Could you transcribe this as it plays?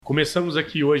Começamos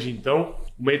aqui hoje, então,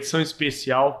 uma edição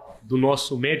especial do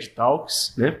nosso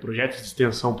MEDTALKS, né? Projeto de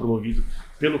extensão promovido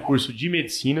pelo curso de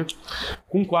Medicina,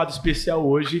 com um quadro especial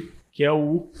hoje, que é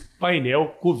o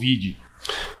Painel Covid,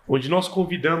 onde nós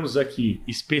convidamos aqui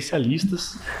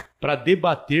especialistas para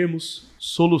debatermos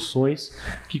soluções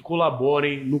que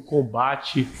colaborem no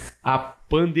combate à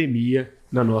pandemia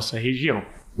na nossa região.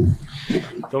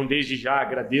 Então, desde já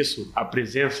agradeço a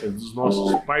presença dos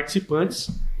nossos participantes,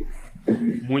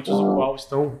 muitos do qual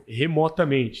estão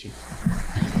remotamente.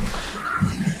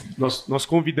 Nós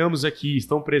convidamos aqui,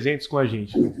 estão presentes com a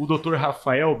gente, o Dr.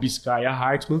 Rafael Biscaia,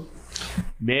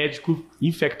 médico,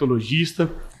 infectologista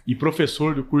e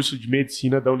professor do curso de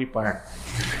Medicina da Unipar.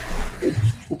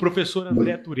 O professor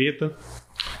André Turetta,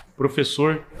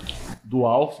 professor do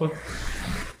Alfa,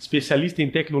 especialista em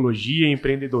tecnologia e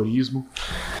empreendedorismo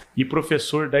e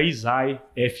professor da ISAI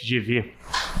FGV.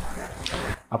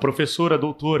 A professora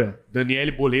doutora Daniele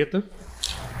Boleta,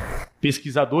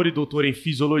 pesquisadora e doutora em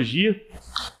fisiologia.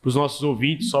 Para os nossos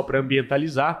ouvintes, só para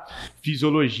ambientalizar,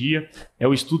 fisiologia é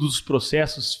o estudo dos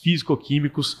processos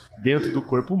físico-químicos dentro do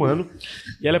corpo humano,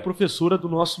 e ela é professora do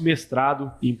nosso mestrado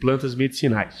em plantas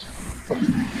medicinais.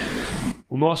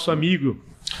 O nosso amigo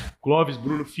Clóvis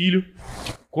Bruno Filho,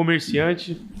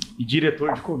 comerciante e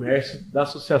diretor de comércio da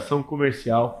Associação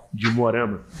Comercial de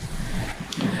Umuarama.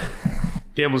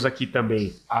 Temos aqui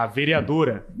também a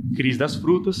vereadora Cris das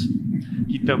Frutas,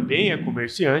 que também é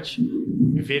comerciante,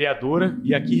 vereadora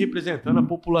e aqui representando a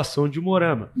população de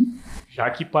Umuarama, já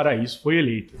que para isso foi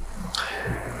eleita.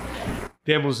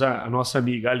 Temos a nossa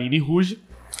amiga Aline Ruge,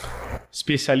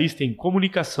 especialista em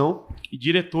comunicação e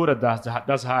diretora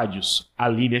das rádios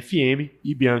Aline FM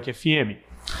e Bianca FM.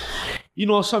 E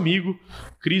nosso amigo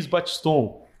Cris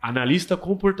Batiston, analista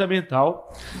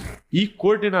comportamental e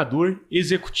coordenador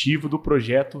executivo do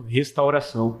projeto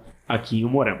Restauração aqui em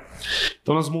Umuarama.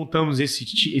 Então nós montamos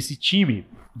esse time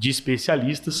de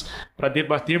especialistas para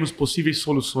debatermos possíveis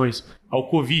soluções ao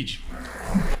Covid.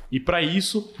 E para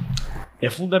isso é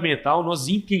fundamental nós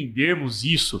entendermos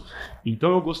isso.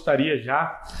 Então eu gostaria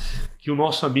já que o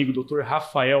nosso amigo Dr.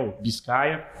 Rafael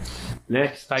Biscaia, né,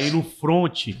 que está aí no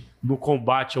fronte no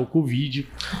combate ao Covid,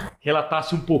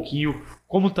 relatasse um pouquinho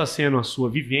como está sendo a sua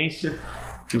vivência,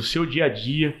 o seu dia a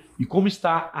dia e como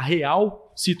está a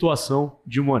real situação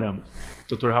de Umuarama.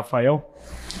 Dr. Rafael.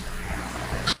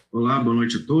 Olá, boa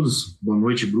noite a todos. Boa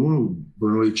noite, Bruno.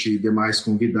 Boa noite, demais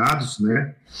convidados,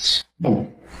 né?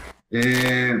 Bom,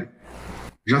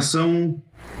 já são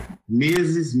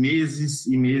meses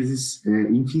e meses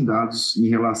infindados em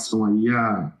relação aí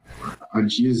a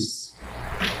dias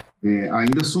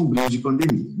ainda sombrios de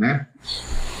pandemia, né?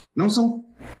 Não são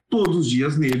todos os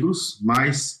dias negros,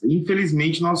 mas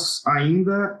infelizmente nós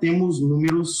ainda temos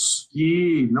números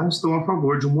que não estão a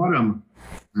favor de Umuarama,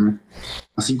 né?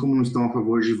 Assim como não estão a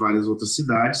favor de várias outras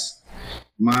cidades,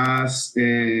 mas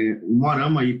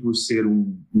Umuarama, aí, por ser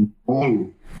um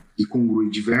polo que congrui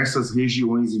diversas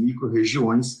regiões e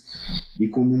micro-regiões, e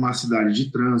como uma cidade de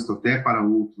trânsito até para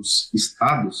outros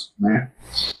estados, né?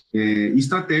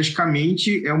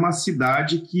 Estrategicamente é uma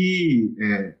cidade que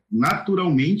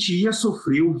naturalmente ia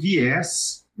sofrer o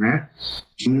viés, né,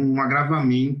 de um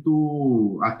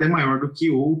agravamento até maior do que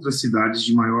outras cidades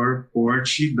de maior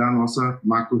porte da nossa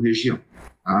macro-região,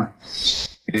 tá?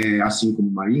 Assim como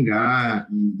Maringá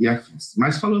e afins.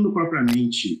 Mas falando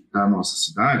propriamente da nossa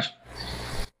cidade,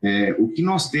 o que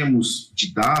nós temos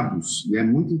de dados, e é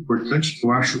muito importante, que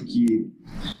eu acho que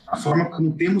a forma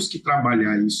como temos que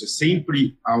trabalhar isso é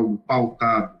sempre algo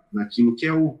pautado naquilo que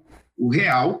é o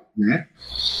real, né?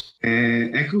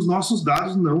 É que os nossos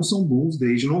dados não são bons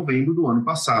desde novembro do ano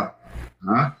passado,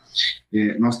 tá?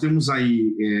 Nós temos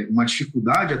aí uma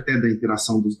dificuldade até da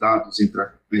interação dos dados entre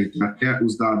até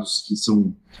os dados que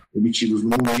são obtidos no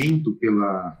momento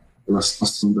pela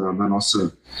situação da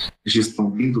nossa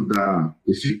gestão dentro da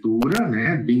prefeitura,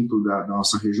 né, dentro da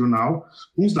nossa regional,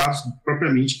 com os dados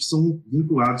propriamente que são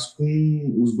vinculados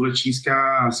com os boletins que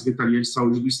a Secretaria de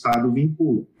Saúde do Estado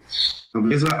vincula.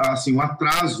 Talvez assim, o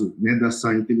atraso, né,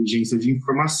 dessa inteligência de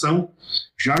informação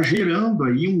já gerando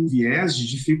aí um viés de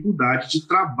dificuldade de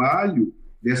trabalho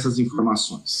dessas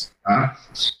informações, tá?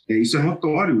 Isso é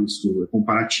notório, isso é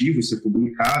comparativo, isso é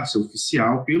publicado, isso é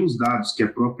oficial pelos dados que a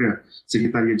própria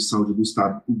Secretaria de Saúde do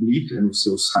Estado publica no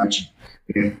seu site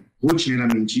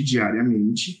rotineiramente e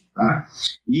diariamente, tá?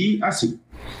 E, assim,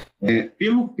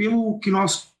 pelo que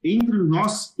entre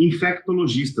nós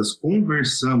infectologistas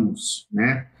conversamos,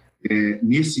 né,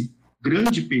 nesse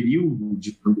grande período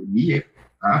de pandemia,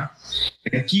 tá?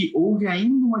 É que houve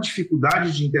ainda uma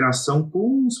dificuldade de interação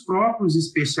com os próprios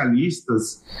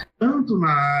especialistas, tanto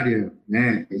na área,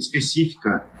 né,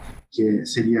 específica, que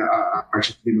seria a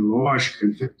parte epidemiológica,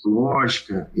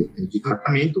 infectológica, de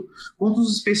tratamento, quanto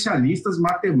os especialistas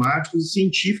matemáticos e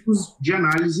científicos de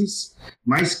análises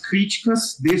mais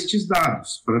críticas destes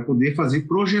dados, para poder fazer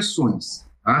projeções.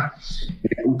 Tá?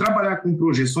 O trabalhar com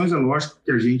projeções é lógico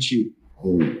que a gente,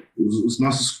 os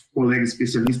nossos colegas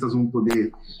especialistas vão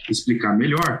poder explicar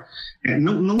melhor,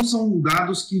 não são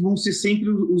dados que vão ser sempre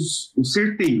os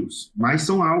certeiros, mas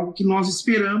são algo que nós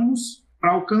esperamos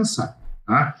para alcançar.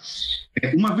 Tá?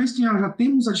 Uma vez que nós já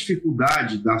temos a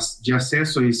dificuldade de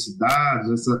acesso a esses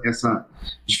dados, essa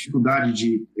dificuldade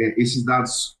de esses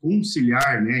dados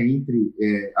conciliar, né, entre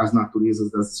as naturezas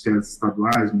das esferas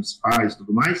estaduais, municipais e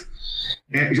tudo mais,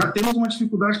 já temos uma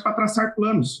dificuldade para traçar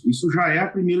planos. Isso já é a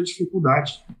primeira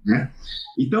dificuldade, né?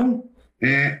 Então,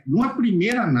 numa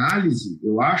primeira análise,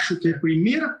 eu acho que a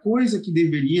primeira coisa que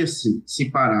deveria se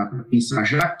parar para pensar,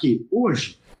 já que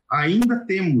hoje ainda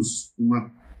temos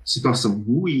uma situação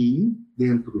ruim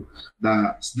dentro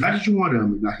da cidade de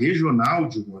Umuarama e da regional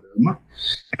de Umuarama,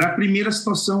 a primeira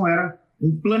situação era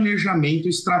um planejamento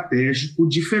estratégico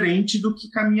diferente do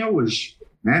que caminha hoje,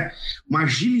 né? Uma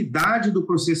agilidade do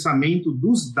processamento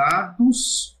dos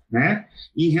dados, né,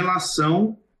 em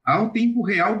relação ao tempo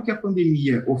real do que a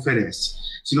pandemia oferece.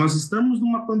 Se nós estamos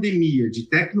numa pandemia de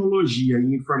tecnologia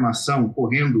e informação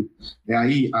correndo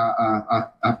aí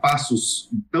a passos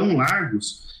tão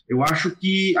largos, eu acho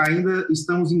que ainda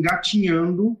estamos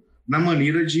engatinhando na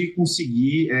maneira de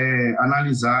conseguir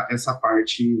analisar essa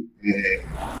parte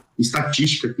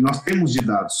estatística que nós temos de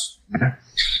dados, né?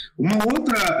 Uma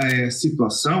outra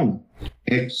situação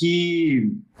é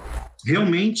que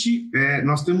realmente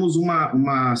nós temos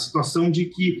uma situação de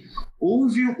que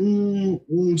houve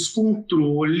um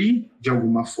descontrole, de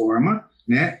alguma forma,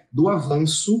 né, do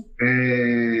avanço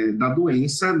da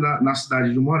doença na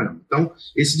cidade de Umuarama. Então,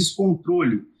 esse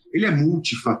descontrole, ele é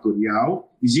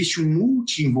multifatorial, existe um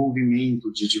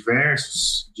multi-envolvimento de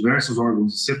diversos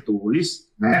órgãos e setores,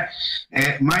 né,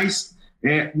 mas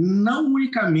não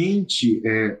unicamente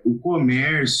o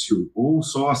comércio ou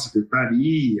só a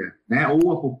secretaria, né,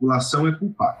 ou a população é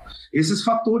culpado. Esses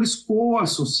fatores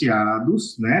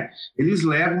co-associados, né, eles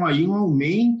levam aí um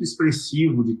aumento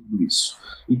expressivo de tudo isso.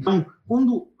 Então,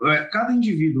 quando cada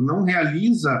indivíduo não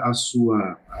realiza a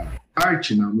sua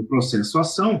parte no processo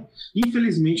ação,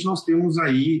 infelizmente nós temos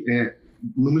aí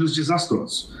números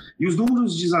desastrosos. E os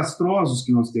números desastrosos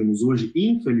que nós temos hoje,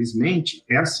 infelizmente,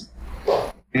 é assim.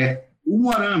 O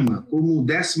Umuarama, como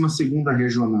 12ª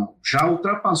regional, já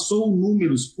ultrapassou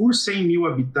números por 100 mil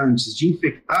habitantes de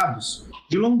infectados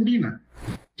de Londrina,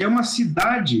 que é uma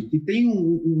cidade que tem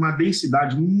uma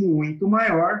densidade muito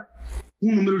maior,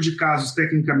 um número de casos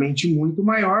tecnicamente muito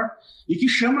maior e que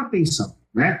chama atenção,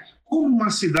 né? Como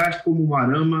uma cidade como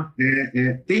Umuarama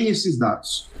tem esses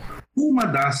dados? Uma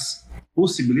das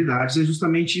possibilidades é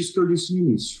justamente isso que eu disse no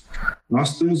início.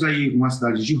 Nós temos aí uma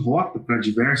cidade de rota para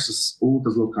diversas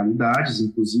outras localidades,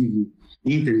 inclusive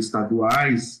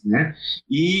interestaduais, né,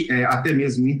 e até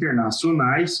mesmo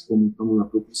internacionais, como estamos na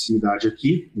proximidade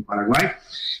aqui no Paraguai,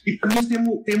 e também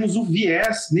temos o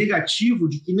viés negativo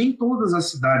de que nem todas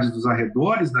as cidades dos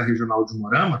arredores da regional de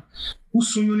Umuarama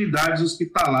possuem unidades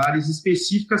hospitalares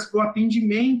específicas para o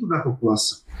atendimento da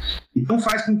população. Então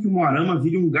faz com que o Umuarama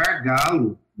vire um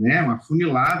gargalo, né, um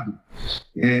afunilado,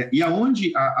 e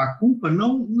aonde a culpa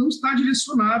não está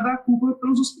direcionada à culpa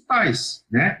pelos hospitais,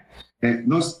 né?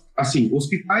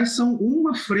 Hospitais são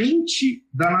uma frente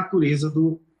da natureza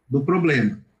do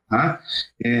problema, tá?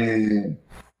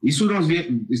 Isso nós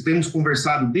temos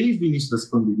conversado desde o início das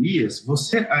pandemias.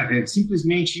 Você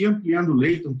simplesmente ir ampliando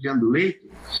leito,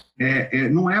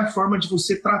 não é a forma de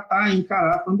você tratar e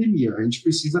encarar a pandemia. A gente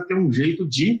precisa ter um jeito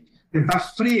de tentar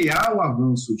frear o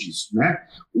avanço disso, né?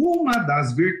 Uma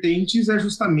das vertentes é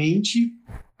justamente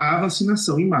a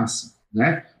vacinação em massa,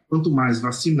 né? Quanto mais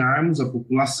vacinarmos a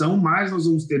população, mais nós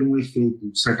vamos ter um efeito,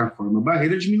 de certa forma,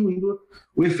 barreira, diminuindo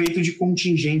o efeito de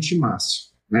contingente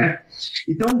máximo, né?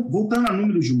 Então, voltando a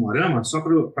números de Umuarama, só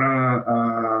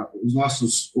para os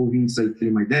nossos ouvintes aí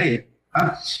terem uma ideia,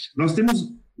 tá? Nós temos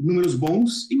números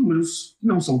bons e números que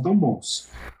não são tão bons.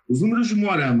 Os números de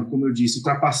Umuarama, como eu disse,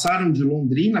 ultrapassaram de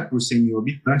Londrina por 100 mil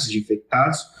habitantes de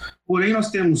infectados, porém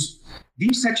nós temos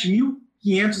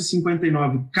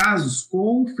 27.559 casos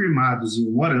confirmados em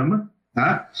Umuarama,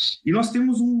 tá? E nós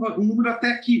temos um número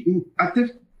até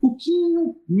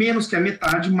pouquinho menos que a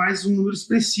metade, mas um número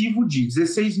expressivo de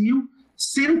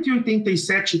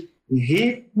 16.187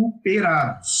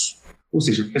 recuperados. Ou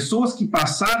seja, pessoas que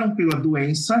passaram pela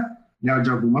doença, né, de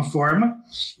alguma forma,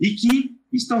 e que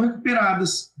estão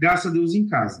recuperadas, graças a Deus, em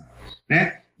casa,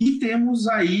 né? E temos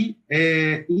aí,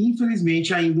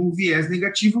 infelizmente, ainda um viés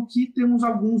negativo, que temos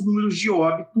alguns números de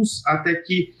óbitos, até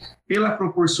que, pela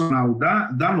proporcional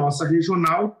da nossa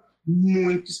regional,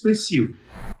 muito expressivo.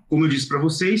 Como eu disse para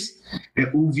vocês,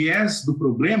 o viés do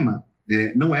problema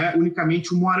não é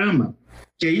unicamente o Umuarama,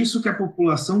 que é isso que a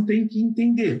população tem que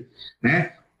entender,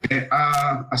 né?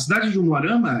 A cidade de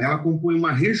Umuarama, ela compõe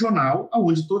uma regional,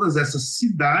 onde todas essas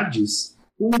cidades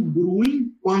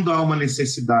congruem quando há uma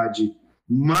necessidade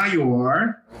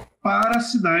maior para a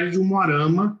cidade de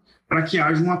Umuarama, para que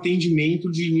haja um atendimento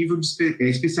de nível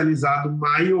especializado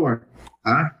maior,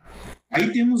 tá?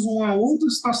 Aí temos uma outra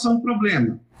situação,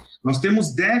 problema. Nós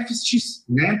temos déficits,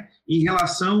 né, em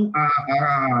relação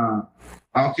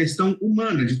à questão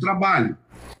humana de trabalho.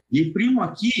 E primo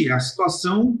aqui a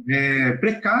situação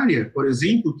precária, por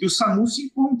exemplo, que o SAMU se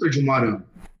encontra de Umuarama,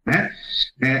 né?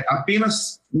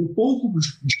 Apenas um pouco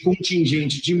de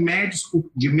contingente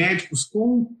de médicos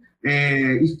com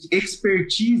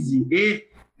expertise e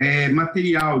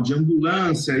material de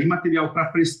ambulância e material para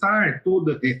prestar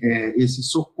todo esse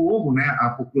socorro, né, à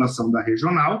população da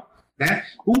regional, né,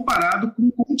 comparado com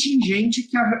o contingente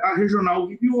que a regional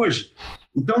vive hoje.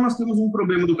 Então, nós temos um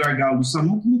problema do gargalo do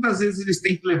SAMU, que muitas vezes eles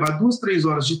têm que levar 2, 3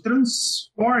 horas de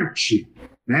transporte,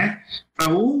 né,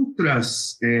 para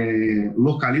outras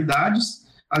localidades,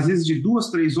 às vezes de 2,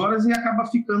 3 horas, e acaba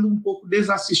ficando um pouco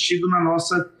desassistido na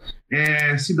nossa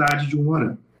cidade de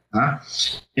Umuarama. Tá?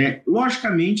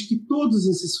 Logicamente que todos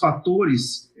esses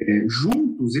fatores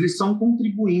juntos, eles são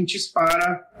contribuintes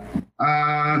para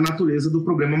a natureza do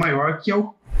problema maior, que é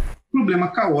o problema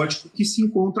caótico que se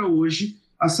encontra hoje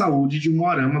a saúde de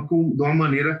Umuarama de uma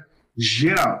maneira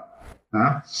geral.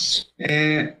 Tá?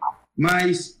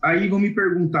 Mas aí vão me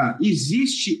perguntar,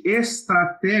 existe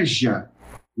estratégia?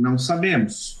 Não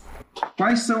sabemos.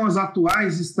 Quais são as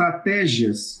atuais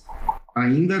estratégias?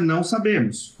 Ainda não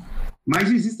sabemos.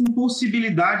 Mas existem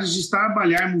possibilidades de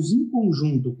trabalharmos em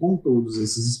conjunto com todos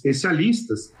esses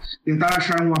especialistas, tentar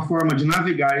achar uma forma de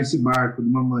navegar esse barco de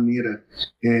uma maneira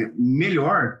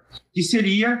melhor, que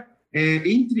seria,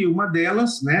 entre uma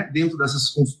delas, né, dentro dessas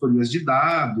consultorias de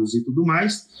dados e tudo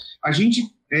mais, a gente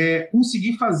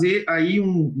conseguir fazer aí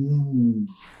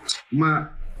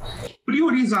uma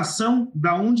priorização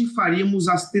da onde faríamos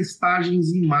as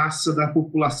testagens em massa da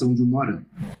população de Umuarama,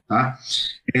 tá?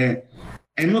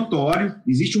 É notório,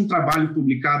 existe um trabalho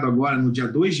publicado agora no dia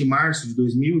 2 de março de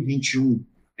 2021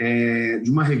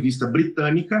 de uma revista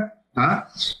britânica, tá?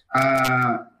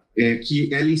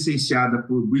 Que é licenciada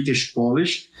por British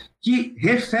College, que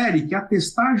refere que a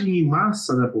testagem em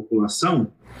massa da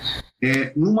população,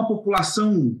 numa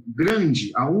população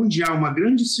grande, onde há uma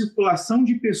grande circulação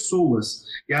de pessoas,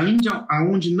 e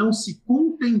onde não se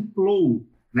contemplou,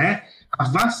 né, a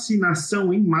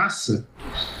vacinação em massa,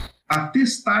 a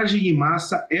testagem em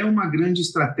massa é uma grande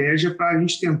estratégia para a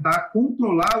gente tentar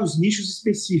controlar os nichos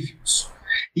específicos.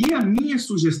 E a minha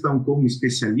sugestão como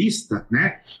especialista,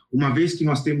 né, uma vez que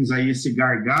nós temos aí esse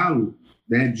gargalo,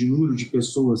 né, de número de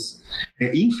pessoas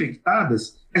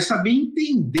infectadas, é saber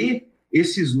entender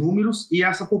esses números e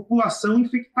essa população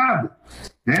infectada,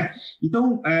 né?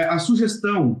 Então, a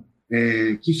sugestão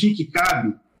que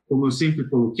cabe, como eu sempre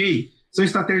coloquei, são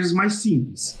estratégias mais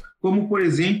simples, como, por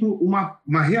exemplo,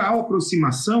 uma real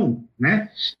aproximação, né,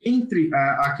 entre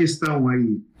a questão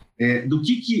aí, do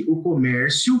que o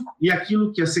comércio e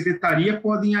aquilo que a secretaria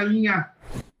podem alinhar,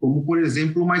 como, por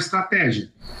exemplo, uma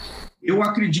estratégia. Eu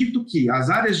acredito que as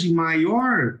áreas de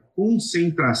maior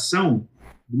concentração,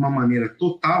 de uma maneira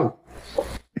total,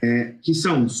 que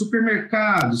são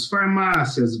supermercados,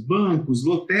 farmácias, bancos,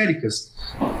 lotéricas,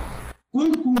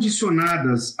 quando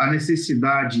condicionadas à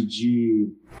necessidade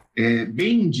de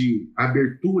bem de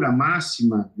abertura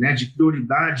máxima, né, de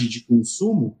prioridade de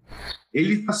consumo,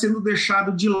 ele está sendo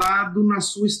deixado de lado na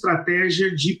sua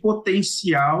estratégia de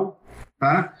potencial,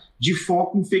 tá, de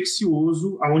foco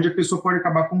infeccioso, onde a pessoa pode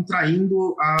acabar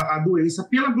contraindo a doença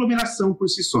pela aglomeração por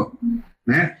si só,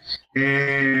 né?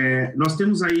 Nós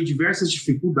temos aí diversas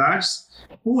dificuldades,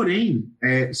 porém,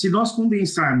 se nós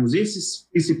condensarmos esses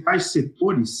principais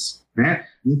setores, né,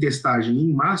 em testagem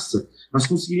em massa, nós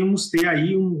conseguiríamos ter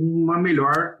aí uma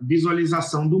melhor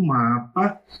visualização do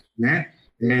mapa, né,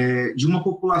 de uma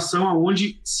população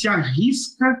onde se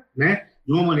arrisca, né,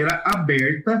 de uma maneira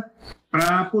aberta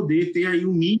para poder ter aí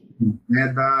o mínimo,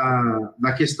 né,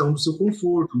 da questão do seu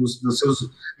conforto, das suas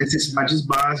necessidades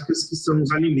básicas, que são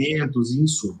os alimentos e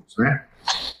insumos, né?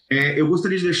 Eu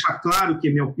gostaria de deixar claro que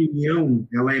a minha opinião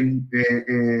ela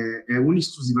é única e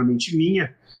exclusivamente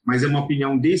minha, mas é uma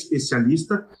opinião de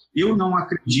especialista. Eu não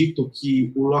acredito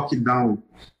que o lockdown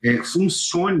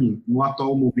funcione no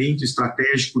atual momento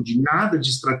estratégico, de nada de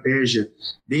estratégia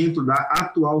dentro da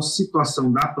atual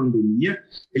situação da pandemia.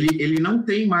 Ele não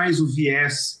tem mais o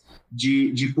viés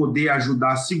de poder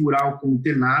ajudar a segurar ou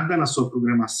conter nada na sua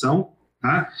programação.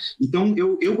 Tá? Então,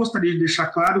 eu gostaria de deixar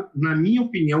claro, na minha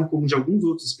opinião, como de alguns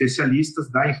outros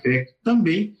especialistas da Infecto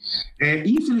também,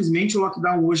 infelizmente o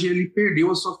lockdown hoje ele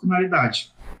perdeu a sua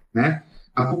finalidade, né?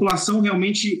 A população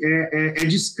realmente é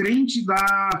descrente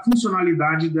da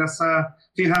funcionalidade dessa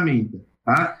ferramenta,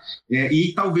 tá?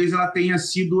 E talvez ela tenha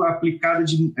sido aplicada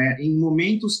em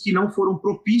momentos que não foram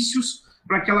propícios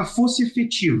para que ela fosse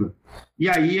efetiva. E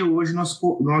aí hoje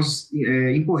nós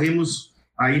incorremos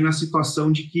aí na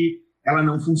situação de que ela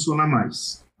não funciona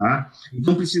mais, tá?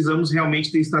 Então, precisamos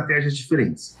realmente ter estratégias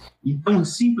diferentes. Então,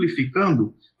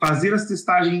 simplificando, fazer as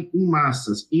testagens em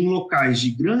massas em locais de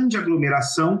grande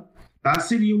aglomeração, tá?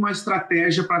 Seria uma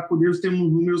estratégia para poder ter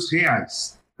números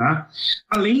reais, tá?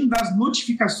 Além das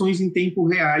notificações em tempo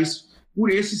reais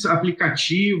por esses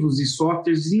aplicativos e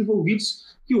softwares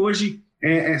desenvolvidos, que hoje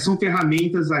são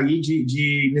ferramentas aí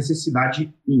de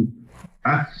necessidade ímpar,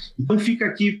 tá? Então, fica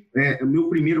aqui o meu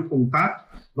primeiro contato.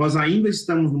 Nós ainda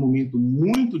estamos num momento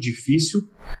muito difícil,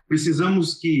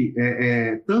 precisamos que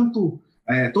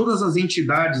todas as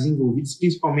entidades envolvidas,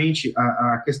 principalmente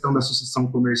a questão da associação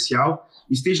comercial,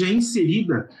 esteja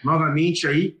inserida novamente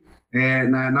aí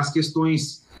nas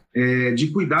questões de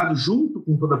cuidado junto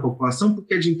com toda a população,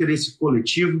 porque é de interesse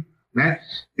coletivo, né?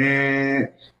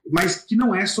 Mas que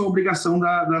não é só obrigação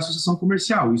da associação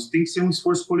comercial, isso tem que ser um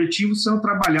esforço coletivo sendo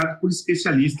trabalhado por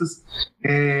especialistas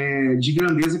de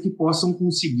grandeza que possam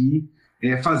conseguir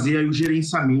fazer aí o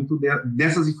gerenciamento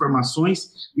dessas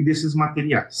informações e desses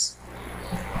materiais.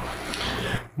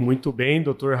 Muito bem,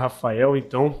 doutor Rafael,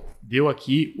 então deu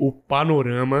aqui o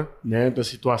panorama, né, da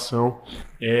situação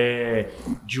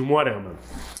de Umuarama,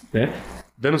 né?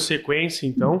 Dando sequência,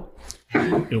 então,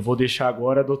 eu vou deixar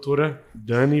agora a doutora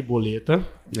Dani Boleta,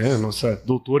 né, nossa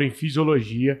doutora em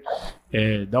fisiologia,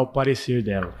 dar o parecer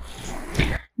dela.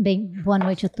 Bem, boa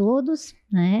noite a todos,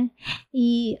 né?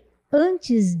 E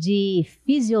antes de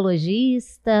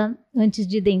fisiologista, antes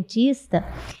de dentista,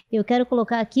 eu quero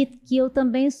colocar aqui que eu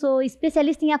também sou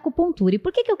especialista em acupuntura. E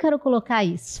por que eu quero colocar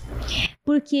isso?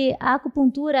 Porque a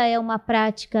acupuntura é uma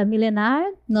prática milenar,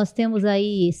 nós temos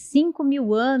aí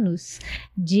 5.000 anos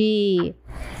de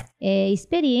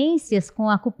experiências com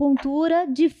acupuntura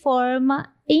de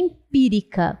forma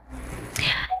empírica.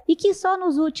 E que só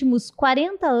nos últimos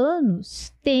 40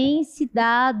 anos tem se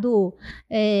dado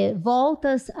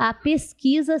voltas a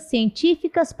pesquisas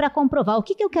científicas para comprovar. O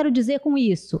que eu quero dizer com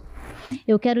isso?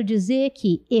 Eu quero dizer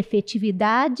que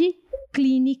efetividade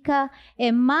clínica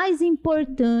é mais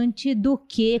importante do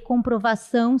que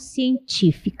comprovação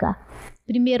científica.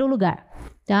 Primeiro lugar,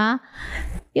 tá?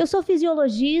 Eu sou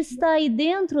fisiologista e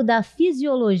dentro da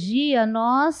fisiologia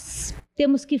nós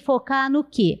temos que focar no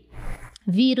quê?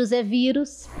 Vírus é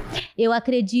vírus. Eu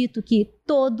acredito que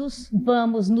todos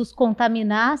vamos nos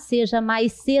contaminar, seja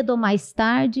mais cedo ou mais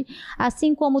tarde,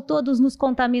 assim como todos nos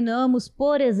contaminamos,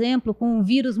 por exemplo, com um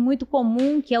vírus muito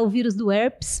comum, que é o vírus do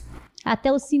herpes.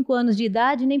 Até os 5 anos de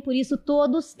idade, nem por isso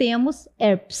todos temos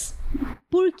herpes.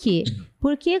 Por quê?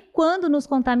 Porque quando nos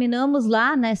contaminamos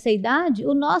lá nessa idade,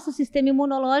 o nosso sistema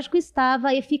imunológico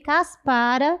estava eficaz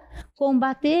para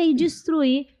combater e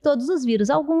destruir todos os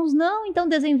vírus. Alguns não, então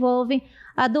desenvolvem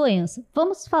a doença.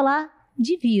 Vamos falar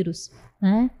de vírus,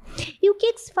 né? E o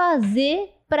que se fazer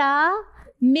para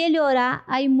melhorar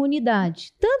a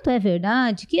imunidade? Tanto é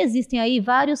verdade que existem aí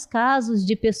vários casos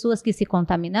de pessoas que se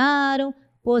contaminaram,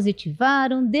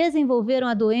 positivaram, desenvolveram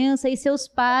a doença e seus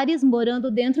pares,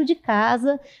 morando dentro de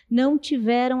casa, não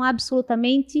tiveram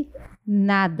absolutamente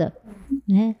nada,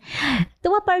 né?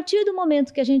 Então, a partir do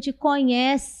momento que a gente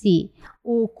conhece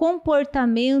o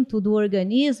comportamento do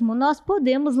organismo, nós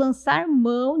podemos lançar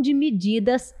mão de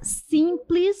medidas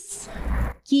simples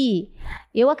que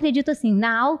eu acredito assim,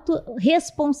 na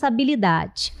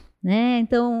autorresponsabilidade, né?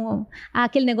 Então,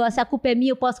 aquele negócio, a culpa é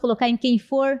minha, eu posso colocar em quem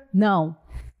for? Não,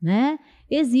 né?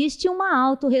 Existe uma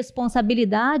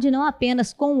autorresponsabilidade não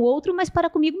apenas com o outro, mas para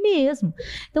comigo mesmo.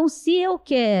 Então, se eu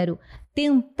quero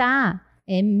tentar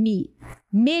me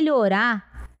melhorar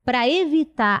para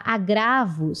evitar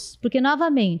agravos, porque,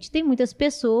 novamente, tem muitas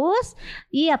pessoas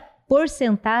e a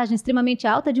porcentagem extremamente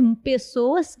alta de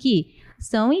pessoas que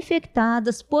são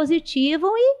infectadas,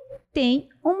 positivam e têm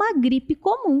uma gripe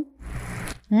comum,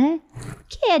 né? O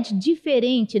que é de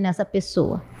diferente nessa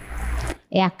pessoa?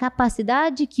 É a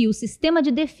capacidade que o sistema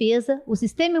de defesa, o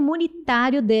sistema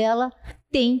imunitário dela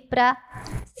tem para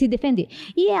se defender.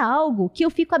 E é algo que eu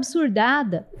fico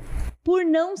absurdada por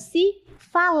não se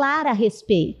falar a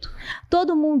respeito.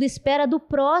 Todo mundo espera do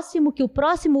próximo que o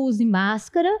próximo use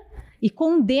máscara e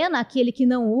condena aquele que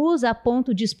não usa a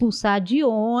ponto de expulsar de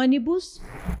ônibus,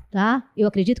 tá? Eu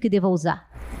acredito que deva usar.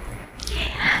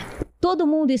 Todo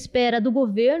mundo espera do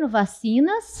governo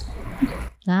vacinas,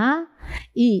 tá?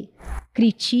 E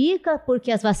critica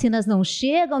porque as vacinas não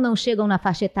chegam na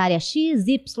faixa etária X,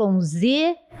 Y,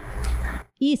 Z.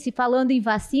 E se falando em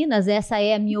vacinas, essa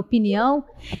é a minha opinião,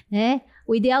 né?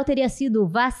 O ideal teria sido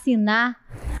vacinar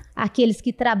aqueles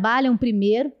que trabalham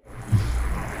primeiro,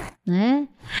 né?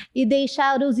 E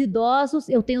deixar os idosos,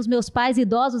 eu tenho os meus pais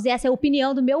idosos, e essa é a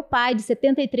opinião do meu pai, de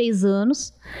 73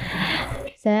 anos,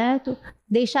 certo?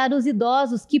 Deixar os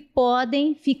idosos que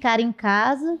podem ficar em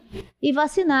casa e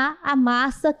vacinar a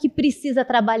massa que precisa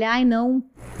trabalhar e não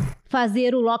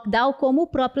fazer o lockdown, como o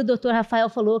próprio Dr. Rafael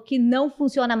falou, que não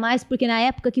funciona mais, porque na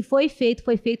época que foi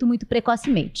feito muito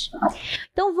precocemente.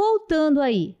 Então, voltando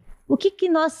aí, o que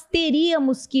nós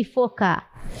teríamos que focar?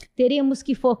 Teríamos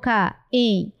que focar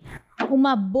em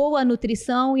uma boa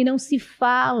nutrição, e não se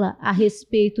fala a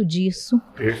respeito disso.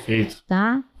 Perfeito.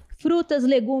 Tá? Frutas,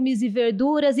 legumes e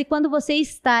verduras, e quando você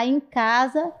está em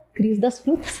casa, crise das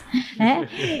frutas, né?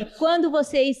 Quando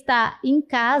você está em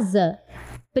casa,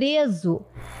 preso,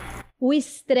 o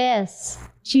estresse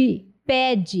te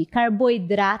pede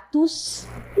carboidratos,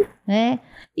 né?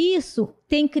 Isso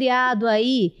tem criado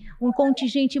aí um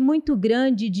contingente muito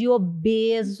grande de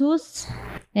obesos,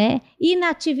 né?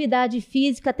 Inatividade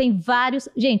física tem vários...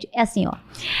 Gente, é assim, ó.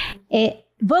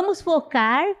 Vamos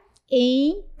focar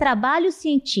em trabalhos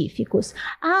científicos.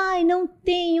 Ai, não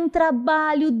tem um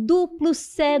trabalho duplo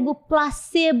cego,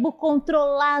 placebo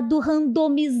controlado,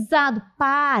 randomizado.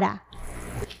 Para!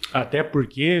 Até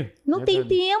porque... Não tem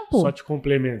tempo. Só te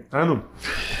complementando,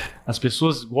 as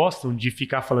pessoas gostam de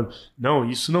ficar falando, não,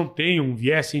 isso não tem um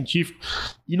viés científico,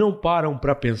 e não param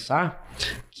para pensar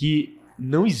que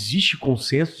não existe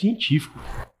consenso científico.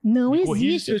 Não Me corrija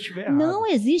existe. se eu estiver errado. Não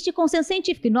existe consenso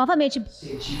científico. E, novamente...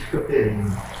 Científica perene.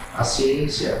 A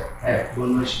ciência... boa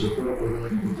noite, doutora. Boa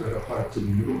noite, doutora, para todo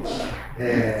mundo.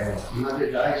 Na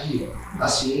verdade, a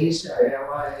ciência,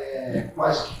 ela é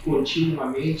quase que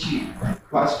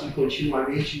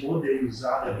continuamente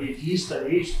modernizada, revista,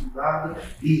 reestudada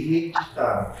e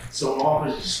reeditada. São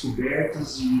novas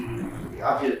descobertas, e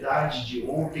a verdade de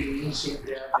ontem nem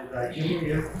sempre é a verdade de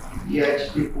amanhã, e é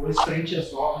de depois frente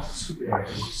às novas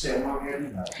descobertas. Isso é uma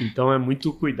realidade. Então é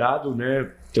muito cuidado,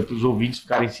 né, para os ouvintes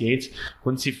ficarem cientes,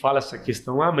 quando se fala essa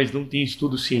questão, mas não tem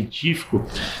estudo científico,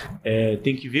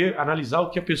 tem que ver, analisar o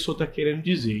que a pessoa está querendo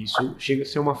dizer. Isso chega a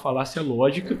ser uma falácia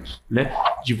lógica, né,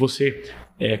 de você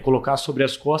colocar sobre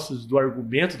as costas do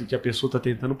argumento do que a pessoa está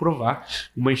tentando provar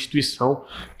uma instituição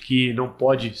que não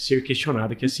pode ser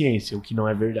questionada, que é a ciência, o que não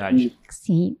é verdade.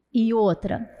 Sim, e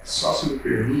outra. Só se me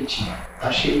permite,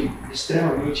 achei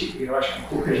extremamente, eu acho que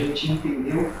pouca gente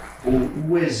entendeu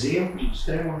o exemplo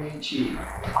extremamente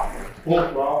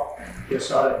pontual que a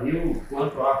senhora deu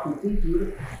quanto à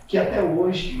acupuntura, que até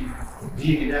hoje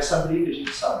vive nessa briga. A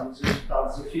gente sabe dos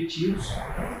resultados efetivos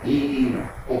e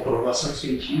comprovação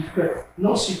científica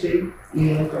não se tem e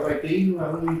nunca vai ter, e não é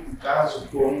o único caso,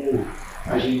 como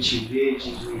a gente vê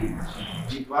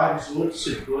de vários outros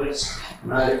setores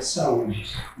na área de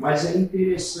saúde. Mas é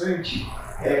interessante,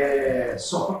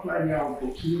 só para clarear um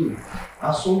pouquinho,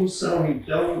 a solução,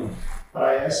 então,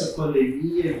 para essa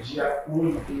pandemia, de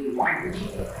acordo com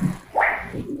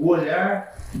o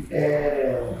olhar,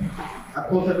 a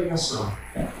contaminação.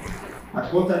 A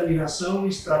contaminação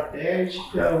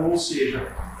estratégica, ou seja,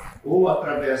 ou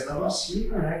através da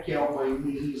vacina, né, que é uma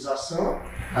imunização,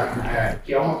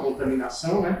 que é uma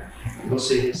contaminação, né?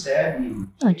 Você recebe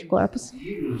anticorpos,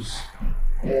 vírus,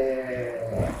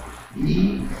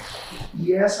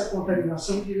 e essa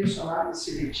contaminação direcionada,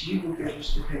 seletiva, que a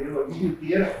gente defendeu a vida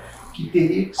inteira, que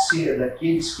teria que ser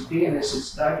daqueles que têm a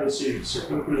necessidade, ou seja, do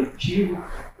setor produtivo,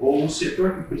 ou um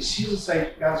setor que precisa sair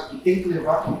de casa, que tem que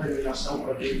levar a contaminação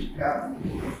para dentro de casa,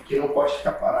 que não pode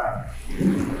ficar parado.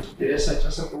 Interessante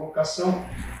essa colocação,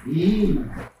 e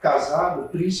casado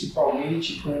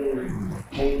principalmente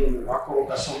com a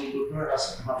colocação do Dr.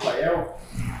 Rafael,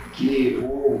 que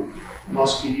o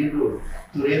nosso querido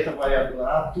Turetta vai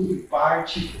adorar, tudo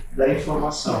parte da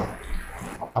informação.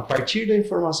 A partir da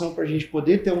informação, para a gente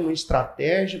poder ter uma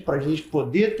estratégia, para a gente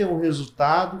poder ter um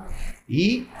resultado,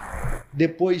 e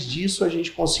depois disso a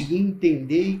gente conseguir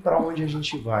entender para onde a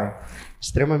gente vai.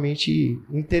 Extremamente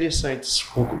interessantes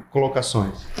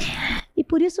colocações. E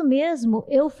por isso mesmo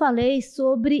eu falei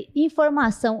sobre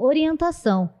informação,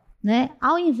 orientação. né?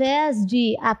 Ao invés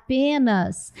de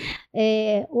apenas,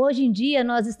 hoje em dia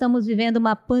nós estamos vivendo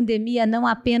uma pandemia não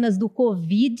apenas do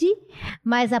Covid,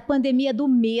 mas a pandemia do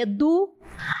medo.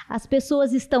 As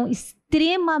pessoas estão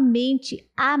extremamente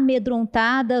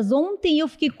amedrontadas. Ontem eu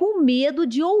fiquei com medo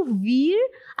de ouvir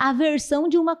a versão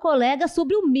de uma colega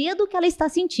sobre o medo que ela está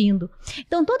sentindo.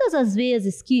 Então, todas as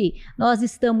vezes que nós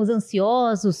estamos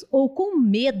ansiosos ou com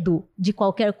medo de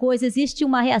qualquer coisa, existe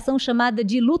uma reação chamada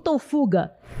de luta ou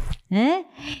fuga.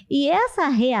 E essa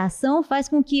reação faz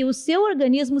com que o seu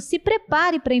organismo se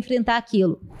prepare para enfrentar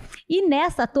aquilo. E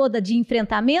nessa toda de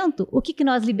enfrentamento, o que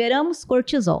nós liberamos?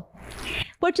 Cortisol.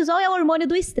 Cortisol é o hormônio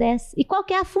do estresse. E qual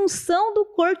que é a função do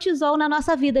cortisol na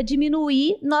nossa vida?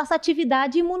 Diminuir nossa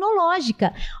atividade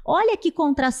imunológica. Olha que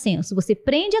contrassenso. Você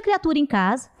prende a criatura em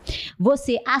casa,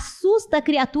 você assusta a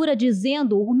criatura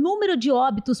dizendo o número de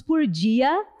óbitos por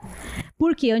dia,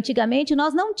 porque antigamente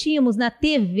nós não tínhamos na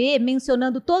TV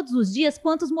mencionando todos os dias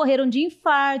quantos morreram de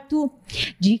infarto,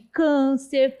 de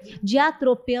câncer, de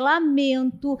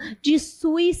atropelamento, de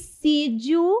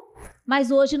suicídio. Mas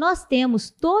hoje nós temos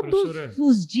todos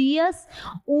os dias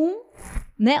um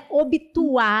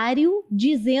obituário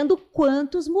dizendo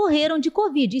quantos morreram de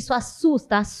Covid. Isso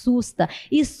assusta.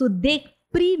 Isso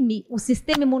deprime o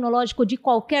sistema imunológico de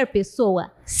qualquer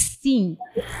pessoa? Sim.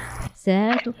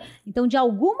 Certo? Então, de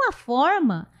alguma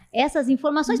forma, essas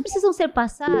informações precisam ser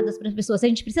passadas para as pessoas. A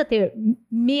gente precisa ter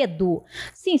medo.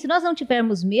 Sim, se nós não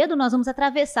tivermos medo, nós vamos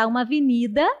atravessar uma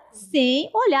avenida sem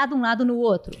olhar de um lado no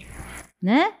outro.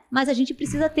 Mas a gente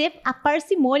precisa ter a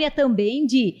parcimônia também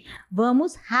de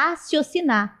vamos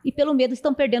raciocinar. E pelo medo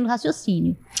estão perdendo o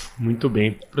raciocínio. Muito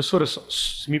bem. Professora,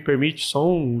 se me permite, só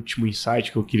um último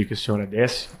insight que eu queria que a senhora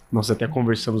desse. Nós até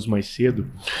conversamos mais cedo.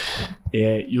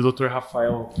 E o Dr.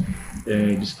 Rafael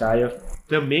Biscaia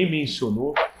também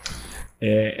mencionou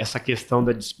essa questão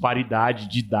da disparidade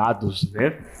de dados,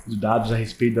 de dados a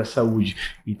respeito da saúde.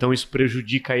 Então isso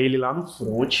prejudica ele lá no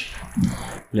front,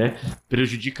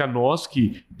 prejudica nós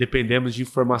que dependemos de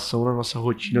informação na nossa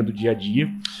rotina do dia a dia.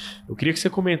 Eu queria que você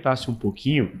comentasse um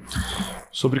pouquinho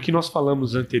sobre o que nós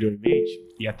falamos anteriormente,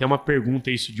 e até uma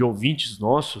pergunta isso de ouvintes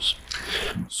nossos,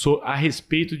 a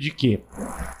respeito de quê?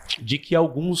 De que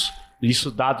alguns,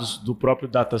 isso dados do próprio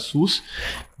DataSUS,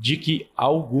 de que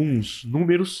alguns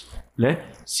números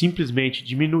simplesmente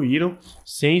diminuíram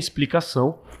sem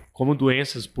explicação, como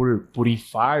doenças por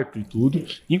infarto e tudo,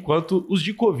 enquanto os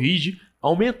de Covid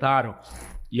aumentaram.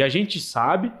 E a gente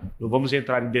sabe, não vamos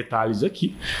entrar em detalhes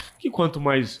aqui, que quanto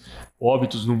mais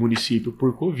óbitos no município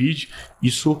por Covid,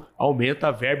 isso aumenta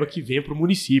a verba que vem para o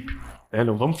município.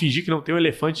 Não vamos fingir que não tem um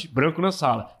elefante branco na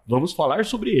sala. Vamos falar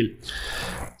sobre ele,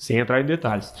 sem entrar em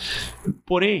detalhes.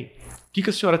 Porém, o que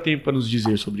a senhora tem para nos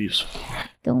dizer sobre isso?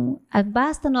 Então,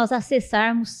 basta nós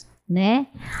acessarmos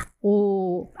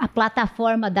a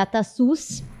plataforma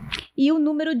DataSUS e o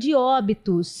número de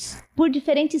óbitos por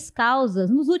diferentes causas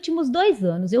nos últimos 2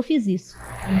 anos. Eu fiz isso.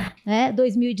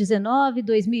 2019,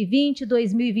 2020,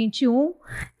 2021.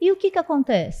 E o que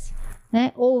acontece?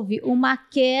 Houve uma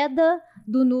queda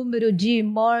do número de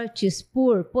mortes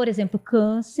por exemplo,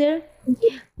 câncer,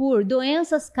 por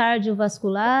doenças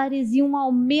cardiovasculares e um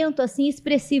aumento assim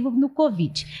expressivo no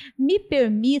Covid. Me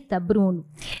permita, Bruno,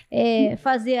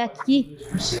 fazer aqui...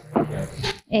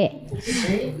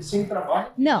 Sem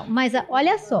trabalho. Não, mas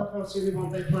olha só. Você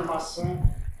levantar informação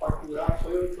para curar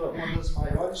foi uma das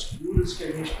maiores curas que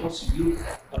a gente conseguiu.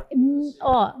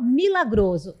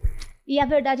 Milagroso. E a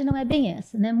verdade não é bem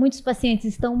essa, Muitos pacientes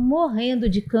estão morrendo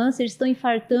de câncer, estão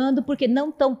infartando porque não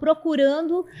estão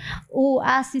procurando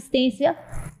a assistência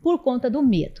por conta do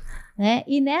medo.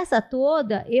 E nessa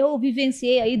toda, eu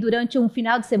vivenciei aí durante um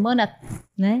final de semana,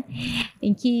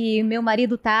 em que meu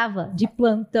marido estava de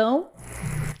plantão.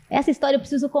 Essa história eu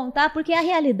preciso contar porque é a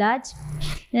realidade,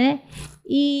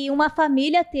 E uma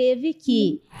família teve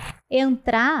que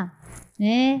entrar,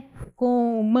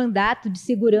 com mandato de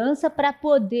segurança para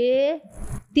poder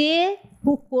ter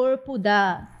o corpo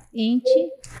da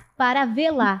ente para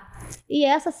velar. E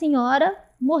essa senhora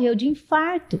morreu de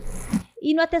infarto.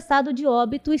 E no atestado de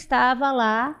óbito estava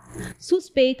lá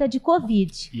suspeita de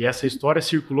Covid. E essa história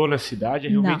circulou na cidade, é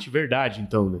realmente verdade,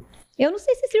 então, Eu não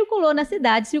sei se circulou na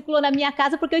cidade, circulou na minha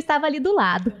casa porque eu estava ali do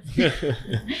lado.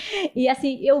 E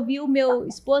assim, eu vi o meu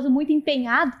esposo muito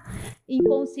empenhado em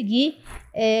conseguir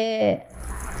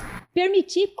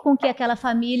permitir com que aquela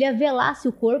família velasse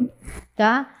o corpo,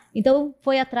 Então,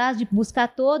 foi atrás de buscar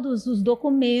todos os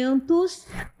documentos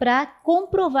para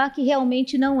comprovar que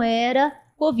realmente não era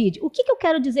Covid. O que eu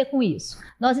quero dizer com isso?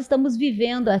 Nós estamos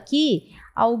vivendo aqui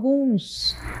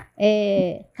alguns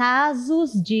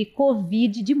casos de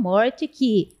Covid, de morte,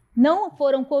 que não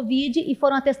foram Covid e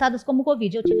foram atestadas como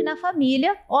Covid. Eu tive na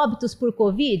família óbitos por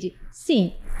Covid?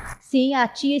 Sim. Sim, a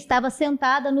tia estava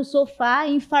sentada no sofá,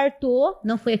 infartou,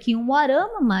 não foi aqui em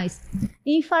Umuarama, mas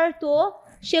infartou,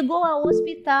 chegou ao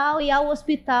hospital e ao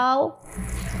hospital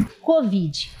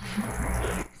Covid.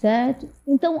 Certo?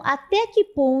 Então, até que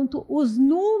ponto os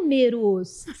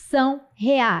números são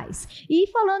reais? E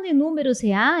falando em números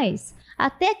reais,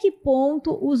 até que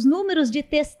ponto os números de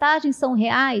testagem são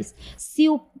reais se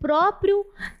o próprio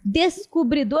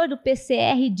descobridor do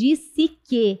PCR disse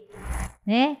que,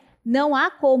 né, não há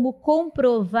como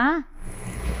comprovar,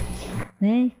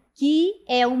 né, que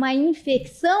é uma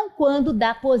infecção quando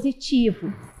dá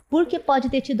positivo, porque pode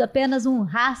ter tido apenas um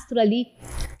rastro ali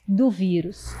do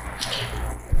vírus.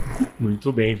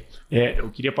 Muito bem. Eu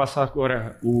queria passar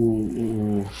agora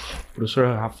o professor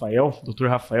Rafael, doutor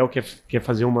Rafael, quer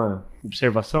fazer uma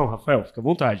observação? Rafael, fica à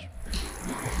vontade.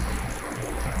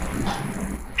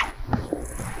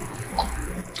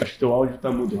 Acho que teu áudio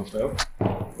está mudo, Rafael.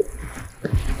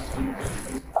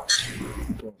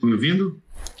 Estão me ouvindo?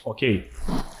 Ok.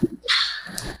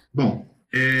 Bom,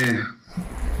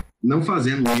 não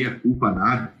fazendo meia-culpa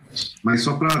nada, mas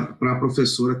só para a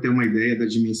professora ter uma ideia da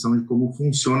dimensão de como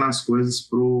funcionam as coisas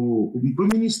para o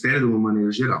Ministério de uma maneira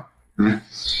geral, né?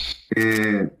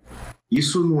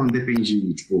 Isso não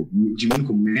depende tipo, de mim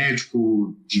como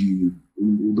médico,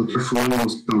 o doutor fulano no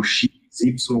hospital X,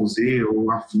 Y, Z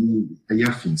ou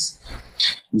afins.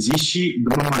 Existe, de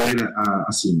uma maneira,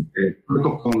 assim,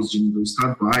 protocolos de nível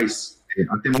estaduais,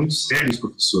 até muito sérios,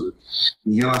 professora,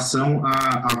 em relação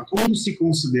a como se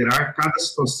considerar cada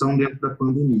situação dentro da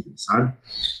pandemia, sabe?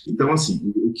 Então,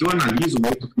 assim, o que eu analiso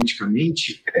muito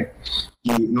criticamente é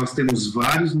que nós temos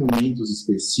vários momentos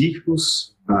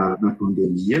específicos da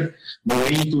pandemia,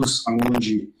 momentos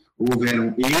onde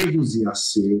houveram erros e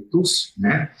acertos,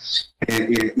 né?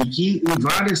 E que em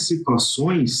várias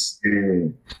situações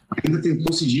ainda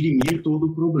tentou se dirimir todo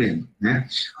o problema, né?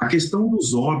 A questão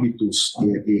dos óbitos,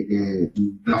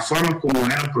 da forma como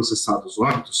eram processados os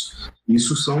óbitos,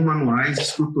 isso são manuais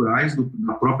estruturais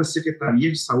da própria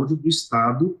Secretaria de Saúde do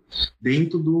Estado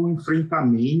dentro do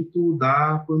enfrentamento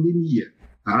da pandemia.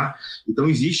 Tá? Então,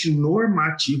 existem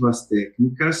normativas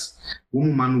técnicas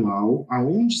como manual,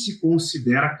 aonde se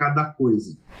considera cada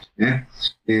coisa, né?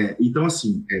 Então,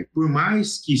 assim, por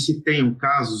mais que se tenham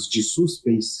casos de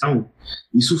suspeição,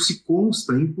 isso se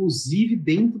consta, inclusive,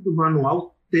 dentro do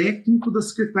manual técnico da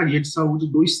Secretaria de Saúde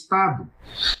do Estado,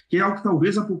 que é algo que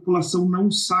talvez a população não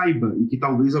saiba e que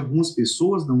talvez algumas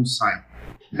pessoas não saibam,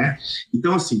 né?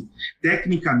 Então, assim,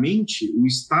 tecnicamente, o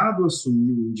Estado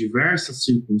assumiu em diversas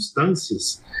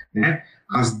circunstâncias, né,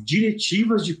 as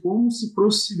diretivas de como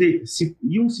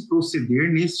iam se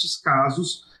proceder nestes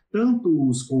casos, tanto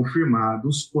os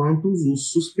confirmados quanto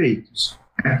os suspeitos,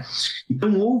 né?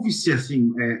 Então, houve-se,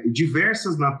 assim,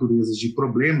 diversas naturezas de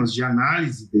problemas de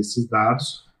análise desses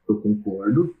dados. Eu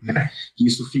concordo, né, que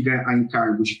isso fica a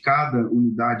encargo de cada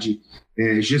unidade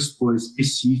gestora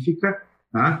específica,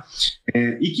 tá?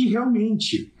 E que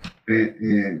realmente,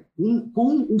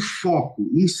 com o foco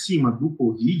em cima do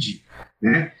Covid,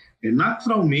 né,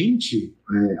 naturalmente,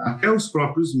 até os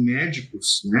próprios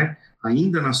médicos, né,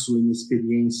 ainda na sua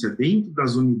inexperiência dentro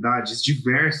das unidades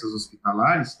diversas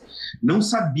hospitalares, não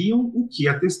sabiam o que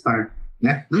atestar,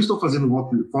 né? Não estou fazendo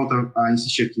falta a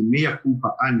insistir aqui, meia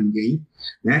culpa a ninguém,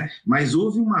 né? Mas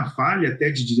houve uma falha até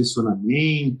de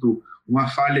direcionamento, uma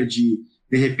falha de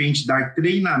repente, dar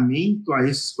treinamento a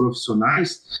esses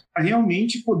profissionais para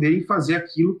realmente poderem fazer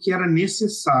aquilo que era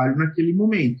necessário naquele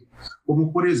momento.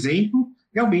 Como, por exemplo,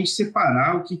 realmente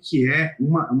separar o que é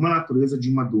uma natureza de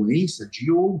uma doença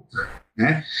de outra,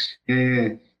 né?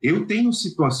 Eu tenho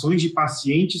situações de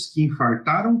pacientes que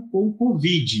infartaram com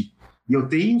Covid, e eu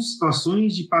tenho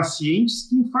situações de pacientes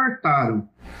que infartaram.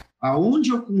 Aonde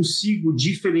eu consigo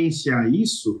diferenciar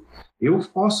isso, eu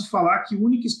posso falar que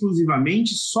única e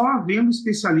exclusivamente só havendo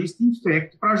especialista em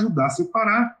infecto para ajudar a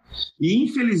separar. E,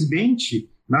 infelizmente,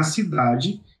 na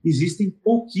cidade, existem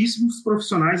pouquíssimos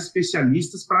profissionais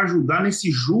especialistas para ajudar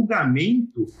nesse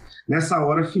julgamento, nessa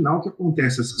hora final que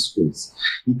acontecem essas coisas.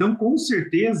 Então, com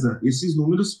certeza, esses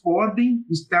números podem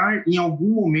estar em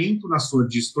algum momento na sua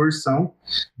distorção,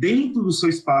 dentro do seu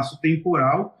espaço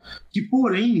temporal, que,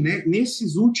 porém, né,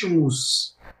 nesses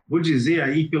últimos, vou dizer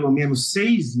aí, pelo menos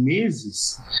 6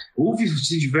 meses, houve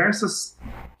diversas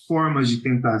formas de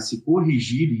tentar se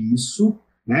corrigir isso,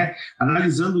 né,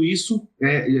 analisando isso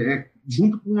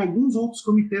junto com alguns outros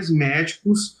comitês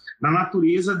médicos na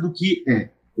natureza do que é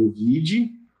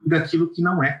Covid e daquilo que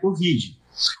não é Covid.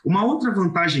 Uma outra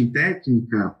vantagem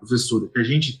técnica, professora, que a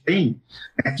gente tem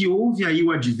é que houve aí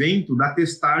o advento da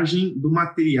testagem do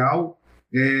material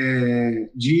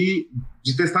de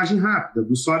testagem rápida,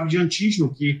 do swab de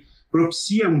antígeno, que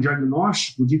propicia um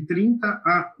diagnóstico de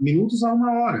 30 minutos a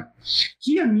 1 hora,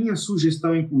 que a minha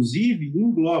sugestão, inclusive,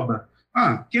 engloba,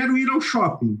 quero ir ao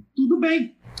shopping, tudo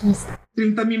bem,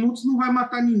 30 minutos não vai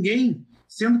matar ninguém,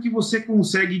 sendo que você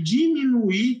consegue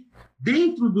diminuir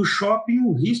dentro do shopping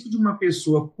o risco de uma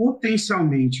pessoa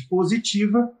potencialmente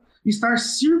positiva estar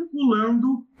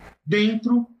circulando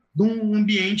dentro de um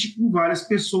ambiente com várias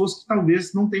pessoas que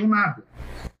talvez não tenham nada.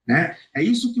 Né? É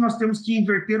isso que nós temos que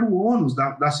inverter o ônus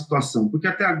da situação, porque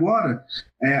até agora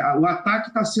o ataque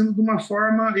está sendo de uma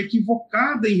forma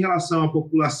equivocada em relação à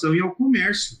população e ao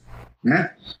comércio.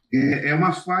 Né? É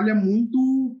uma falha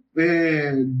muito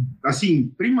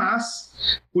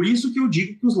primaz. Por isso que eu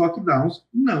digo que os lockdowns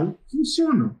não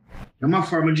funcionam. É uma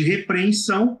forma de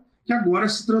repreensão que agora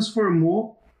se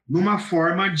transformou numa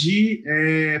forma de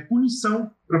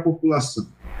punição para a população.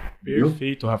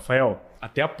 Perfeito, Rafael.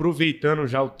 Até aproveitando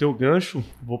já o teu gancho,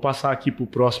 vou passar aqui para o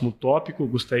próximo tópico.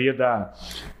 Gostaria da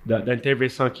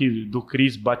intervenção aqui do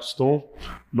Cris Batiston,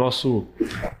 nosso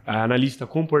analista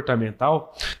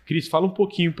comportamental. Cris, fala um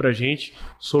pouquinho para a gente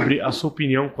sobre a sua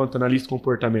opinião quanto analista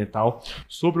comportamental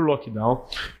sobre o lockdown,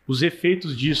 os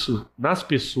efeitos disso nas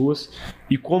pessoas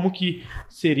e como que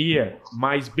seria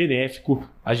mais benéfico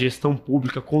a gestão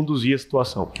pública conduzir a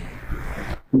situação.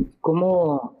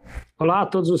 Olá a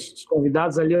todos os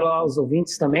convidados ali, olá aos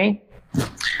ouvintes também.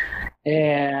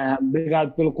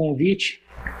 Obrigado pelo convite.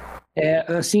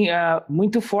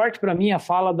 Muito forte para mim a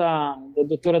fala da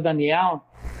doutora Daniel,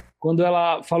 quando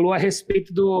ela falou a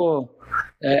respeito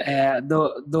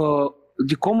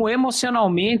de como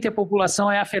emocionalmente a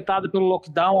população é afetada pelo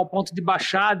lockdown ao ponto de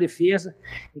baixar a defesa.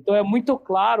 Então é muito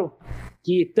claro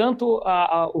que tanto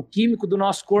o químico do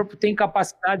nosso corpo tem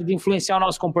capacidade de influenciar o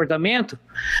nosso comportamento,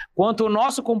 quanto o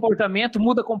nosso comportamento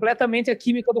muda completamente a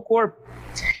química do corpo.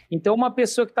 Então, uma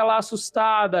pessoa que está lá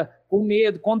assustada, com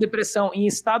medo, com depressão, em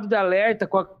estado de alerta,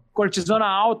 com a cortisona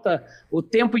alta o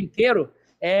tempo inteiro,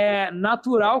 é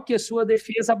natural que a sua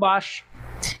defesa baixe.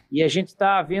 E a gente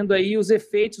está vendo aí os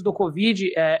efeitos do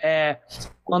Covid,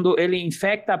 quando ele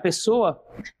infecta a pessoa,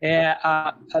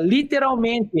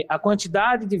 literalmente a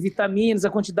quantidade de vitaminas, a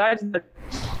quantidade de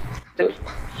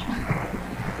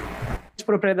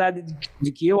propriedade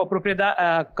de que a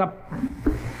propriedade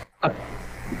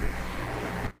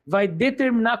vai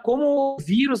determinar como o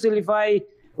vírus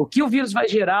o que o vírus vai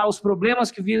gerar, os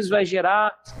problemas que o vírus vai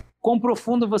gerar, quão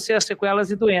profundo você as sequelas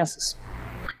e doenças.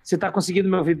 Você está conseguindo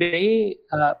me ouvir bem aí,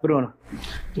 Bruno?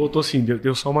 Tô sim,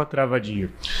 deu só uma travadinha.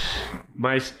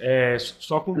 Mas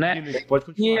só concluindo, né? Pode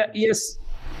continuar.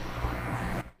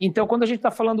 Então, quando a gente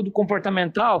está falando do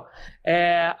comportamental,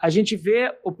 a gente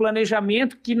vê o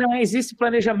planejamento, que não existe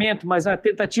planejamento, mas a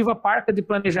tentativa parca de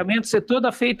planejamento ser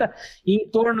toda feita em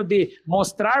torno de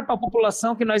mostrar para a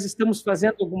população que nós estamos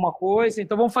fazendo alguma coisa.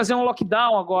 Então, vamos fazer um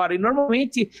lockdown agora. E,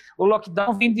 normalmente, o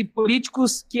lockdown vem de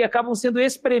políticos que acabam sendo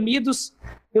espremidos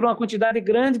por uma quantidade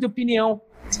grande de opinião,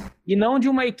 e não de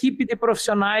uma equipe de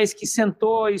profissionais que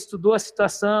sentou, estudou a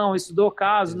situação, estudou o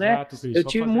caso. Exato, né? Eu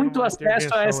tive muito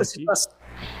acesso a essa situação.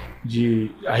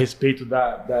 A respeito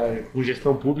da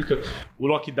gestão pública, o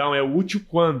lockdown é útil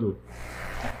quando?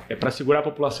 É para segurar a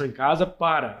população em casa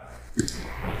para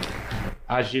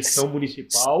a gestão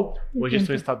municipal, ou a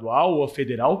gestão estadual ou a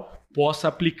federal possa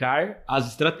aplicar as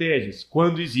estratégias,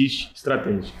 quando existe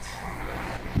estratégia.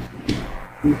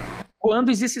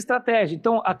 Quando existe estratégia.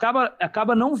 Então,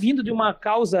 acaba não vindo de uma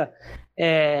causa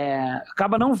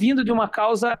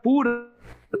pura,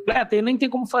 e nem tem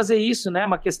como fazer isso, né?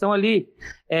 Uma questão ali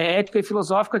ética e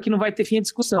filosófica que não vai ter fim a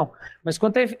discussão. Mas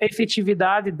quanto à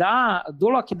efetividade do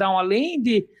lockdown, além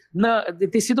de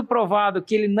ter sido provado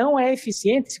que ele não é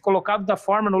eficiente, se colocado da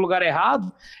forma no lugar errado,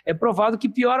 é provado que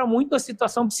piora muito a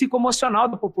situação psicoemocional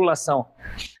da população.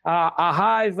 A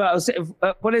raiva,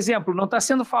 por exemplo, não está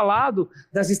sendo falado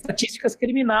das estatísticas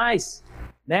criminais,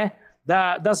 né?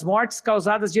 Das mortes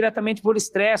causadas diretamente por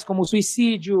estresse, como o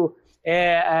suicídio,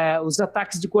 os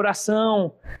ataques de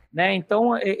coração, né?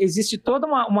 Então existe toda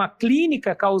uma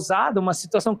clínica causada, uma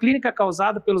situação clínica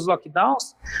causada pelos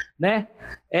lockdowns, né?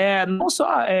 Não só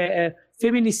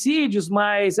feminicídios,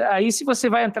 mas aí se você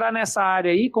vai entrar nessa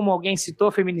área aí, como alguém citou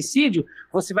feminicídio,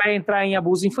 você vai entrar em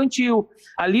abuso infantil.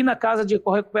 Ali na casa de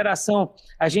recuperação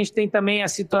a gente tem também a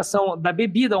situação da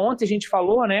bebida, ontem a gente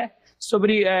falou, né?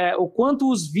 Sobre o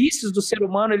quanto os vícios do ser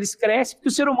humano eles crescem, porque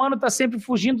o ser humano está sempre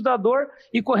fugindo da dor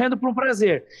e correndo para um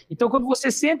prazer. Então, quando você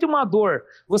sente uma dor,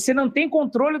 você não tem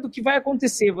controle do que vai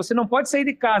acontecer, você não pode sair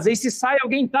de casa, e se sai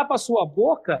alguém tapa a sua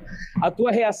boca, a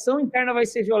tua reação interna vai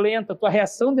ser violenta, a tua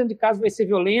reação dentro de casa vai ser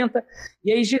violenta,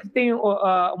 e aí a gente tem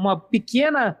uma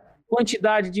pequena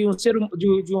quantidade de um ser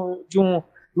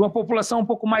de uma população um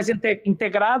pouco mais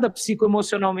integrada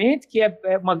psicoemocionalmente, que é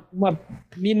uma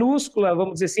minúscula,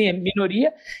 vamos dizer assim,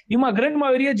 minoria, e uma grande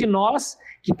maioria de nós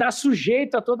que está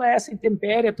sujeito a toda essa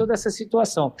intempérie, a toda essa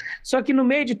situação. Só que no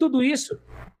meio de tudo isso,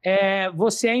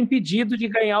 você é impedido de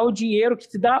ganhar o dinheiro que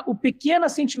te dá o pequeno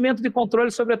sentimento de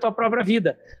controle sobre a tua própria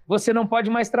vida. Você não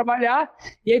pode mais trabalhar,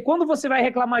 e aí quando você vai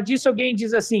reclamar disso, alguém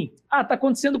diz assim, está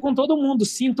acontecendo com todo mundo,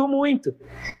 sinto muito.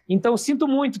 Então, sinto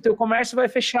muito, teu comércio vai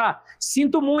fechar,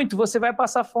 sinto muito, você vai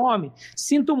passar fome,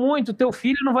 sinto muito, teu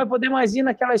filho não vai poder mais ir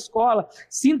naquela escola,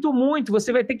 sinto muito,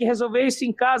 você vai ter que resolver isso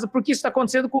em casa, porque isso está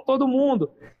acontecendo com todo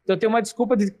mundo. Então, tem uma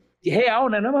desculpa real,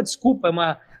 né? Não é uma desculpa, é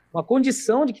uma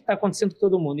condição de que está acontecendo com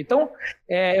todo mundo. Então,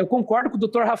 eu concordo com o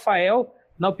Dr. Rafael,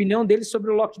 na opinião dele sobre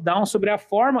o lockdown, sobre a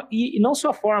forma, e não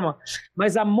só a forma,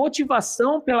 mas a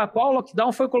motivação pela qual o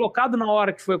lockdown foi colocado na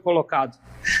hora que foi colocado.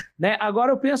 Né?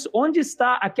 Agora eu penso, onde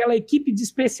está aquela equipe de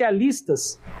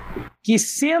especialistas que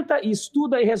senta,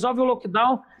 estuda e resolve o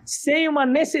lockdown sem uma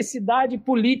necessidade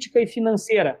política e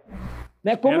financeira?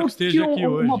 Né? Como que esteja aqui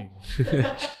hoje.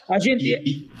 A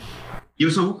gente... E eu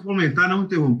só vou complementar, não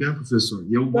interrompendo, professor.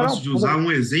 E eu gosto de usar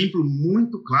um exemplo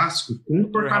muito clássico,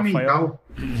 comportamental.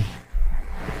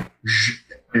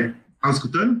 Está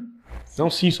escutando? Não,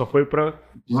 sim, só foi para...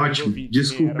 Ótimo,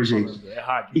 desculpa, gente. É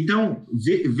rádio. Então,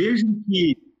 vejam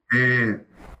que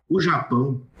o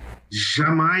Japão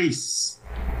jamais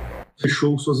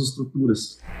fechou suas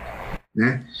estruturas,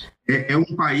 né? É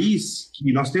um país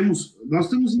que nós temos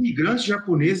imigrantes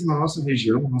japoneses na nossa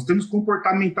região, nós temos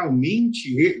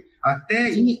comportamentalmente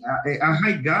até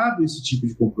arraigado esse tipo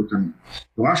de comportamento.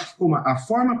 Eu acho que a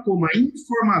forma como a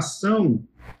informação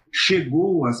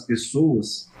chegou às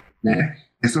pessoas, né,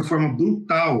 essa forma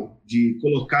brutal de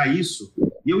colocar isso,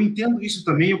 e eu entendo isso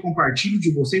também, eu compartilho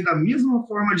de vocês da mesma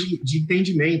forma de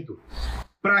entendimento.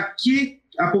 Para que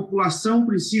a população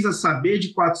precisa saber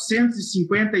de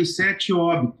 457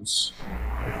 óbitos?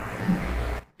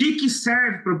 O que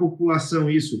serve para a população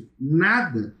isso?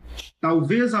 Nada.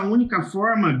 Talvez a única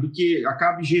forma do que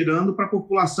acabe gerando para a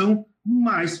população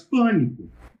mais pânico,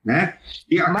 né?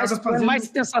 E mais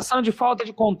sensação de falta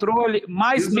de controle,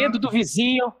 mais Exato. Medo do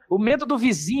vizinho. O medo do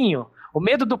vizinho, o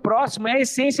medo do próximo é a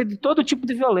essência de todo tipo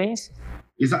de violência.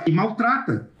 Exato. E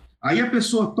maltrata. Aí a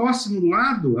pessoa tosse no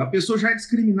lado, a pessoa já é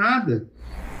discriminada.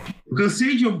 Eu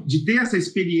cansei de ter essa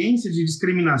experiência de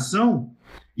discriminação,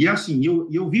 e assim,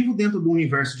 eu vivo dentro do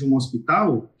universo de um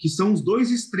hospital que são os dois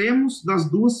extremos das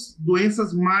duas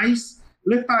doenças mais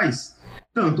letais,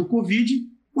 tanto o Covid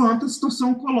quanto a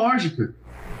situação oncológica.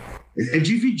 É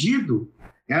dividido.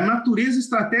 É a natureza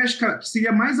estratégica que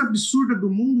seria mais absurda do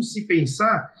mundo se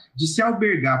pensar de se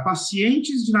albergar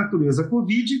pacientes de natureza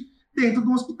Covid dentro de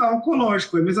um hospital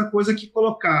oncológico. É a mesma coisa que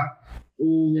colocar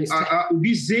o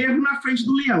bezerro na frente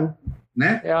do leão,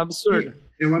 né? É um absurdo.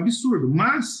 É um absurdo.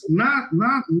 Mas,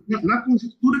 na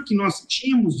conjuntura que nós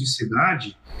tínhamos de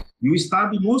cidade, e o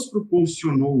Estado nos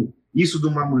proporcionou isso de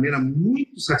uma maneira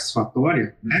muito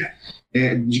satisfatória, né,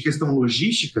 de questão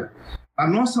logística, a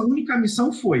nossa única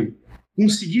missão foi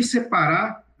conseguir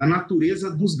separar a natureza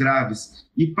dos graves.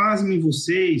 E pasmem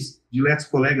vocês, diletos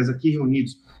colegas aqui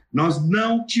reunidos, nós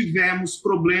não tivemos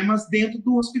problemas dentro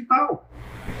do hospital,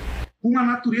 com uma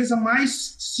natureza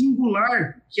mais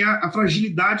singular, que é a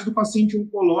fragilidade do paciente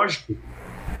oncológico.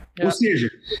 Ou seja,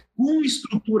 com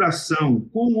estruturação,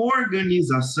 com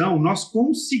organização, nós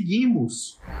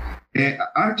conseguimos,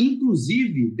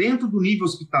 inclusive, dentro do nível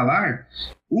hospitalar,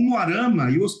 o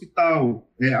Moarama e o hospital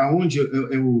onde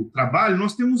eu trabalho,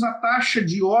 nós temos a taxa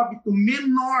de óbito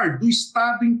menor do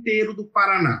estado inteiro do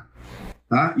Paraná.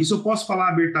 Tá? Isso eu posso falar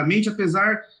abertamente,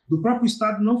 apesar do próprio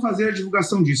Estado não fazer a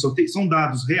divulgação disso. São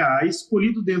dados reais,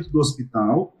 colhidos dentro do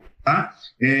hospital. Tá?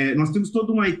 Nós temos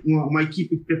toda uma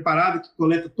equipe preparada que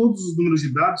coleta todos os números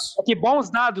de dados. Que bons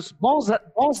dados, bons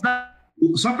dados.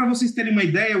 Só para vocês terem uma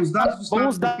ideia, os dados do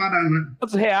Estado do Paraná.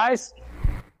 Dados reais,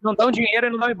 não dão dinheiro e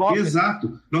não dão ibope.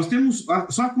 Exato. Nós temos,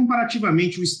 só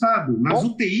comparativamente, o Estado, nas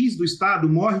UTIs do Estado,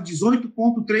 morre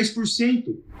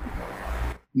 18,3%.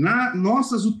 Nas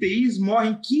nossas UTIs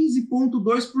morrem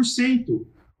 15,2%.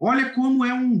 Olha como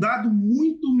é um dado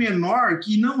muito menor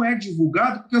que não é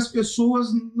divulgado porque as pessoas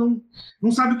não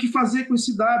sabem o que fazer com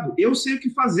esse dado. Eu sei o que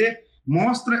fazer.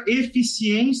 Mostra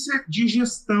eficiência de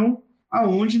gestão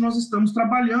aonde nós estamos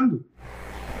trabalhando.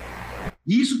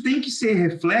 E isso tem que ser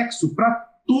reflexo para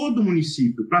todo o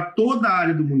município, para toda a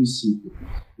área do município.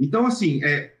 Então, assim,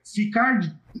 ficar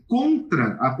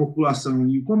contra a população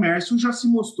e o comércio já se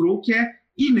mostrou que é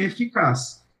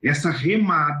ineficaz. Essa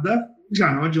remada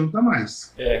já não adianta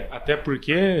mais. Até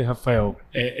porque, Rafael,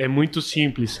 é muito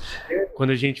simples.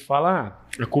 quando a gente fala,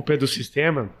 a culpa é do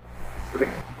sistema,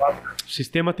 o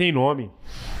sistema tem nome.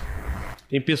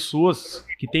 Tem pessoas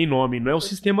que têm nome, não é o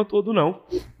sistema todo não,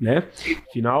 né?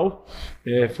 Afinal,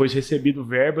 foi recebido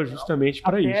verba justamente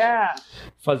para isso.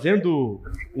 Fazendo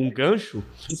um gancho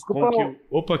com que...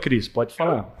 Opa, Cris, pode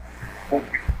falar.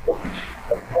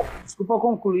 Desculpa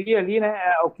concluir ali, né,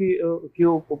 o que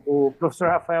o professor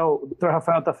Rafael, o doutor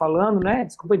Rafael está falando, né?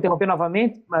 Desculpa interromper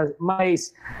novamente,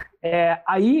 mas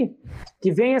aí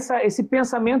que vem esse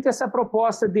pensamento e essa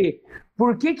proposta de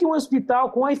por que um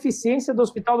hospital com a eficiência do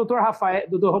hospital do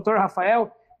Dr.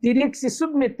 Rafael teria que se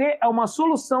submeter a uma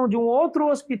solução de um outro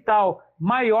hospital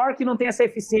maior que não tem essa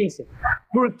eficiência?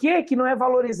 Por que não é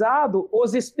valorizado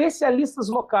os especialistas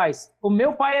locais? O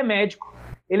meu pai é médico.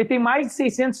 Ele tem mais de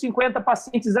 650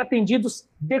 pacientes atendidos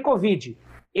de Covid.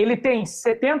 Ele tem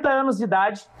 70 anos de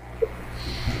idade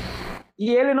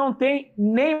e ele não tem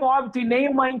nem óbito e nem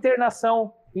uma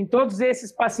internação em todos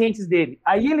esses pacientes dele.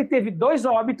 Aí ele teve 2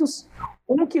 óbitos,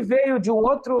 um que veio de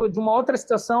uma outra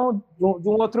situação, de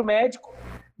um outro médico,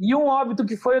 e um óbito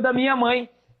que foi o da minha mãe,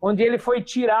 onde ele foi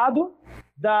tirado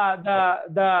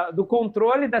do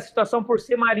controle da situação por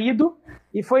ser marido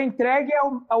e foi entregue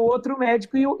ao outro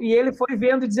médico e ele foi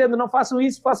vendo e dizendo, não façam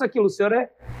isso, façam aquilo, o senhor é...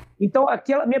 Então,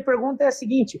 minha pergunta é a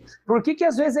seguinte, por que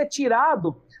às vezes é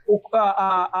tirado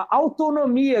a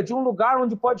autonomia de um lugar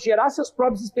onde pode gerar seus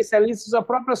próprios especialistas, a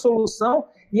própria solução,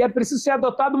 e é preciso ser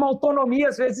adotada uma autonomia,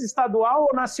 às vezes estadual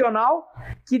ou nacional,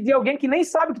 de alguém que nem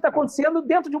sabe o que está acontecendo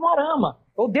dentro de uma arama,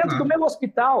 ou dentro do mesmo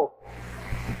hospital?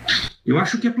 Eu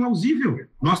acho que é plausível.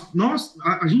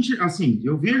 A gente, assim,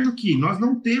 eu vejo que nós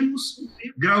não temos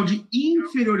grau de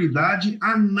inferioridade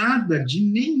a nada de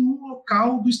nenhum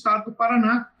local do estado do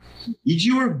Paraná. E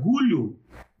de orgulho,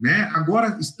 né?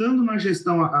 Agora, estando na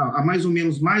gestão há mais ou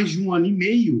menos mais de 1 ano e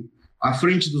meio à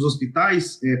frente dos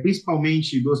hospitais,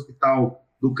 principalmente do Hospital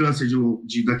do Câncer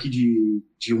daqui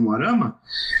de Umuarama,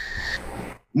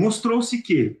 mostrou-se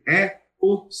que é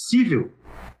possível.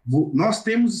 Nós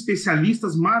temos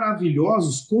especialistas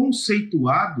maravilhosos,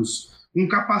 conceituados, com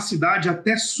capacidade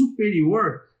até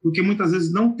superior, porque muitas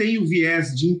vezes não tem o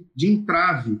viés de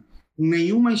entrave em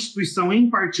nenhuma instituição em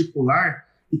particular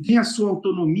e tem a sua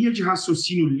autonomia de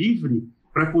raciocínio livre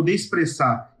para poder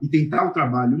expressar e tentar o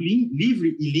trabalho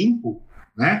livre e limpo,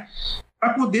 né,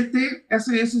 para poder ter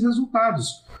esses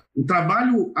resultados. O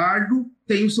trabalho árduo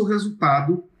tem o seu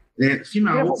resultado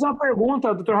final. Eu vou fazer uma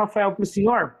pergunta, doutor Rafael, para o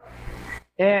senhor.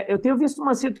 Eu tenho visto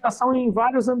uma situação em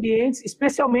vários ambientes,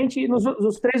 especialmente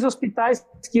nos 3 hospitais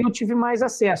que eu tive mais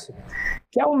acesso,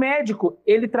 que é o médico,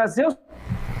 ele trazer os...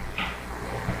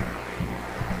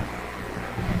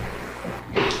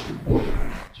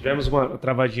 Tivemos uma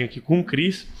travadinha aqui com o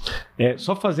Cris.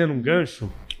 Só fazendo um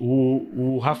gancho,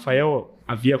 o Rafael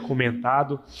havia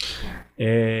comentado,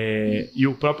 e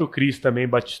o próprio Cris também,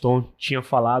 Batiston, tinha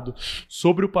falado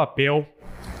sobre o papel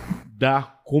da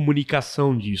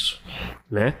comunicação disso,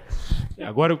 né?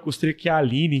 Agora eu gostaria que a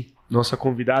Aline, nossa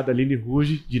convidada Aline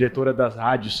Ruge, diretora das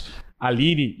rádios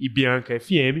Aline e Bianca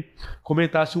FM,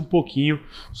 comentasse um pouquinho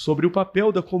sobre o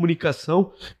papel da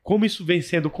comunicação, como isso vem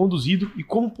sendo conduzido e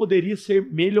como poderia ser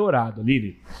melhorado.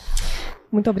 Aline.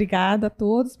 Muito obrigada a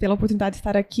todos pela oportunidade de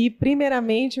estar aqui.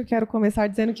 Primeiramente, eu quero começar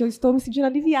dizendo que eu estou me sentindo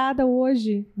aliviada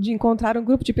hoje de encontrar um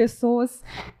grupo de pessoas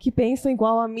que pensam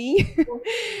igual a mim,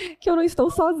 que eu não estou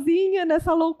sozinha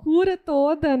nessa loucura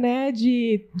toda, né,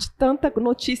 de tanta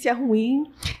notícia ruim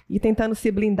e tentando se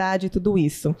blindar de tudo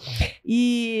isso.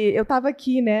 E eu estava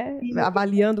aqui, né,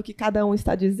 avaliando o que cada um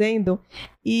está dizendo,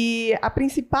 e a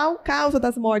principal causa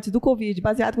das mortes do Covid,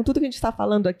 baseado com tudo que a gente está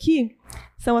falando aqui,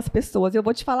 são as pessoas. Eu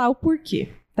vou te falar o porquê,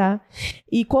 tá?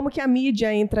 E como que a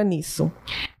mídia entra nisso.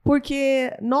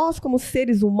 Porque nós, como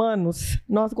seres humanos,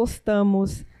 nós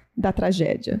gostamos da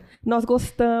tragédia. Nós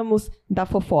gostamos da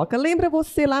fofoca. Lembra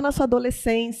você lá na sua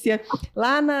adolescência,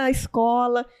 lá na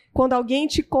escola, quando alguém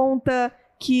te conta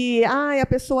que a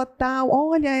pessoa tal,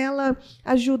 olha, ela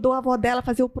ajudou a avó dela a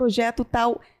fazer o projeto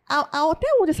tal. Até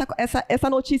onde essa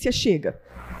notícia chega?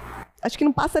 Acho que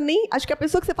não passa nem... Acho que a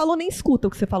pessoa que você falou nem escuta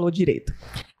o que você falou direito.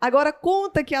 Agora,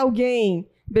 conta que alguém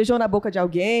beijou na boca de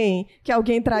alguém, que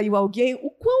alguém traiu alguém,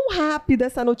 o quão rápido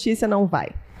essa notícia não vai?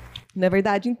 Não é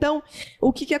verdade? Então,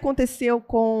 o que aconteceu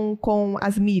com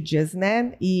as mídias,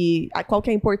 né? E qual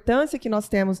que é a importância que nós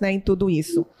temos, né, em tudo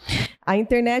isso? A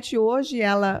internet hoje,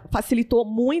 ela facilitou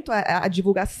muito a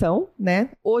divulgação, né?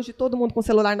 Hoje, todo mundo com o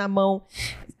celular na mão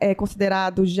é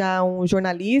considerado já um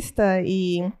jornalista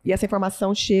e essa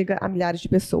informação chega a milhares de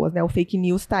pessoas, né? O fake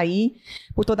news está aí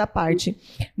por toda parte.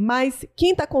 Mas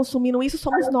quem está consumindo isso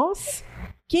somos nós.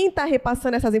 quem está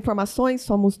repassando essas informações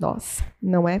somos nós,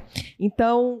 não é?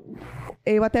 Então,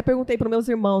 eu até perguntei para os meus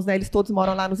irmãos, né, eles todos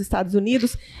moram lá nos Estados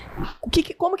Unidos,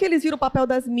 como que eles viram o papel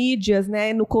das mídias,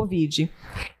 né, no Covid.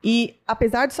 E,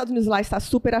 apesar dos Estados Unidos lá estar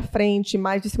super à frente,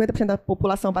 mais de 50% da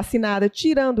população vacinada,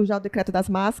 tirando já o decreto das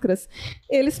máscaras,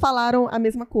 eles falaram a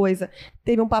mesma coisa.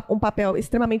 Teve um papel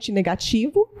extremamente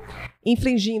negativo,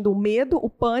 infringindo o medo, o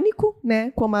pânico, né,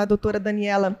 como a doutora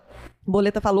Daniela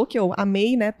Boleta falou, que eu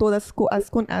amei, né, todas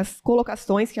as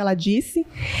colocações que ela disse,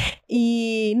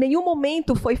 e nenhum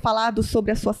momento foi falado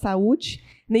sobre a sua saúde,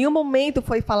 nenhum momento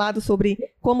foi falado sobre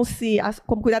como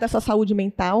cuidar da sua saúde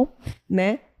mental,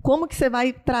 né? Como que você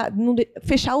vai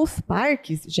fechar os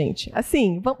parques, gente?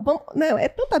 Assim, não, é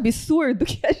tanto absurdo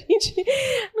que a gente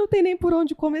não tem nem por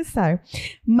onde começar.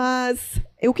 Mas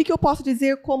o que eu posso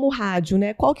dizer como rádio,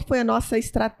 né? Qual que foi a nossa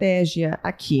estratégia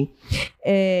aqui?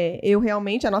 Eu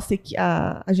realmente,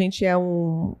 a gente é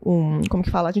como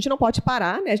que fala? A gente não pode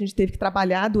parar, né? A gente teve que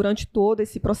trabalhar durante todo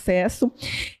esse processo.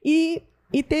 E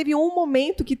teve um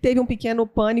momento que teve um pequeno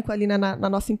pânico ali na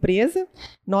nossa empresa.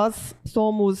 Nós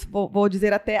somos, vou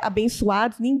dizer até,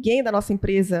 abençoados. Ninguém da nossa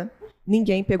empresa,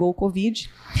 ninguém pegou o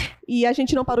Covid. E a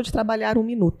gente não parou de trabalhar um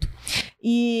minuto.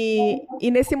 E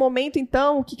nesse momento,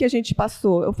 então, o que a gente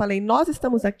passou? Eu falei, nós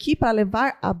estamos aqui para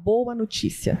levar a boa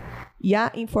notícia e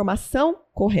a informação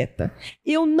correta.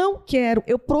 Eu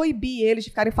proibi eles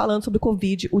de ficarem falando sobre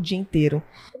Covid o dia inteiro.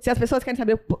 Se as pessoas querem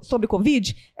saber sobre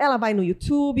Covid, ela vai no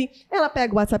YouTube, ela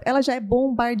pega o WhatsApp, ela já é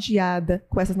bombardeada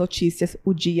com essas notícias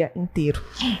o dia inteiro.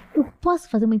 Eu posso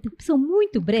fazer uma interrupção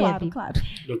muito breve? Claro.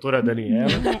 Doutora Daniela.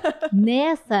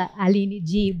 Nessa, Aline,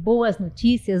 de boas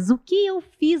notícias, o que eu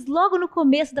fiz logo no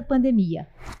começo da pandemia?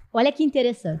 Olha que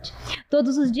interessante.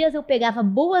 Todos os dias eu pegava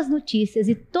boas notícias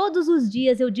e todos os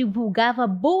dias eu divulgava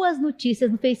boas notícias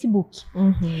no Facebook.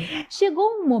 Uhum.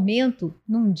 Chegou um momento,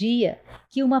 num dia,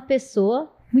 que uma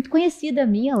pessoa muito conhecida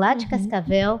minha, lá de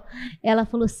Cascavel, ela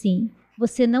falou assim,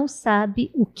 você não sabe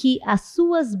o que as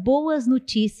suas boas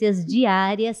notícias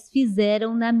diárias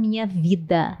fizeram na minha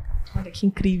vida. Olha que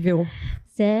incrível.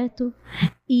 Certo?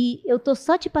 E eu tô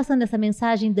só te passando essa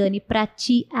mensagem, Dani, para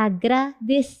te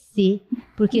agradecer,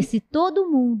 porque se todo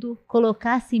mundo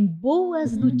colocasse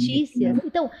boas notícias,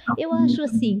 então eu acho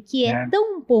assim que é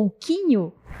tão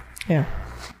pouquinho,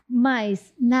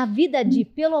 mas na vida de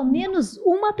pelo menos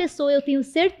uma pessoa eu tenho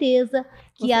certeza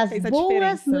que você as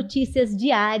boas notícias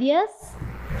diárias,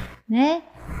 né,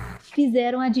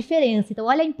 fizeram a diferença. Então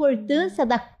olha a importância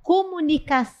da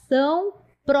comunicação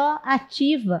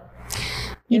proativa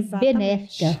e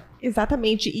benéfica.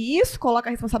 Exatamente. E isso coloca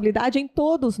a responsabilidade em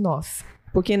todos nós.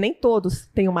 Porque nem todos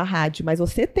têm uma rádio, mas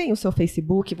você tem o seu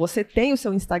Facebook, você tem o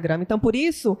seu Instagram. Então, por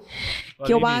isso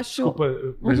que eu acho...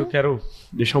 Desculpa, mas eu quero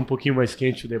deixar um pouquinho mais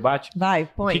quente o debate. Vai,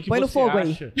 põe no fogo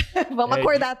aí. Vamos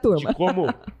acordar a turma.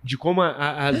 De como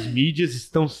as mídias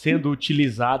estão sendo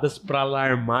utilizadas para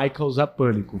alarmar e causar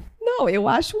pânico. Não, eu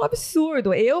acho um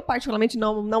absurdo. Eu, particularmente,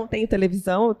 não tenho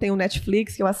televisão, eu tenho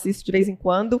Netflix, que eu assisto de vez em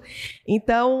quando.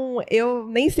 Então, eu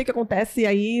nem sei o que acontece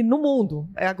aí no mundo.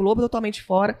 A Globo totalmente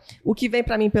fora. O que vem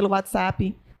para mim pelo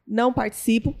WhatsApp, não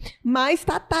participo, mas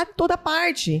tá toda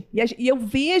parte. E eu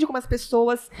vejo como as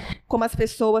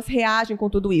pessoas reagem com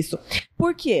tudo isso.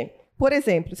 Por quê? Por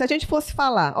exemplo, se a gente fosse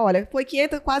falar, olha, foi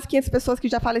quase 500 pessoas que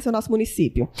já faleceram no nosso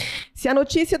município. Se a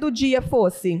notícia do dia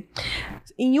fosse,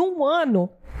 em um ano,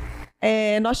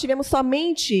 nós tivemos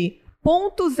somente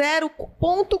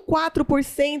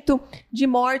 0,4% de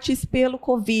mortes pelo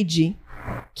Covid.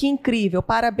 Que incrível,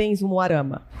 parabéns,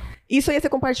 Umuarama. Isso ia ser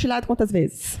compartilhado quantas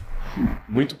vezes?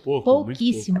 Muito pouco.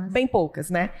 Pouquíssimas. Bem poucas,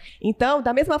 né? Então,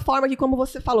 da mesma forma que como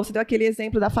você falou, você deu aquele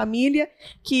exemplo da família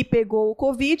que pegou o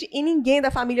Covid e ninguém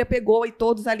da família pegou e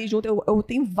todos ali juntos. Eu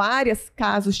tenho vários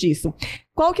casos disso.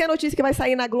 Qual que é a notícia que vai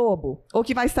sair na Globo? Ou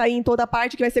que vai sair em toda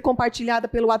parte, que vai ser compartilhada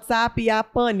pelo WhatsApp e a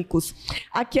pânicos?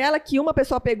 Aquela que uma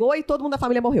pessoa pegou e todo mundo da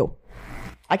família morreu.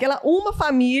 Aquela uma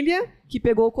família que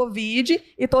pegou o Covid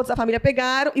e todos da família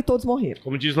pegaram e todos morreram.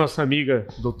 Como diz nossa amiga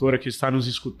doutora que está nos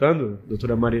escutando,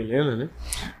 doutora Maria Helena, né?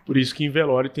 Por isso que em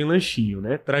velório tem lanchinho,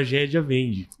 né? Tragédia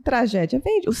vende. Tragédia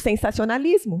vende. O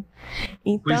sensacionalismo.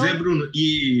 Então... Pois é, Bruno.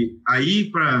 E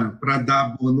aí, para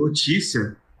dar boa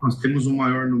notícia, nós temos um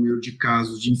maior número de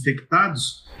casos de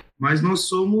infectados, mas nós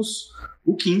somos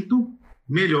o quinto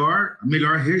melhor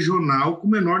regional com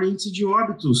menor índice de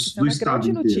óbitos do estado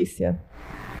inteiro. Grande notícia.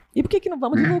 E por que não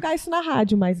vamos divulgar isso na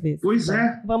rádio mais vezes? Pois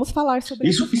é. Vamos falar sobre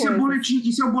isso. Isso é o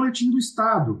boletim do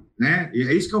Estado, né?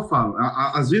 É isso que eu falo.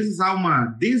 Às vezes há uma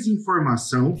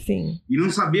desinformação. Sim. E não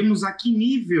sabemos a que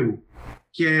nível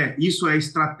que isso é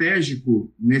estratégico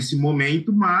nesse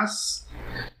momento, mas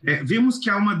vemos que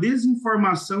há uma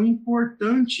desinformação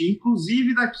importante,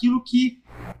 inclusive daquilo que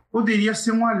poderia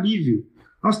ser um alívio.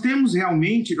 Nós temos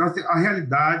realmente a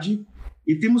realidade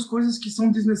e temos coisas que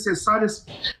são desnecessárias,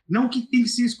 não que tem que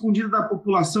ser escondida da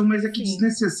população, mas é que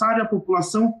desnecessário a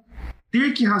população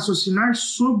ter que raciocinar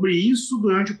sobre isso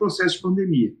durante o processo de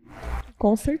pandemia.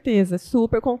 Com certeza,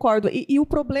 super concordo. E o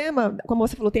problema, como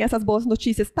você falou, tem essas boas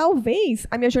notícias. Talvez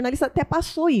a minha jornalista até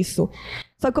passou isso.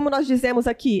 Só que como nós dizemos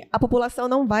aqui, a população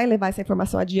não vai levar essa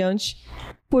informação adiante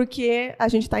porque a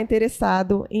gente está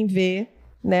interessado em ver,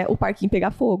 né, o parquinho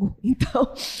pegar fogo.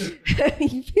 Então,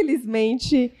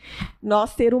 infelizmente,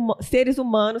 nós seres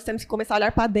humanos temos que começar a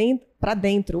olhar para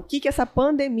dentro. O que essa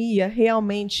pandemia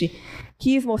realmente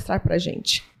quis mostrar para a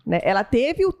gente, né? Ela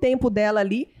teve o tempo dela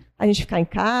ali, a gente ficar em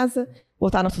casa,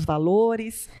 botar nossos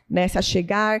valores, né, se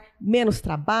achegar, menos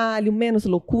trabalho, menos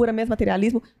loucura, menos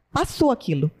materialismo. Passou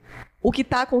aquilo. O que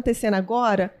está acontecendo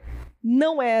agora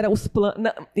não era os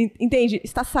planos, entende?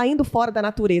 Está saindo fora da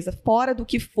natureza, fora do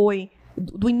que foi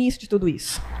do início de tudo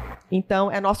isso.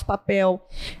 Então, é nosso papel,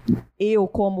 eu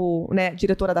como, né,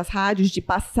 diretora das rádios, de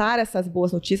passar essas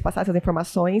boas notícias, passar essas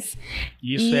informações.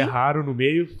 Isso é raro no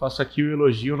meio, faço aqui o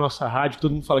elogio à nossa rádio,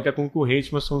 todo mundo fala que é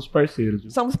concorrente, mas somos parceiros.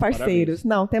 Viu? Somos parceiros.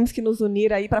 Parabéns. Não, temos que nos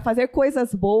unir aí para fazer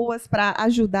coisas boas, para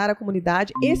ajudar a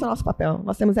comunidade. Esse é o nosso papel,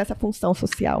 nós temos essa função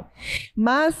social.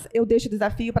 Mas eu deixo o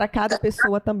desafio para cada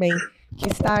pessoa também, que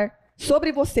estar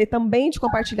sobre você também de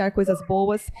compartilhar coisas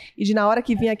boas e de na hora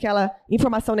que vir aquela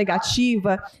informação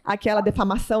negativa, aquela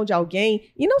defamação de alguém,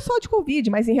 e não só de Covid,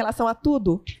 mas em relação a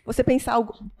tudo, você pensar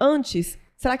algo antes,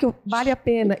 será que vale a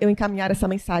pena eu encaminhar essa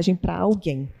mensagem para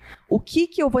alguém? O que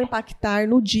eu vou impactar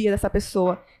no dia dessa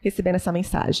pessoa recebendo essa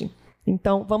mensagem?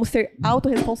 Então, vamos ser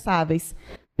autorresponsáveis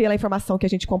pela informação que a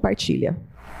gente compartilha.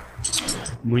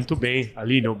 Muito bem,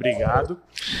 Aline, obrigado.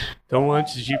 Então,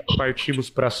 antes de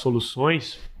partirmos para as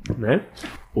soluções, né,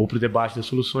 ou para o debate das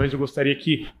soluções, eu gostaria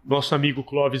que nosso amigo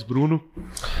Clóvis Bruno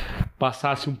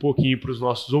passasse um pouquinho para os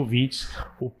nossos ouvintes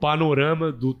o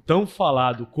panorama do tão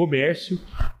falado comércio,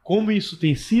 como isso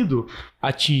tem sido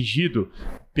atingido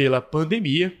pela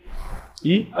pandemia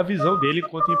e a visão dele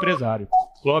enquanto empresário.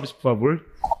 Clóvis, por favor.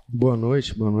 Boa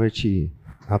noite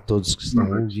a todos que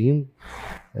estão ouvindo.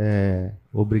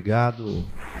 Obrigado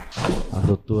à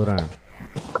doutora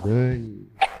Dani,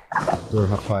 doutor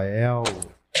Rafael,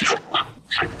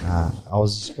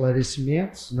 aos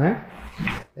esclarecimentos, né?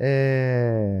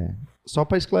 Só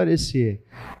para esclarecer,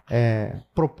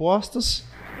 propostas,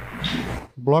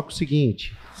 bloco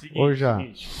seguinte. Ou já?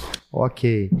 Seguinte.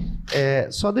 Ok.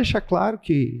 Só deixar claro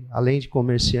que, além de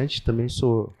comerciante, também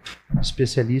sou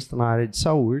especialista na área de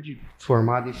saúde,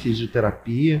 formado em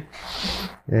fisioterapia.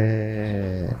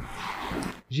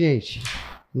 Gente,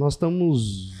 nós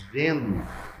estamos vendo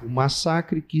o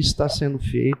massacre que está sendo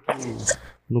feito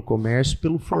no comércio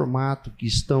pelo formato que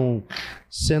estão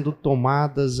sendo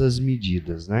tomadas as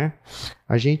medidas, né?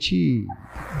 A gente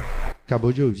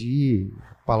acabou de ouvir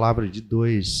a palavra de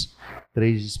 3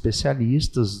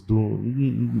 especialistas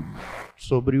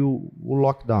sobre o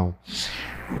lockdown.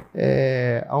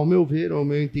 Ao meu ver, ao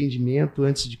meu entendimento,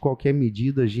 antes de qualquer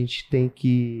medida, a gente tem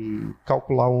que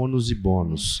calcular ônus e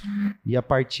bônus. E a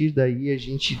partir daí, a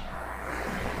gente,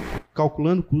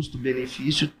 calculando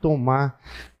custo-benefício, tomar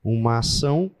uma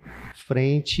ação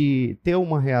ter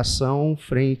uma reação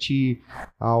frente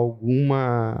a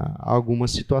alguma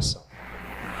situação.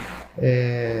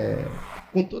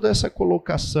 Com toda essa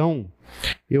colocação,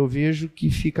 eu vejo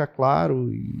que fica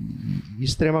claro e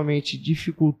extremamente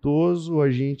dificultoso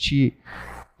a gente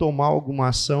tomar alguma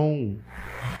ação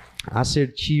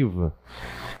assertiva,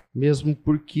 mesmo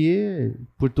porque,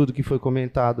 por tudo que foi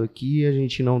comentado aqui, a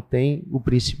gente não tem o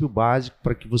princípio básico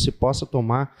para que você possa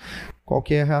tomar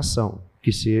qualquer reação,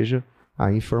 que seja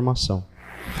a informação.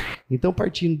 Então,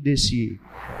 partindo desse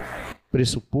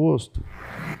pressuposto,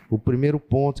 o primeiro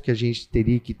ponto que a gente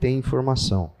teria que ter é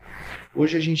informação.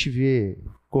 Hoje a gente vê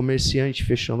comerciante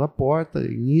fechando a porta,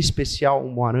 em especial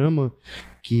o Moarama,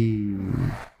 que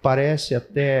parece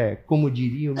até, como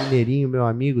diria o mineirinho, meu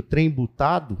amigo, trem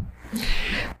butado,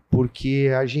 porque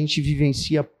a gente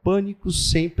vivencia pânicos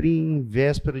sempre em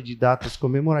véspera de datas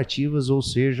comemorativas, ou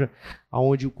seja,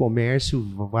 onde o comércio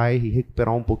vai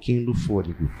recuperar um pouquinho do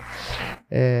fôlego.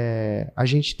 A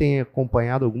gente tem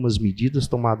acompanhado algumas medidas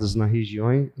tomadas na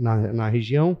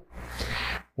região,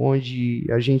 onde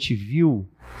a gente viu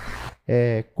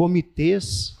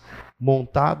comitês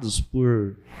montados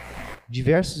por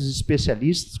diversos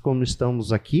especialistas, como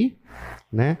estamos aqui,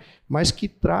 né? Mas que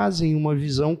trazem uma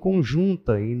visão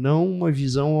conjunta e não uma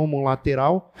visão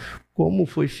homolateral, como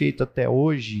foi feito até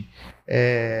hoje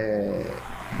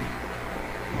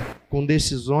com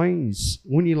decisões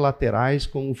unilaterais,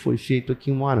 como foi feito aqui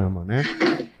em Moarama, né?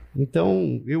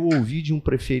 Então, eu ouvi de um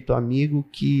prefeito amigo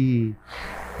que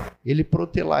ele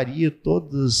protelaria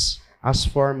todas as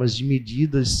formas de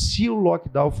medidas. Se o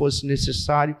lockdown fosse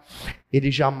necessário, ele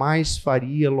jamais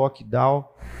faria lockdown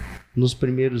nos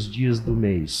primeiros dias do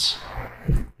mês.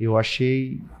 Eu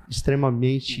achei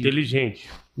extremamente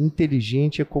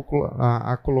inteligente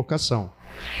a colocação.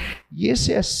 E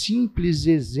esse é simples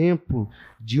exemplo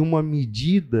de uma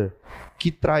medida que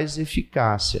traz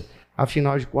eficácia.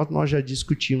 Afinal de contas, nós já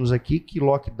discutimos aqui que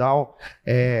lockdown,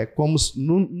 como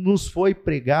nos foi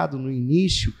pregado no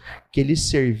início, que ele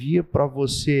servia para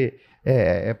você,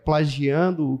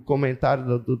 plagiando o comentário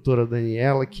da doutora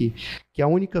Daniela, que a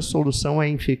única solução é a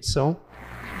infecção.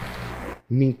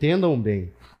 Me entendam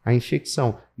bem, a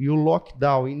infecção. E o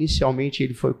lockdown, inicialmente,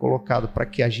 ele foi colocado para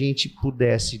que a gente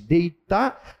pudesse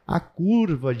deitar a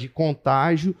curva de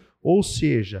contágio, ou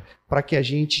seja, para que a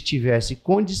gente tivesse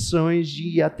condições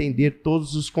de atender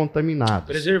todos os contaminados.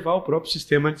 Preservar o próprio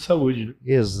sistema de saúde, né?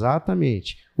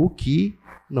 Exatamente. O que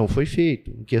não foi feito.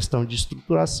 Em questão de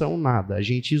estruturação, nada. A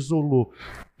gente isolou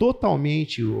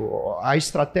totalmente a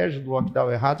estratégia do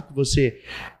lockdown errado, que você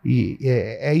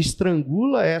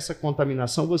estrangula essa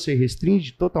contaminação, você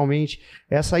restringe totalmente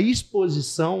essa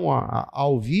exposição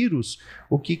ao vírus.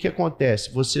 O que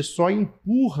acontece? Você só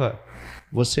empurra,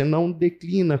 você não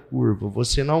declina a curva,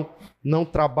 você não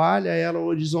trabalha ela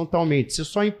horizontalmente, você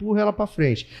só empurra ela para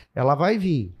frente. Ela vai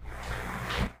vir,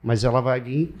 mas ela vai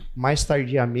vir mais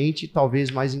tardiamente e talvez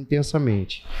mais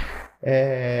intensamente.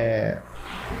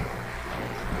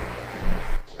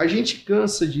 A gente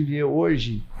cansa de ver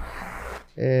hoje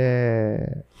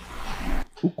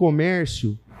o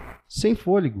comércio sem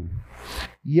fôlego.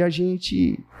 E a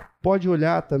gente pode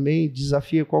olhar também,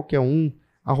 desafia qualquer um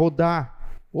a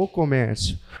rodar o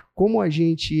comércio. Como a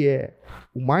gente é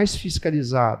o mais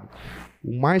fiscalizado,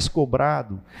 o mais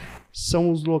cobrado,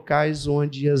 são os locais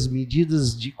onde as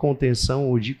medidas de contenção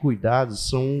ou de cuidado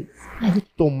são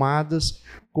tomadas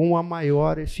com a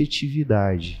maior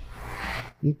efetividade.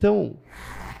 Então,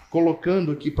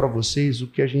 colocando aqui para vocês, o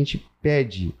que a gente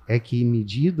pede é que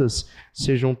medidas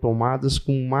sejam tomadas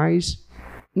com mais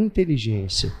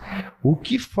inteligência. O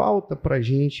que falta para a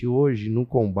gente hoje no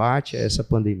combate a essa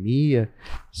pandemia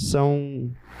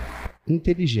são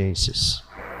inteligências.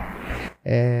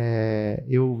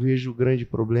 Eu vejo o grande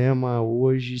problema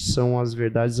hoje são as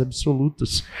verdades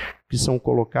absolutas que são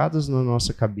colocadas na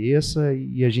nossa cabeça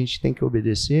e a gente tem que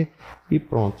obedecer e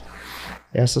pronto.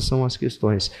 Essas são as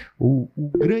questões.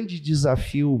 O grande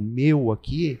desafio meu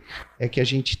aqui é que a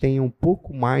gente tenha um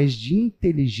pouco mais de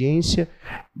inteligência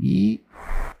e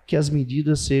que as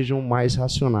medidas sejam mais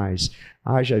racionais.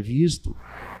 Haja visto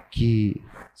que,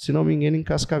 se não me engano, em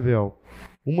Cascavel,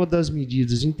 uma das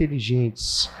medidas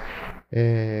inteligentes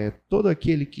todo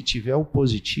aquele que tiver o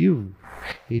positivo,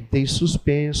 ele tem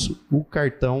suspenso o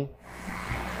cartão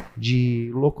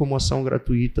de locomoção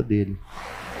gratuita dele.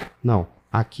 Não,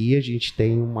 aqui a gente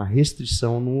tem uma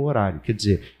restrição no horário, quer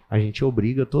dizer, a gente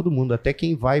obriga todo mundo, até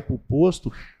quem vai para o posto,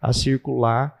 a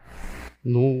circular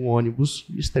num ônibus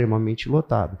extremamente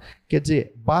lotado. Quer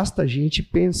dizer, basta a gente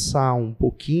pensar um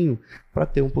pouquinho para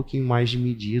ter um pouquinho mais de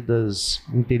medidas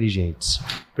inteligentes.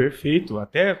 Perfeito.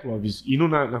 Até, Clóvis, indo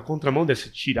na contramão dessa,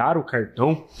 tirar o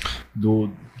cartão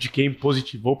de quem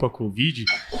positivou para a Covid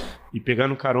e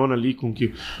pegando carona ali com o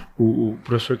que o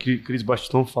professor Cris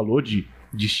Bastão falou de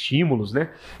estímulos, né?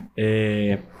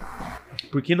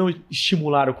 Por que não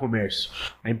estimular o comércio?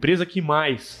 A empresa que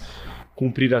mais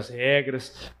cumprir as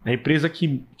regras, a empresa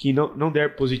que não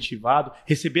der positivado,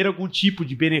 receber algum tipo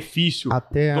de benefício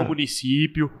do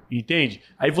município, entende?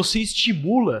 Aí você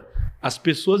estimula as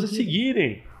pessoas a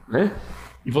seguirem, né?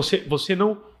 E você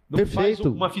não faz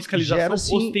uma fiscalização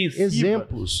ostensiva,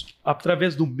 exemplos,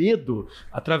 através do medo,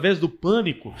 através do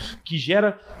pânico, que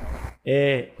gera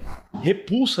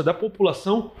repulsa da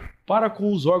população para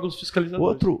com os órgãos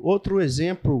fiscalizadores. Outro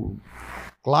exemplo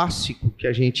clássico que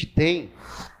a gente tem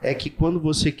é que quando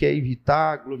você quer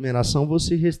evitar aglomeração,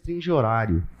 você restringe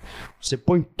horário. Você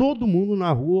põe todo mundo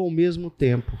na rua ao mesmo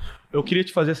tempo. Eu queria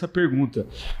te fazer essa pergunta.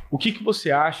 O que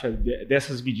você acha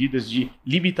dessas medidas de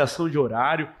limitação de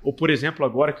horário? Ou, por exemplo,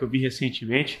 agora que eu vi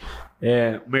recentemente,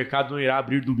 o mercado não irá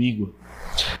abrir domingo.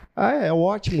 É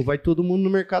ótimo, vai todo mundo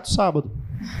no mercado sábado.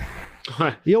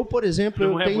 Eu, por exemplo,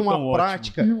 eu tenho uma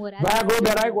prática. Vai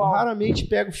aglomerar igual. Raramente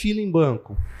pego fila em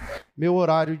banco. Meu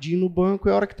horário de ir no banco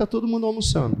é a hora que está todo mundo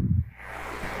almoçando.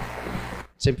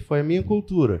 Sempre foi a minha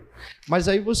cultura. Mas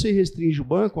aí você restringe o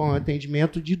banco a um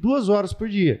atendimento de 2 horas por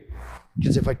dia. Quer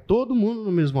dizer, vai todo mundo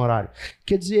no mesmo horário.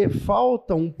 Quer dizer,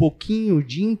 falta um pouquinho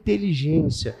de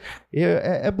inteligência.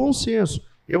 É bom senso.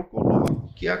 Eu coloco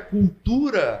que a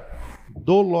cultura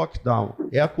do lockdown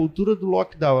é a cultura do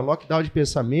lockdown. É lockdown de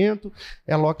pensamento,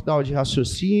 é lockdown de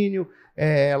raciocínio,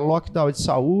 é lockdown de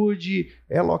saúde,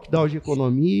 é lockdown de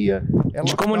economia, é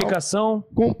de comunicação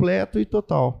completo e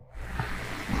total.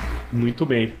 Muito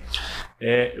bem.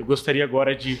 Eu gostaria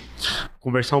agora de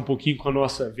conversar um pouquinho com a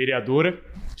nossa vereadora,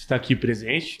 que está aqui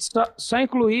presente.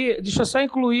 Deixa eu só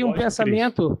incluir um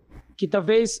pensamento que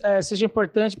talvez seja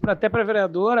importante até para a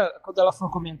vereadora, quando ela for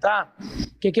comentar,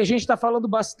 que é que a gente está falando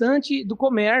bastante do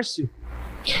comércio,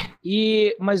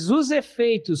 mas os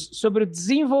efeitos sobre o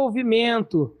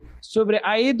desenvolvimento, sobre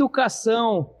a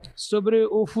educação, sobre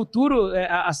o futuro,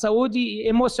 a saúde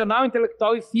emocional,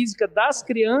 intelectual e física das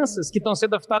crianças que estão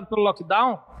sendo afetadas pelo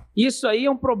lockdown, isso aí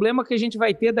é um problema que a gente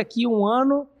vai ter daqui a um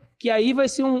ano, que aí vai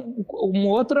ser uma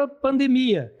outra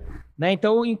pandemia, né?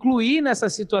 Então, incluir nessa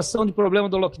situação de problema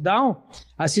do lockdown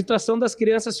a situação das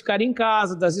crianças ficarem em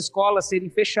casa, das escolas serem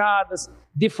fechadas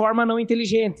de forma não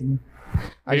inteligente, né?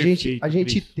 A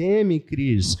gente teme,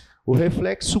 Cris, o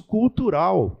reflexo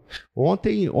cultural.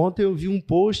 Ontem eu vi um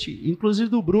post, inclusive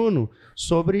do Bruno,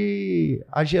 sobre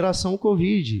a geração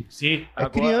Covid. Sim,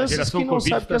 crianças que não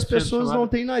sabem que as pessoas não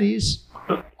têm nariz.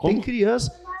 Como? Tem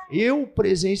criança. Eu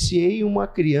presenciei uma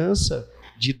criança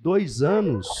de 2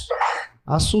 anos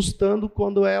assustando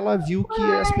quando ela viu que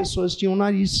as pessoas tinham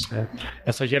nariz.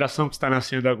 Essa geração que está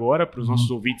nascendo agora, para os nossos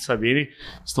ouvintes saberem,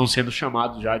 estão sendo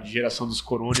chamados já de geração dos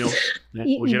coronials, né?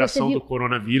 Ou geração do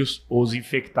coronavírus, ou os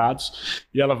infectados,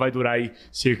 e ela vai durar aí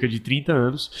cerca de 30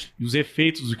 anos, e os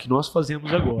efeitos do que nós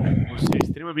fazemos agora vão ser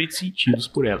extremamente sentidos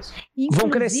por elas. Vão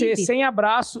crescer sem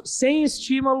abraço, sem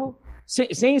estímulo,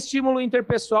 sem estímulo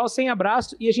interpessoal, sem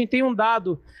abraço, e a gente tem um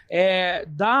dado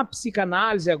da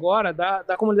psicanálise agora,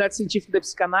 da comunidade científica da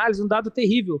psicanálise, um dado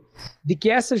terrível, de que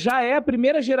essa já é a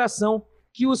primeira geração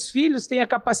que os filhos têm a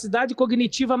capacidade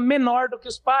cognitiva menor do que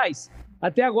os pais.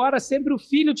 Até agora, sempre o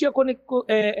filho tinha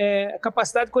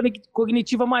capacidade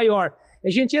cognitiva maior. A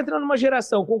gente entra numa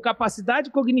geração com capacidade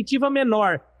cognitiva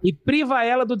menor e priva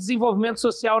ela do desenvolvimento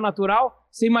social natural,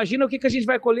 você imagina o que a gente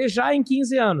vai colher já em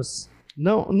 15 anos.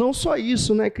 Não só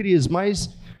isso, né, Cris?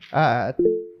 Mas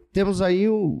temos aí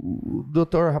o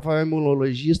doutor Rafael,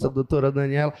 imunologista, a doutora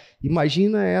Daniela.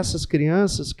 Imagina essas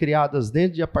crianças criadas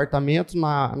dentro de apartamentos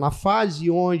na fase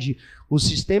onde o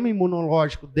sistema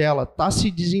imunológico dela está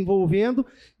se desenvolvendo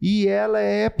e ela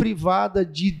é privada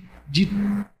de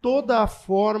toda a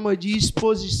forma de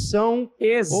exposição.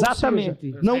 Exatamente.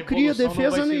 Seja, não cria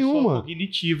defesa nenhuma.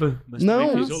 Cognitiva, mas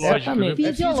não, fisiológica, né?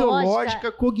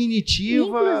 Fisiológica,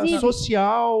 cognitiva, inclusive,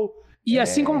 social. E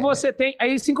assim como você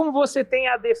tem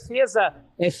a defesa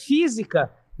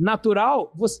física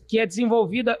natural, que é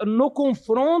desenvolvida no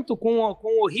confronto com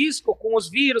o risco, com os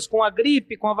vírus, com a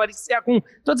gripe, com a varicela, com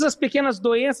todas as pequenas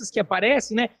doenças que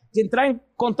aparecem, né? De entrar em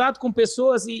contato com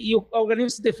pessoas e o organismo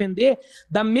se defender.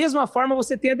 Da mesma forma,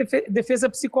 você tem a defesa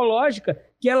psicológica,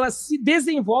 que ela se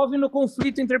desenvolve no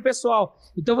conflito interpessoal.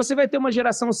 Então, você vai ter uma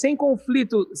geração sem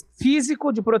conflito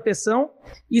físico de proteção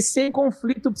e sem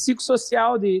conflito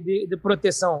psicossocial de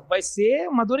proteção. Vai ser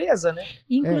uma dureza, né?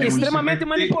 Extremamente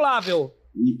manipulável.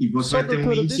 E você vai ter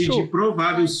um índice de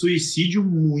provável suicídio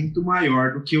muito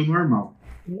maior do que o normal.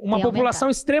 Uma população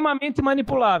extremamente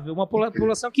manipulável, uma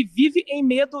população que vive em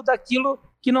medo daquilo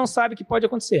que não sabe que pode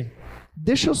acontecer.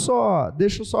 Deixa eu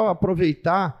só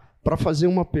aproveitar para fazer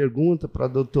uma pergunta para a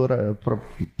doutora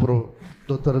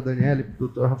Daniela e para o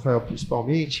doutor Rafael,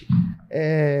 principalmente.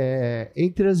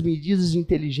 Entre as medidas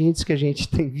inteligentes que a gente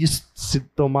tem visto ser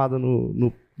tomada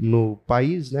no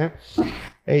país, né?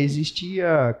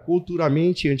 Existia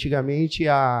culturalmente, antigamente,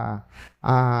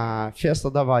 a festa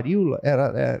da varíola,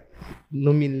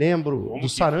 não me lembro, do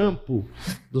sarampo,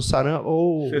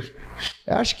 ou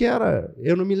acho que era,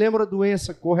 eu não me lembro a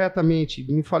doença corretamente,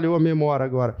 me falhou a memória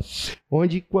agora,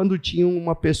 onde quando tinha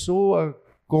uma pessoa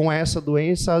com essa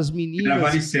doença, as meninas...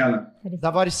 Da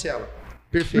varicela.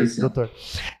 Perfeito, doutor.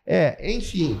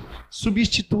 Enfim,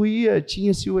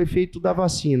 tinha-se o efeito da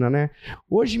vacina, né?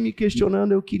 Hoje, me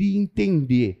questionando, eu queria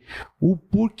entender o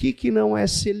porquê que não é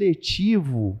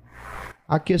seletivo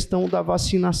a questão da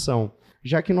vacinação,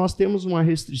 já que nós temos uma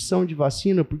restrição de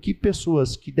vacina, porque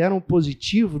pessoas que deram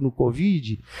positivo no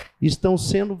Covid estão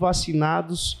sendo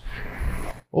vacinados,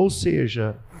 ou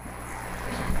seja...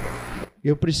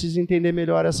 Eu preciso entender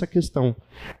melhor essa questão.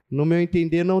 No meu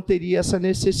entender, não teria essa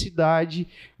necessidade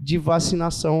de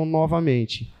vacinação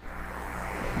novamente.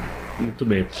 Muito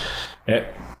bem.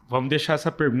 Vamos deixar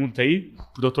essa pergunta aí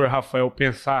para o doutor Rafael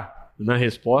pensar na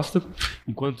resposta.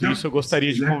 Enquanto isso, eu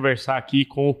gostaria de conversar aqui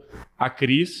com a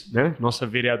Cris, né, nossa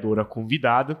vereadora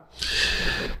convidada.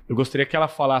 Eu gostaria que ela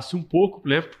falasse um pouco,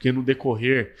 né, porque no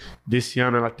decorrer desse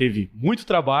ano ela teve muito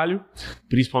trabalho,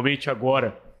 principalmente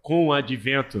agora com o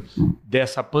advento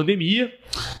dessa pandemia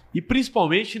e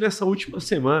principalmente nessa última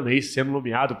semana aí sendo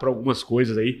nomeado para algumas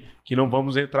coisas aí que não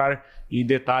vamos entrar em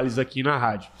detalhes aqui na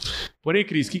rádio. Porém,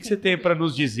 Cris, o que você tem para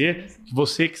nos dizer, que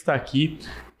você que está aqui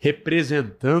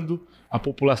representando a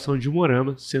população de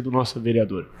Umuarama, sendo nossa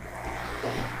vereadora?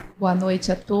 Boa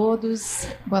noite a todos,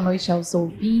 boa noite aos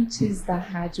ouvintes da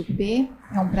Rádio P.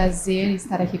 É um prazer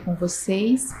estar aqui com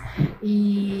vocês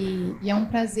e é um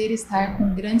prazer estar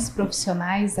com grandes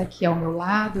profissionais aqui ao meu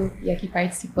lado e aqui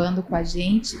participando com a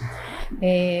gente.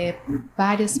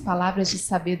 Várias palavras de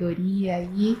sabedoria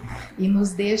aí e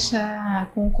nos deixa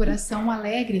com o coração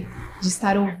alegre de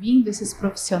estar ouvindo esses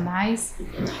profissionais.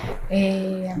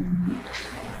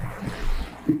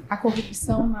 A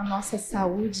corrupção na nossa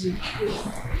saúde,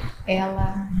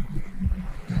 ela...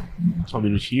 Só um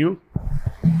minutinho.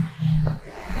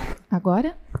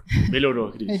 Agora?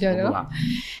 Melhorou, Cris. Melhorou? Vamos lá.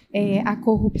 A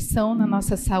corrupção na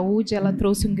nossa saúde, ela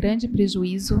trouxe um grande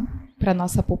prejuízo para a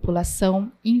nossa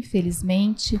população,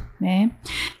 infelizmente, né?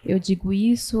 Eu digo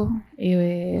isso,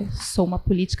 eu sou uma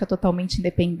política totalmente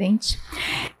independente,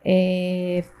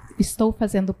 estou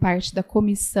fazendo parte da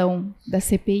comissão da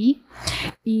CPI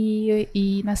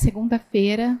e na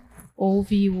segunda-feira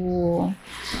houve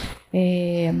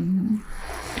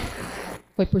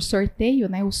foi por sorteio,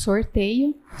 né? O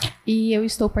sorteio, e eu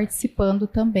estou participando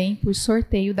também por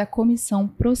sorteio da comissão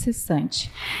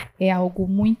processante. É algo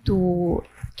muito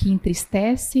que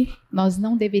entristece, nós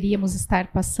não deveríamos estar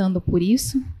passando por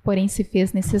isso, porém se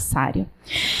fez necessário.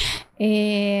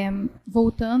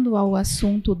 Voltando ao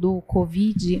assunto do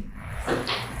Covid,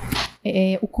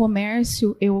 o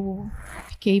comércio, eu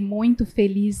fiquei muito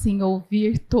feliz em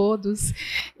ouvir todos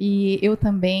e eu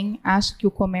também acho que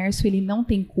o comércio ele não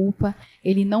tem culpa,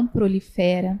 ele não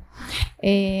prolifera.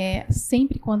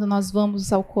 Sempre quando nós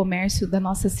vamos ao comércio da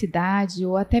nossa cidade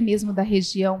ou até mesmo da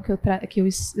região, que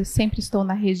eu sempre estou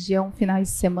na região finais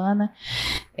de semana,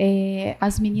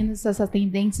 as meninas, as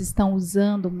atendentes estão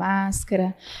usando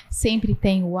máscara, sempre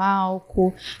tem o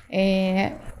álcool,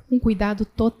 um cuidado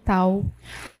total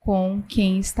com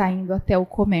quem está indo até o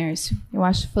comércio. Eu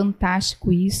acho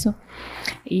fantástico isso.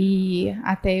 E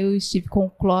até eu estive com o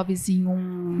Clóvis em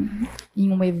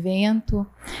um evento.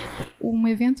 Um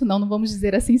evento não vamos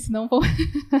dizer assim, senão vou...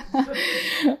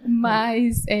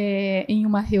 Mas em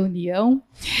uma reunião.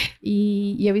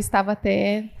 E eu estava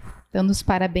até dando os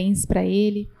parabéns para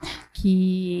ele,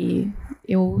 que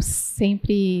eu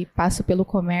sempre passo pelo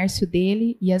comércio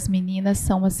dele e as meninas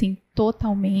são assim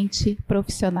totalmente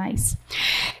profissionais.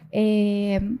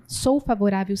 Sou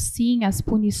favorável sim às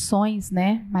punições,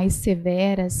 né, mais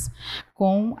severas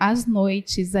com as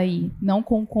noites aí, não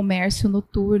com o comércio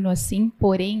noturno assim,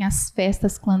 porém as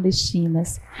festas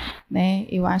clandestinas, né?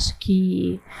 Eu acho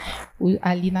que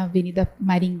ali na Avenida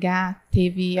Maringá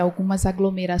teve algumas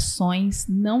aglomerações,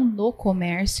 não no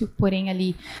comércio, porém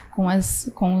ali com as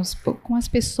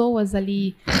pessoas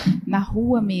ali na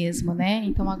rua mesmo, né?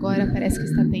 Então agora parece que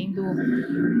está tendo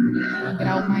um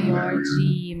grau maior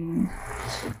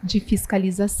de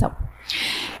fiscalização.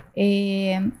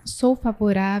 Sou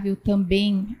favorável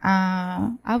também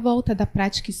à volta da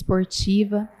prática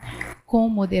esportiva com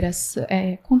moderação,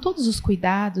 com todos os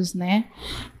cuidados, né?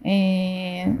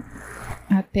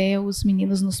 Até os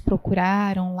meninos nos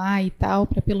procuraram lá e tal,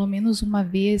 para pelo menos uma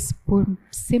vez por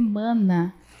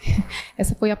semana.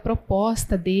 Essa foi a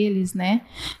proposta deles, né?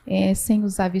 Sem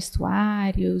usar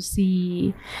vestuários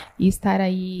e estar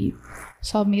aí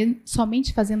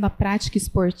somente fazendo a prática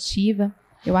esportiva.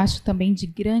 Eu acho também de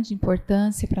grande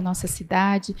importância para a nossa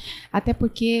cidade, até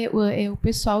porque o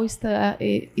pessoal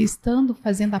estando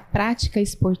fazendo a prática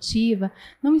esportiva,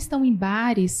 não estão em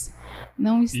bares,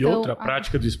 não estão... E outra, a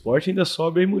prática do esporte ainda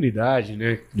sobe a imunidade,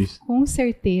 né, Cris? Com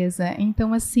certeza.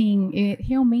 Então, assim,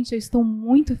 realmente eu estou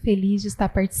muito feliz de estar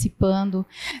participando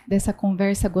dessa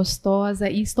conversa gostosa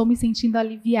e estou me sentindo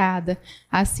aliviada.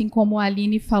 Assim como a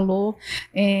Aline falou,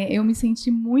 eu me senti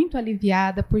muito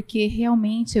aliviada porque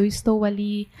realmente eu estou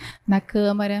ali na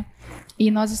Câmara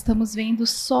e nós estamos vendo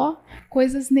só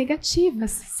coisas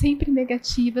negativas, sempre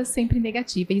negativas, sempre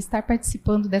negativas. E estar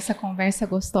participando dessa conversa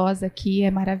gostosa aqui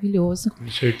é maravilhoso. Com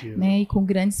certeza. Né? E com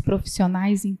grandes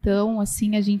profissionais, então,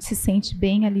 assim, a gente se sente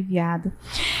bem aliviado.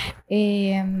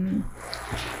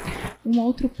 Um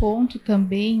outro ponto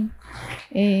também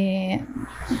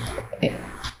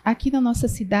aqui na nossa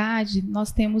cidade,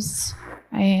 nós temos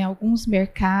alguns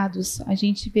mercados, a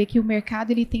gente vê que o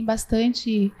mercado ele tem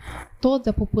bastante,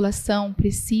 toda a população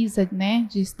precisa, né,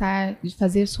 de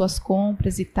fazer suas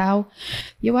compras e tal.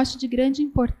 E eu acho de grande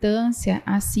importância,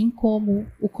 assim como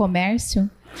o comércio,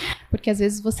 porque às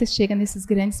vezes você chega nesses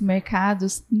grandes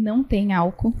mercados, não tem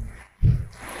álcool,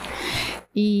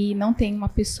 e não tem uma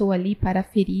pessoa ali para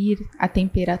aferir a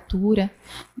temperatura,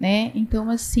 né? Então,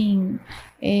 assim,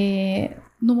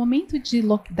 no momento de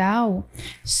lockdown,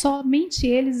 somente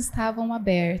eles estavam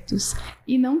abertos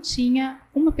e não tinha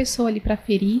uma pessoa ali para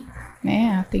aferir,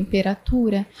 né, a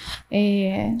temperatura.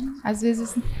 Às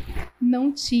vezes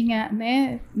não tinha,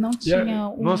 né? Não tinha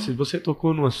Nossa, você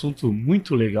tocou num assunto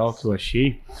muito legal que eu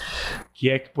achei, que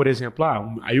é que, por exemplo,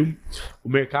 aí o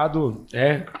mercado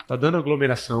tá dando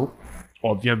aglomeração,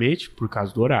 obviamente, por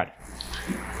causa do horário.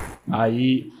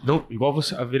 Aí, não, igual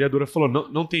a vereadora falou,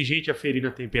 não tem gente aferindo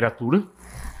a temperatura,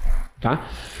 tá?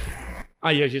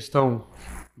 Aí a gestão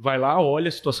vai lá, olha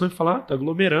a situação e fala, tá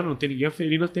aglomerando, não tem ninguém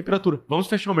aferindo a temperatura. Vamos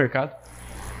fechar o mercado.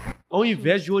 Ao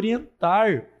invés de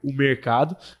orientar o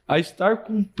mercado a estar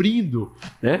cumprindo,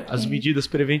 né, as medidas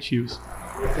preventivas.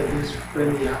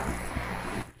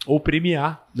 Ou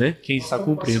premiar, né, quem está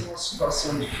cumprindo. Uma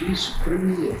situação difícil,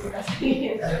 premia.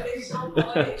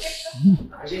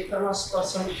 A gente está numa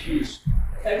situação difícil.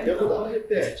 Eu vou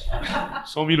repete.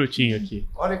 Só um minutinho aqui.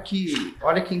 Olha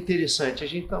que interessante, a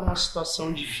gente está numa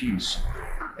situação difícil.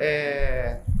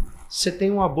 Você tem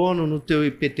um abono no teu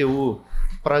IPTU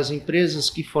para as empresas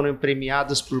que foram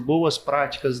premiadas por boas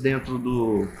práticas dentro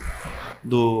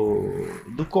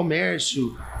do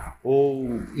comércio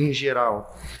ou em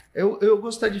geral. Eu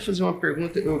gostaria de fazer uma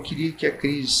pergunta, eu queria que a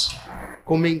Cris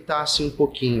comentasse um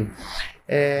pouquinho.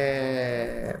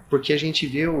 Porque a gente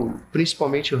vê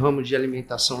principalmente o ramo de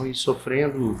alimentação aí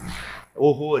sofrendo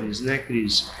horrores, né,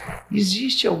 Cris?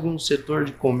 Existe algum setor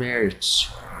de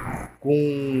comércio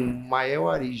com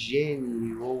maior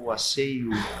higiene ou asseio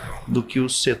do que o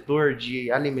setor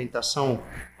de alimentação,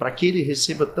 para que ele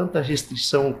receba tanta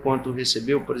restrição quanto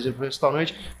recebeu, por exemplo, o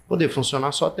restaurante poder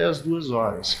funcionar só até as 2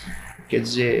 horas? Quer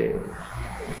dizer...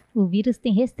 O vírus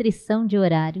tem restrição de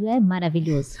horário, é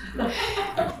maravilhoso.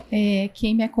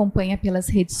 Quem me acompanha pelas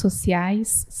redes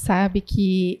sociais sabe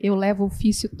que eu levo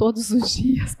ofício todos os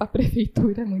dias para a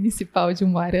Prefeitura Municipal de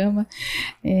Umuarama.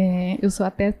 Eu sou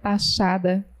até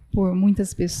taxada por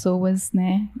muitas pessoas,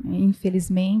 né?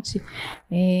 Infelizmente,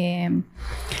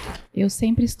 eu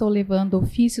sempre estou levando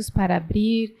ofícios para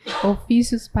abrir,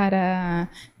 ofícios para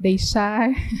deixar.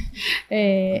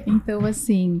 Então,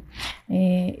 assim,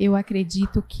 eu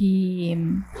acredito que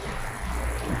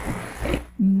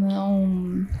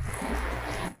não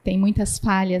tem muitas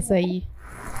falhas aí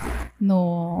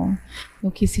no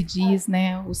que se diz,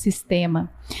 né? O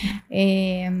sistema.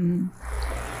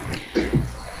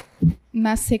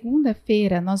 Na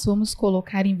segunda-feira, nós vamos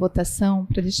colocar em votação,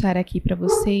 para deixar aqui para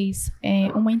vocês,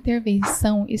 uma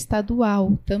intervenção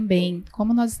estadual também.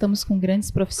 Como nós estamos com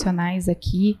grandes profissionais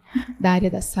aqui da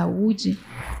área da saúde,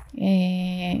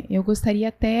 eu gostaria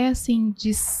até, assim,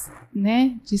 de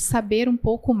saber um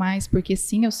pouco mais, porque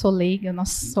sim, eu sou leiga,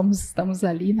 estamos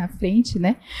ali na frente,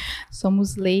 né?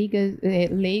 Somos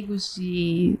leigos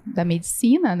da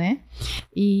medicina, né?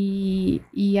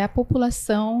 E a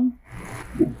população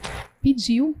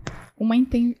pediu uma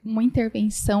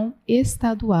intervenção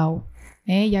estadual.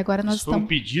 E agora nós estamos... um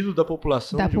pedido da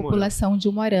população de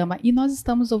Umuarama. E nós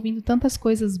estamos ouvindo tantas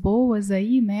coisas boas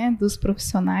aí, né, dos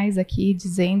profissionais aqui,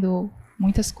 dizendo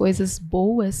muitas coisas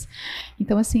boas.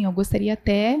 Então, assim, eu gostaria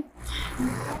até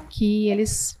que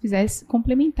eles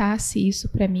complementassem isso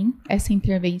para mim, essa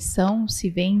intervenção, se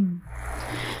vem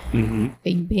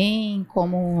bem,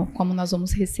 como nós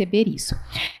vamos receber isso.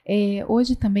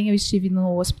 Hoje também eu estive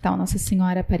no Hospital Nossa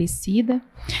Senhora Aparecida,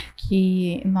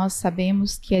 que nós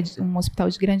sabemos que é um hospital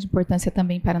de grande importância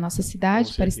também para a nossa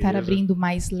cidade, para estar abrindo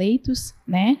mais leitos,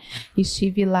 né?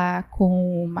 Estive lá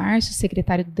com o Márcio,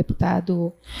 secretário do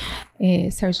deputado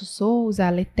Sérgio Souza, a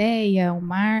Leteia,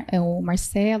 o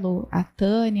Marcelo, a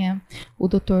Tânia, o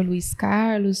Dr. Luiz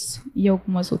Carlos e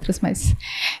algumas outras mais.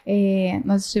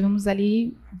 Nós estivemos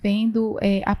ali vendo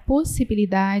a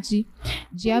possibilidade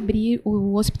de abrir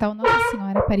o Hospital Nossa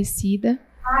Senhora Aparecida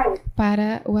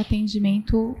para o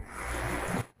atendimento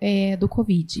do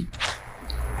Covid,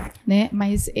 né?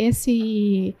 Mas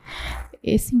esse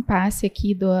impasse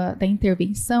aqui da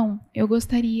intervenção, eu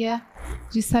gostaria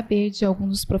de saber de alguns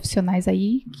dos profissionais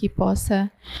aí que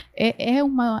possa... É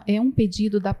um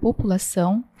pedido da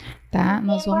população, tá?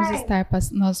 Nós vamos estar...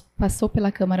 Passou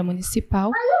pela Câmara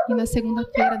Municipal e na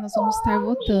segunda-feira nós vamos estar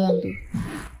votando.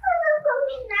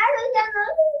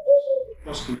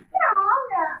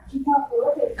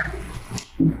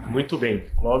 Muito bem.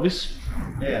 Clóvis?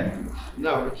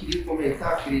 Não, eu queria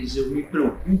comentar, Cris, eu me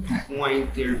preocupo com a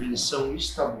intervenção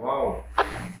estadual,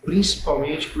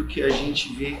 principalmente porque a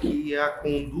gente vê que a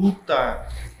conduta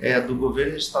do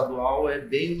governo estadual é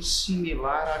bem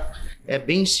similar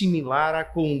à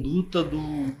conduta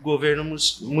do governo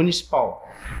municipal.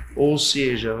 Ou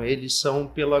seja, eles são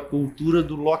pela cultura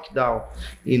do lockdown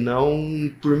e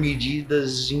não por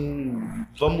medidas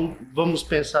vamos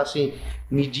pensar assim,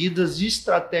 medidas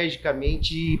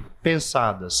estrategicamente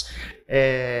pensadas.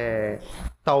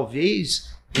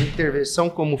 Talvez intervenção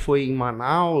como foi em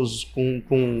Manaus, com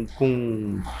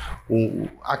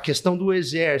a questão do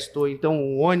Exército, ou então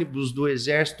o ônibus do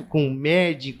Exército com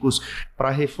médicos para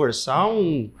reforçar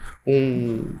um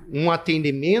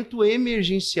atendimento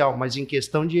emergencial, mas em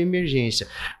questão de emergência.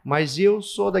 Mas eu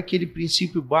sou daquele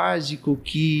princípio básico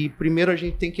que primeiro a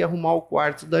gente tem que arrumar o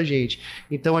quarto da gente.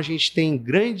 Então a gente tem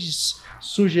grandes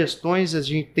sugestões, a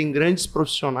gente tem grandes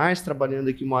profissionais trabalhando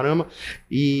aqui em Moarama,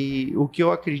 e o que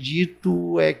eu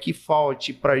acredito é que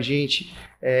falte para a gente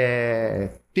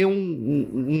ter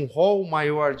um rol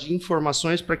maior de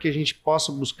informações para que a gente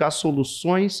possa buscar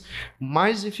soluções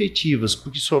mais efetivas,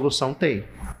 porque solução tem.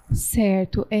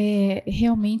 Certo,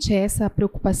 realmente essa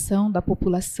preocupação da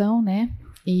população, né?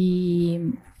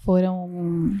 E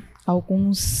foram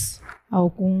alguns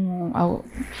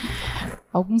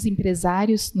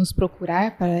empresários nos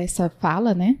procurar para essa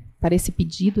fala, né? Para esse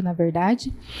pedido, na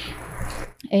verdade.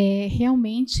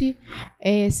 Realmente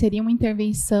seria uma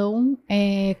intervenção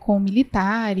com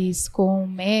militares, com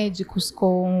médicos,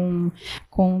 com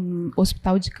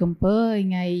hospital de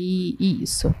campanha e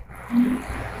isso.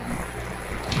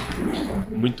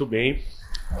 Muito bem.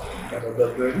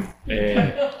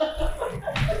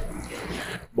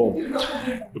 Bom,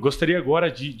 eu gostaria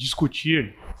agora de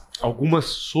discutir algumas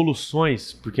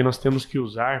soluções, porque nós temos que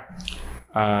usar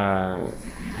a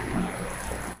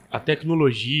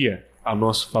tecnologia a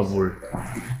nosso favor,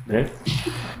 né?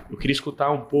 Eu queria escutar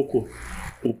um pouco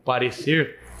o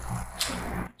parecer.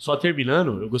 Só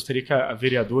terminando, eu gostaria que a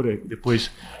vereadora,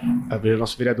 depois, a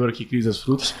nossa vereadora aqui, Cris das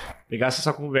Frutas, pegasse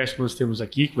essa conversa que nós temos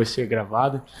aqui, que vai ser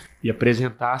gravada, e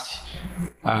apresentasse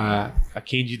a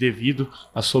quem de devido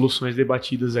as soluções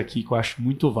debatidas aqui, que eu acho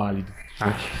muito válido.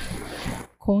 Tá?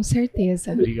 Com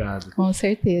certeza. Obrigado. Com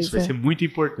certeza. Isso vai ser muito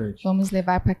importante. Vamos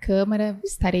levar para a Câmara,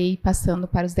 estarei passando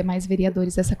para os demais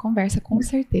vereadores essa conversa, com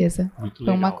certeza. Muito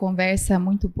legal. Foi uma conversa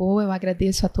muito boa, eu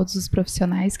agradeço a todos os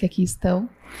profissionais que aqui estão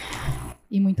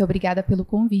e muito obrigada pelo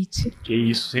convite. Que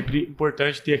isso, sempre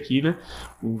importante ter aqui, né,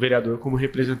 um vereador como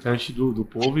representante do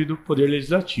povo e do Poder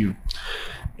Legislativo.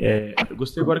 Eu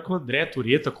gostaria agora que o André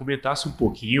Turetta comentasse um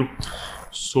pouquinho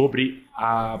sobre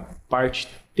a parte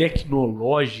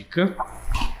tecnológica,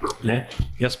 né,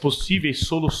 e as possíveis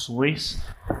soluções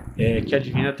que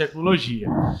advêm da tecnologia.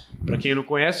 Para quem não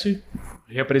conhece,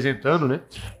 representando, né,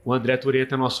 o André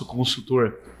Turetta é nosso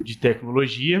consultor de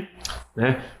tecnologia,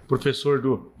 né, professor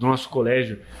do nosso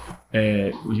colégio,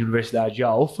 Universidade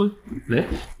Alfa, né,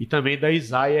 e também da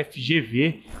ISAI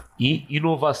FGV em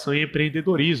Inovação e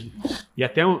Empreendedorismo. E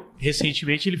até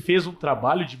recentemente ele fez um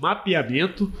trabalho de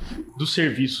mapeamento dos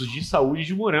serviços de saúde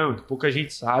de Moarama, que pouca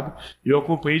gente sabe, e eu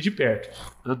acompanhei de perto.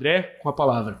 André, com a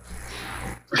palavra.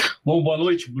 Bom, boa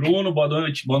noite, Bruno, boa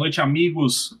noite,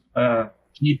 amigos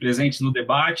aqui presentes no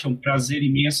debate. É um prazer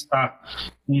imenso estar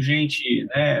com gente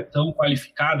tão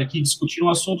qualificada aqui, discutindo um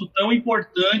assunto tão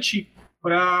importante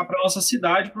para a nossa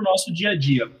cidade, para o nosso dia a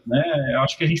dia, né? Eu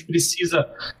acho que a gente precisa,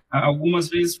 algumas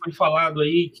vezes foi falado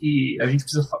aí que a gente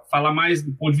precisa falar mais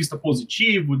do ponto de vista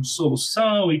positivo, de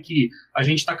solução, e que a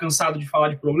gente está cansado de falar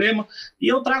de problema,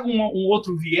 e eu trago um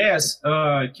outro viés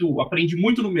que eu aprendi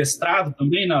muito no mestrado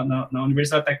também, na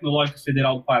Universidade Tecnológica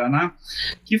Federal do Paraná,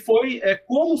 que foi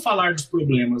como falar dos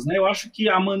problemas, né? Eu acho que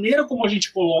a maneira como a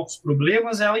gente coloca os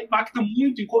problemas, ela impacta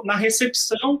muito na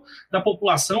recepção da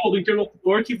população ou do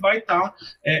interlocutor que vai estar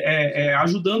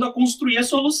ajudando a construir a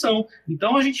solução.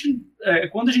 Então,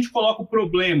 quando a gente coloca o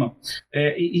problema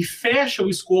e fecha o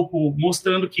escopo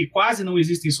mostrando que quase não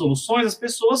existem soluções, as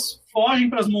pessoas fogem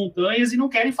para as montanhas e não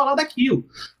querem falar daquilo,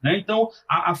 né? Então,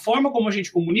 a forma como a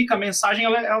gente comunica, a mensagem,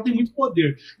 ela tem muito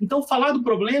poder. Então, falar do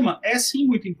problema é, sim,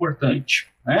 muito importante,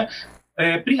 né?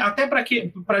 Até para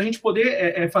a gente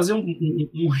poder fazer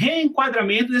um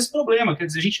reenquadramento desse problema. Quer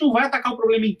dizer, a gente não vai atacar o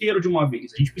problema inteiro de uma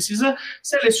vez. A gente precisa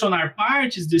selecionar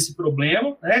partes desse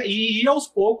problema, né, e ir aos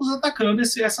poucos atacando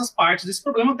essas partes desse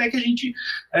problema até que a gente,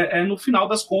 no final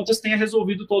das contas, tenha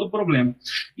resolvido todo o problema.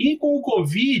 E com o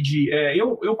Covid,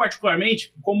 eu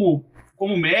particularmente, como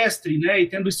como mestre, né, e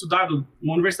tendo estudado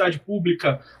numa universidade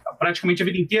pública praticamente a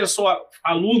vida inteira, sou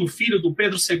aluno, filho do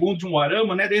Pedro II de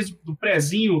Umuarama, né, desde o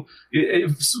prézinho,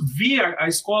 vi a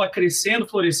escola crescendo,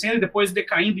 florescendo e depois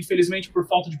decaindo, infelizmente, por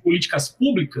falta de políticas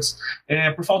públicas,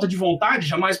 por falta de vontade,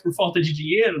 jamais por falta de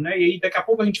dinheiro, né, e aí daqui a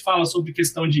pouco a gente fala sobre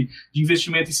questão de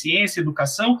investimento em ciência e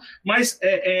educação, mas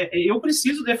eu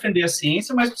preciso defender a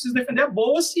ciência, mas preciso defender a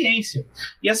boa ciência.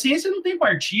 E a ciência não tem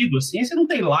partido, a ciência não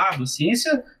tem lado, a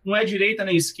ciência não é direita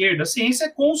nem esquerda, a ciência é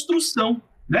construção.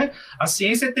 Né? A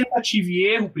ciência é tentativa e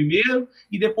erro primeiro,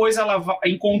 e depois ela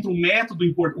encontra um método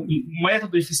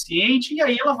eficiente, e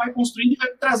aí ela vai construindo e vai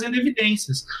trazendo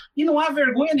evidências. E não há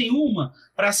vergonha nenhuma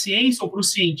para a ciência ou para o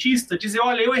cientista dizer,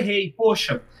 olha, eu errei,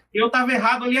 poxa, eu estava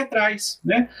errado ali atrás,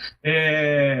 né?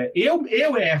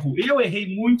 Eu errei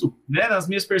muito, né, nas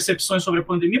minhas percepções sobre a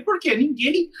pandemia, porque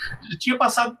ninguém tinha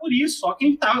passado por isso, só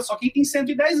quem tem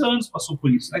 110 anos passou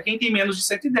por isso, né? Quem tem menos de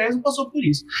 110 não passou por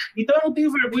isso. Então eu não tenho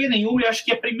vergonha nenhuma, e acho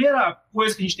que a primeira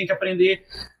coisa que a gente tem que aprender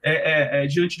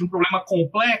diante de um problema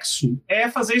complexo é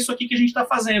fazer isso aqui que a gente está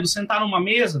fazendo, sentar numa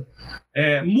mesa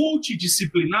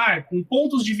multidisciplinar, com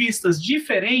pontos de vista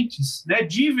diferentes, né,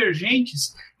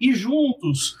 divergentes, e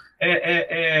juntos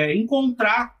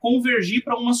encontrar, convergir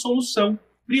para uma solução,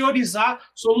 priorizar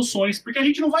soluções, porque a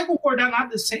gente não vai concordar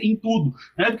nada em tudo,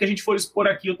 né, do que a gente for expor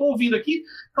aqui. Eu estou ouvindo aqui,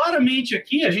 claramente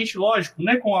aqui, a gente, lógico,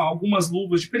 né, com algumas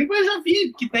luvas de perigo, eu já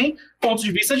vi que tem pontos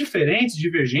de vista diferentes,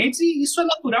 divergentes, e isso é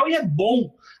natural e é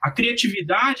bom. A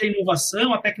criatividade, a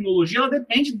inovação, a tecnologia, ela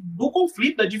depende do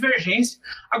conflito, da divergência.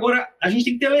 Agora, a gente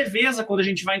tem que ter leveza quando a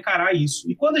gente vai encarar isso.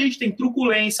 E quando a gente tem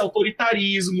truculência,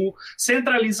 autoritarismo,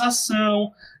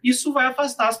 centralização, isso vai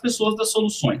afastar as pessoas das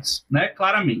soluções, né?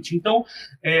 Claramente. Então,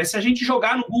 se a gente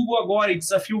jogar no Google agora, e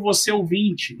desafio você,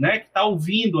 ouvinte, né, que está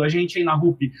ouvindo a gente aí na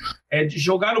RUP, de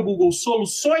jogar no Google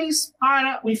soluções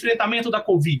para o enfrentamento da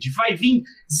Covid, vai vir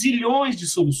zilhões de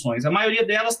soluções, a maioria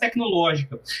delas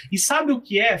tecnológica. E sabe o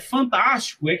que é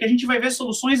fantástico? É que a gente vai ver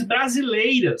soluções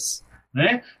brasileiras,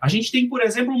 né? A gente tem, por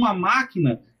exemplo, uma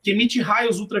máquina que emite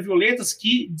raios ultravioletas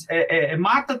que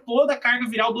mata toda a carga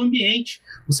viral do ambiente.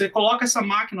 Você coloca essa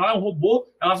máquina lá, é um robô,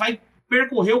 ela vai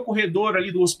percorrer o corredor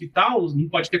ali do hospital, não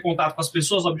pode ter contato com as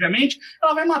pessoas, obviamente,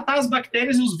 ela vai matar as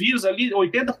bactérias e os vírus ali,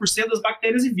 80% das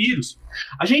bactérias e vírus.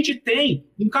 A gente tem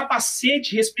um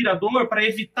capacete respirador para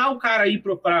evitar o cara ir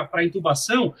para a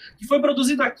intubação, que foi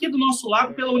produzido aqui do nosso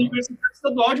lado pela Universidade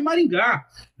Estadual de Maringá,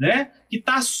 né? Que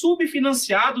está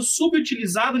subfinanciado,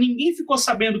 subutilizado, ninguém ficou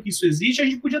sabendo que isso existe, a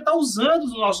gente podia estar usando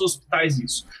nos nossos hospitais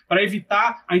isso, para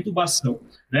evitar a intubação,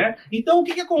 né? Então, o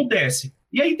que acontece?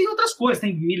 E aí tem outras coisas,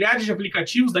 tem milhares de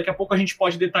aplicativos, daqui a pouco a gente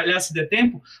pode detalhar se der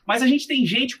tempo, mas a gente tem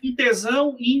gente com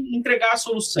tesão em entregar a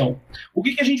solução. O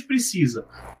que a gente precisa?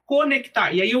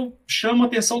 Conectar, e aí eu chamo a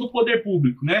atenção do poder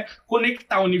público, né?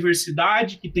 Conectar a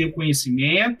universidade que tem o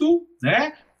conhecimento,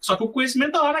 né? Só que o conhecimento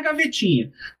está lá na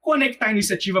gavetinha. Conectar a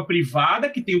iniciativa privada,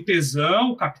 que tem o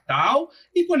tesão, o capital,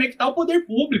 e conectar o poder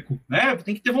público, né?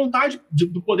 Tem que ter vontade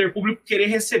do poder público querer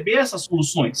receber essas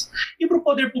soluções. E para o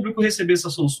poder público receber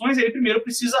essas soluções, ele primeiro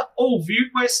precisa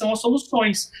ouvir quais são as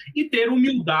soluções e ter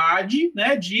humildade,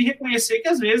 né, de reconhecer que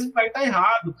às vezes vai estar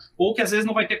errado, ou que às vezes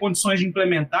não vai ter condições de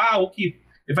implementar, ou que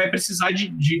vai precisar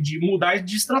de mudar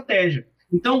de estratégia.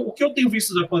 Então, o que eu tenho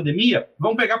visto da pandemia,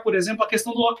 vamos pegar, por exemplo, a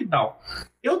questão do lockdown.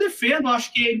 Eu defendo,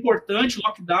 acho que é importante, o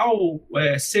lockdown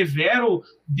severo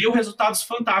deu resultados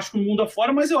fantásticos no mundo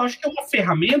afora, mas eu acho que é uma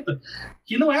ferramenta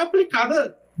que não é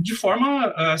aplicada de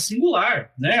forma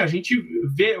singular, né? A gente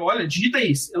vê, olha, digita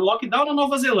aí, lockdown na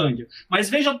Nova Zelândia, mas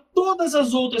veja todas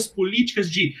as outras políticas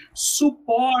de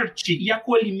suporte e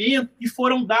acolhimento que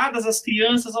foram dadas às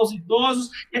crianças, aos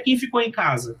idosos e a quem ficou em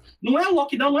casa. Não é o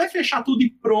lockdown, não é fechar tudo e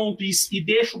pronto e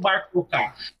deixa o barco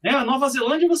tocar, né? A Nova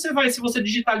Zelândia, se você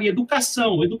digitar ali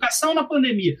educação na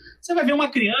pandemia, você vai ver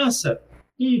uma criança,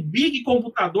 um big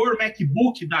computador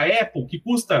MacBook da Apple, que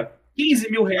custa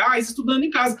 15 mil reais estudando em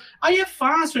casa. Aí é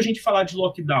fácil a gente falar de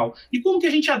lockdown. E como que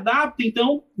a gente adapta,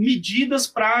 então, medidas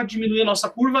para diminuir a nossa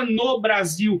curva no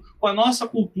Brasil, com a nossa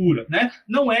cultura, né?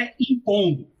 Não é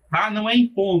impondo, tá? Não é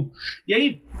impondo. E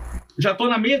aí, já estou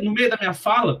no meio da minha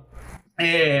fala,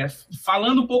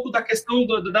 falando um pouco da questão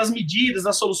das medidas,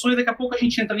 das soluções, daqui a pouco a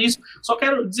gente entra nisso. Só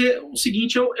quero dizer o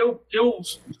seguinte, eu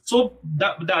sou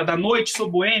da noite,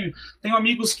 sou boêmio, tenho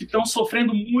amigos que estão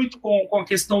sofrendo muito com a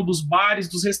questão dos bares,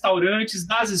 dos restaurantes,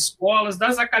 das escolas,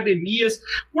 das academias.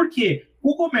 Por quê?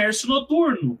 O comércio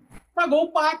noturno pagou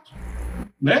o pato,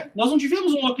 né? Nós não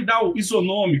tivemos um lockdown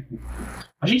isonômico.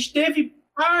 A gente teve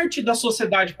parte da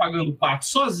sociedade pagando o pato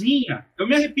sozinha. Eu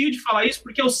me arrepio de falar isso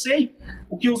porque eu sei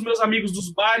o que os meus amigos dos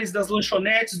bares, das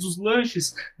lanchonetes, dos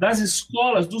lanches, das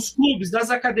escolas, dos clubes, das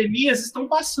academias estão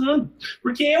passando,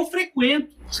 porque eu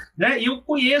frequento, né? E eu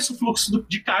conheço o fluxo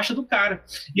de caixa do cara.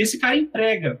 E esse cara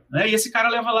emprega, né? E esse cara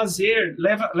leva lazer,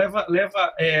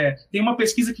 tem uma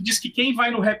pesquisa que diz que quem vai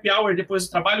no happy hour depois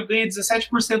do trabalho ganha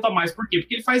 17% a mais. Por quê?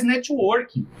 Porque ele faz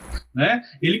networking, né?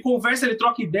 Ele conversa, ele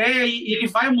troca ideia e ele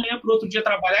vai amanhã para o outro dia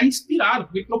trabalhar inspirado,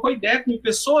 porque ele trocou ideia com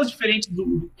pessoas diferentes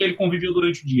do que ele conviveu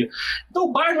durante o dia. Então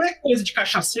o bar não é coisa de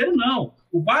cachaceiro, não.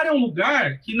 O bar é um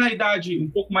lugar que, na idade, um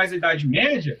pouco mais da Idade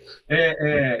Média,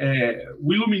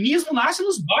 o iluminismo nasce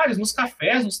nos bares, nos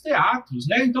cafés, nos teatros,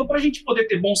 né? Então, para a gente poder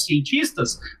ter bons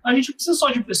cientistas, a gente não precisa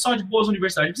só de boas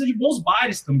universidades, a gente precisa de bons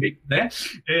bares também, né?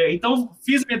 Então,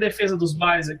 fiz minha defesa dos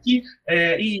bares aqui,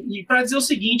 e para dizer o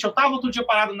seguinte, eu estava outro dia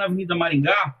parado na Avenida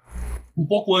Maringá, um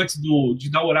pouco antes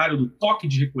de dar o horário do toque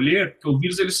de recolher, porque o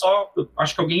vírus, ele só...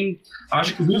 Acho que alguém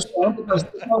acha que o vírus só anda às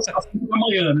 5 da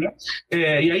manhã, né?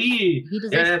 E aí,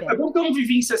 como eu não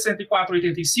vivi em 64,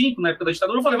 85, na época da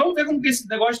ditadura, eu falei, vamos ver como que é esse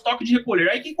negócio de toque de recolher.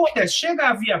 Aí o que acontece? Chega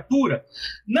a viatura,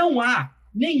 não há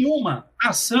nenhuma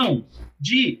ação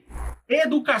de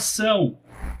educação.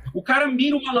 O cara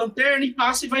mira uma lanterna e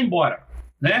passa e vai embora.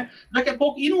 Né? Daqui a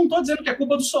pouco, e não estou dizendo que é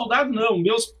culpa do soldado, não,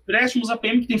 meus préstimos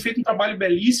APM que tem feito um trabalho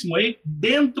belíssimo aí,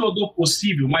 dentro do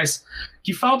possível, mas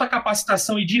que falta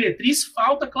capacitação e diretriz,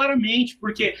 falta claramente,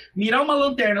 porque mirar uma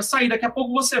lanterna, sair, daqui a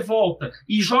pouco você volta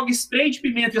e joga spray de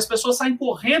pimenta e as pessoas saem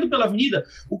correndo pela avenida.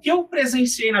 O que eu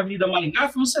presenciei na Avenida Maringá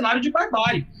foi um cenário de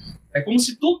barbárie. É como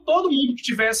se todo mundo que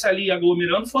estivesse ali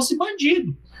aglomerando fosse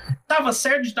bandido. Estava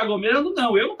certo de estar aglomerando?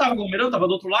 Não, eu não estava aglomerando, estava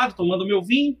do outro lado, tomando meu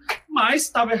vinho, mas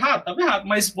estava errado.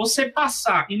 Mas você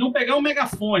passar e não pegar o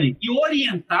megafone e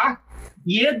orientar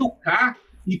e educar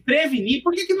e prevenir,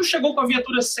 por que não chegou com a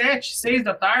viatura 7, 6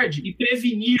 da tarde e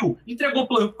preveniu, entregou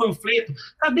panfleto?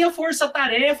 Cadê a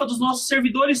força-tarefa dos nossos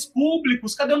servidores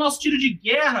públicos? Cadê o nosso tiro de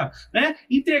guerra? Né?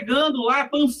 Entregando lá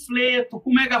panfleto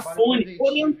com megafone,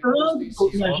 orientando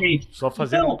a gente. Só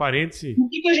fazendo um parêntese. O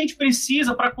que a gente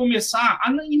precisa para começar?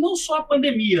 E não só a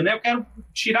pandemia, né? Eu quero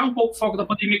tirar um pouco o foco da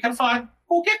pandemia, quero falar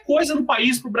qualquer coisa no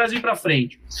país para o Brasil ir para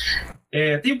frente.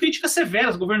 Tenho críticas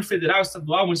severas, governo federal,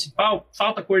 estadual, municipal,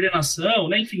 falta coordenação,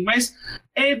 né? Enfim, mas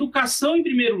é educação em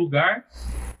primeiro lugar,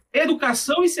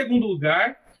 educação em segundo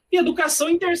lugar, e educação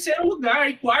em terceiro lugar,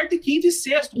 e quarto, e quinto e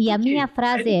sexto. E a minha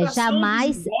frase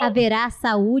jamais haverá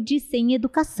saúde sem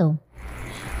educação.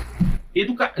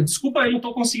 Desculpa, eu não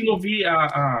estou conseguindo ouvir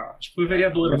acho que foi a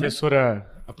vereadora.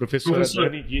 A professora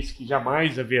Dani disse que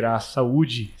jamais haverá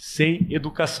saúde sem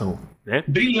educação, né?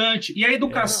 Brilhante. E a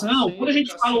educação, quando a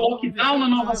gente fala lockdown na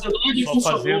Nova Zelândia,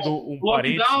 funcionou.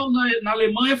 Lockdown na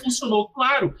Alemanha funcionou.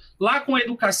 Claro, lá com a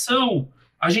educação,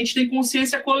 a gente tem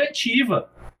consciência coletiva.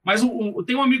 Mas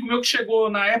tem um amigo meu que chegou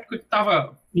na época que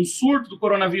estava um surto do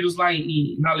coronavírus lá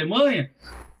na Alemanha,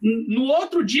 no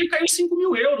outro dia caiu 5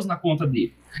 mil euros na conta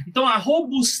dele. Então, a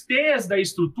robustez da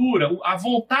estrutura, a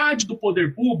vontade do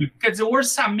poder público, quer dizer, o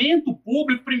orçamento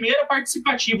público, primeiro, é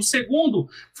participativo. Segundo,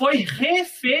 foi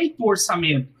refeito o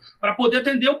orçamento para poder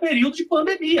atender o período de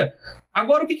pandemia.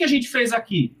 Agora, o que a gente fez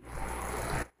aqui?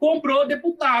 Comprou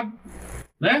deputado,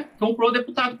 né? Comprou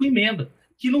deputado com emenda,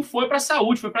 que não foi para a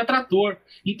saúde, foi para trator.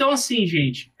 Então, assim,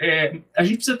 gente, a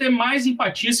gente precisa ter mais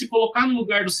empatia, se colocar no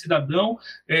lugar do cidadão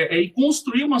e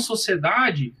construir uma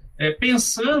sociedade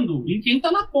pensando em quem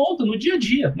está na ponta, no dia a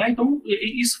dia, né? Então,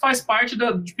 isso faz parte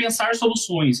de pensar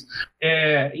soluções.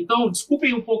 Então,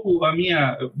 desculpem um pouco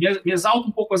me exalto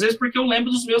um pouco às vezes, porque eu lembro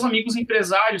dos meus amigos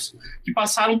empresários que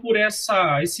passaram por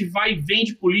esse vai e vem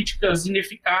de políticas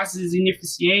ineficazes,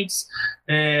 ineficientes,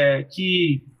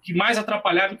 que mais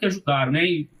atrapalharam que ajudaram, né?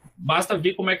 E basta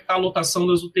ver como é que está a lotação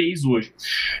das UTIs hoje.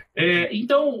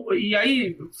 Então, e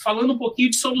aí, falando um pouquinho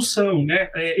de solução, né?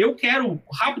 Eu quero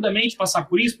rapidamente passar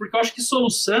por isso, porque eu acho que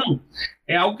solução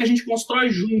é algo que a gente constrói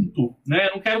junto, né?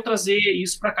 Eu não quero trazer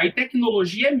isso para cá. E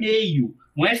tecnologia é meio,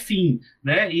 não é fim,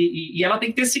 né? E ela tem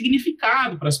que ter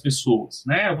significado para as pessoas,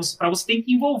 né? Para você tem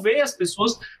que envolver as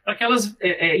pessoas para que elas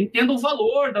entendam o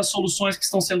valor das soluções que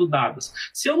estão sendo dadas.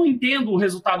 Se eu não entendo o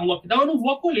resultado do lockdown, eu não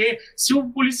vou acolher. Se o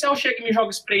policial chega e me joga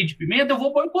spray de pimenta, eu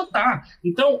vou boicotar.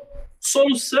 Então,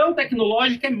 solução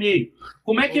tecnológica é meio.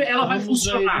 Como é que ela vai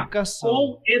funcionar?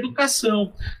 Com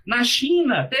educação. Na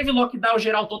China, teve lockdown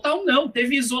geral total? Não.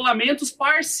 Teve isolamentos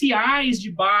parciais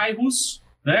de bairros,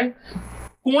 né?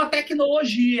 Com a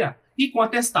tecnologia e com a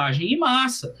testagem em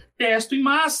massa. Testo em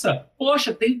massa.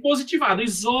 Poxa, tem positivado.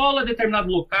 Isola determinado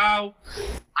local.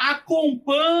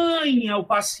 Acompanha o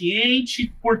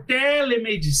paciente por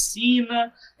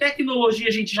telemedicina. Tecnologia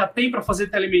a gente já tem para fazer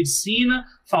telemedicina.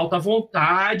 Falta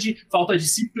vontade, falta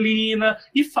disciplina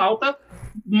e falta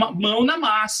mão na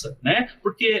massa, né?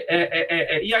 Porque,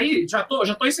 e aí, já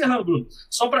tô encerrando, Bruno,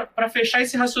 só para fechar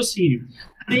esse raciocínio.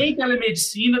 Tem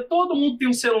telemedicina, todo mundo tem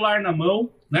um celular na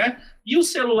mão, né? E o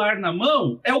celular na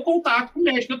mão é o contato com o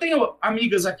médico. Eu tenho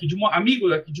amigo aqui de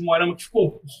Moarama que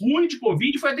ficou ruim de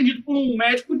Covid e foi atendido por um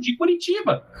médico de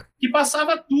Curitiba, que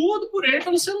passava tudo por ele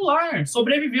pelo celular.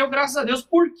 Sobreviveu, graças a Deus.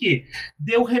 Por quê?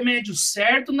 Deu o remédio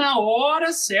certo na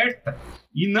hora certa.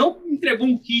 E não entregou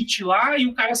um kit lá e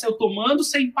o cara saiu tomando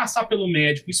sem passar pelo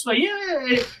médico. Isso aí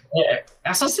é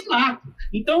assassinato.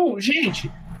 Então,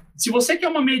 gente, se você quer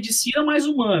uma medicina mais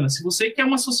humana, se você quer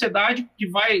uma sociedade que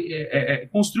vai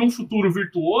construir um futuro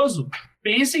virtuoso,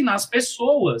 pensem nas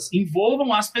pessoas,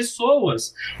 envolvam as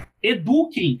pessoas,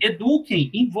 eduquem,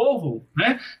 envolvam,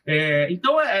 né?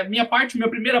 Então, minha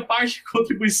primeira parte de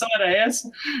contribuição era essa,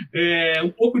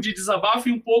 um pouco de desabafo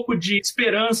e um pouco de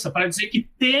esperança, para dizer que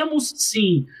temos,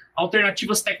 sim,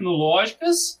 alternativas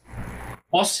tecnológicas.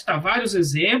 Posso citar vários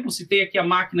exemplos, citei aqui a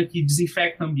máquina que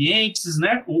desinfecta ambientes,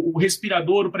 né? O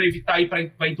respirador para evitar ir para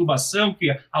a intubação, que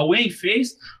a UEM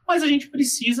fez, mas a gente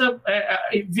precisa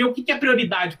ver o que é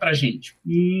prioridade para a gente,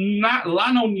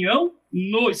 lá na União,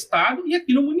 no Estado e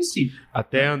aqui no município.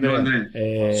 Até, André.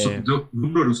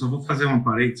 Bruno, só vou fazer uma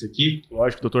parêntese aqui.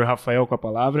 Lógico, doutor Rafael com a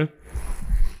palavra.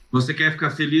 Você quer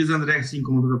ficar feliz, André, assim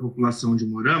como toda a população de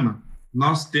Moarama?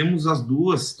 Nós temos as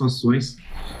duas situações.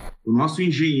 O nosso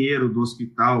engenheiro do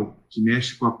hospital, que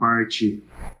mexe com a parte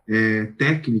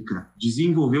técnica,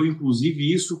 desenvolveu,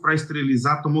 inclusive, isso para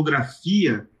esterilizar a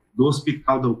tomografia do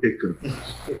hospital da UTCAM.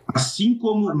 Assim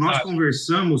como nós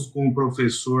conversamos com o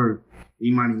professor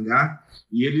em Maringá,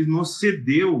 e ele nos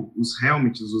cedeu os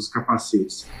helmets, os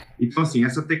capacetes. Então, assim,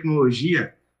 essa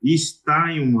tecnologia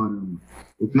está em Moarama.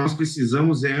 O que nós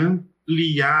precisamos é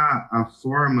ampliar a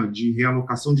forma de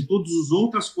realocação de todas as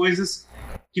outras coisas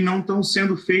que não estão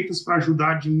sendo feitas para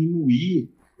ajudar a diminuir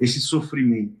esse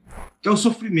sofrimento, que é o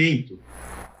sofrimento,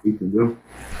 entendeu?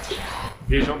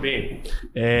 Vejam bem,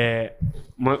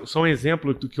 só um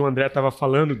exemplo do que o André estava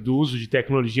falando do uso de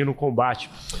tecnologia no combate.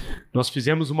 Nós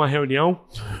fizemos uma reunião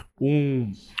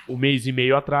um mês e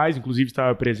meio atrás, inclusive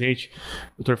estava presente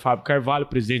o Dr. Fábio Carvalho,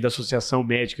 presidente da Associação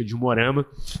Médica de Moarama,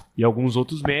 e alguns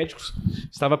outros médicos,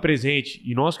 estava presente,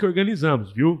 e nós que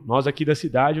organizamos, viu? Nós aqui da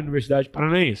cidade, Universidade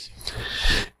Paranaense.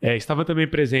 Estava também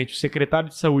presente o secretário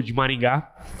de Saúde de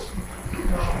Maringá,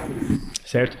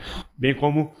 certo? Bem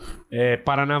como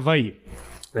Paranavaí.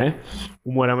 Né?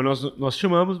 O Moarama nós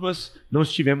chamamos, mas não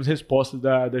tivemos resposta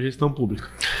da gestão pública.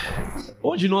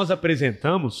 Onde nós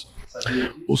apresentamos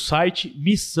o site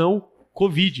Missão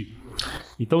Covid.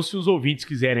 Então, se os ouvintes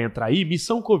quiserem entrar aí,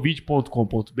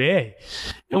 missãocovid.com.br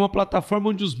é uma plataforma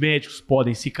onde os médicos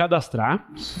podem se cadastrar,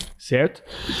 certo?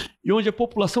 E onde a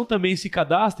população também se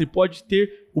cadastra e pode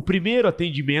ter o primeiro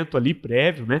atendimento ali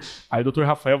prévio, né? Aí o Dr.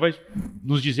 Rafael vai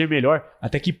nos dizer melhor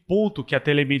até que ponto que a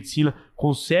telemedicina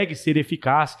consegue ser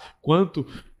eficaz, quanto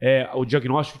o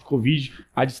diagnóstico de Covid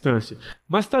à distância.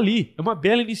 Mas está ali, é uma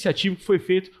bela iniciativa que foi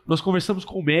feita. Nós conversamos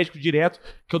com o médico direto,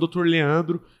 que é o Dr.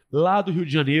 Leandro, lá do Rio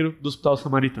de Janeiro, do Hospital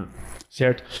Samaritano,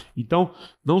 certo? Então,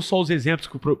 não só os exemplos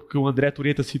que o André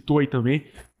Turetta citou aí também,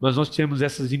 mas nós temos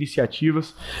essas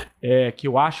iniciativas que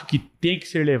eu acho que tem que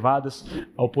ser levadas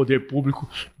ao poder público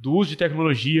do uso de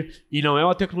tecnologia, e não é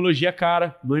uma tecnologia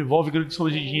cara, não envolve grandes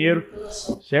somas de dinheiro,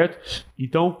 certo?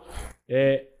 Então,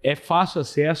 é fácil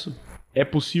acesso, é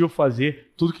possível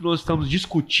fazer tudo que nós estamos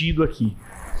discutindo aqui.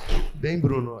 Bem,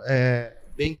 Bruno,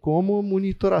 bem como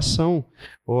monitoração.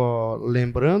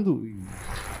 Lembrando,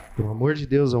 pelo amor de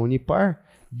Deus, a Unipar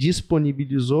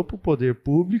disponibilizou para o poder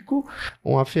público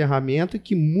uma ferramenta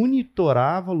que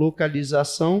monitorava a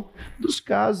localização dos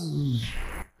casos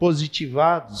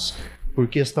positivados por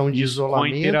questão de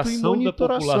isolamento e monitoração da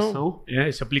população.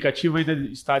 Esse aplicativo ainda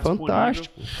está disponível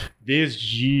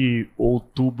desde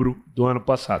outubro do ano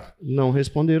passado. Não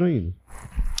responderam ainda.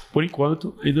 Por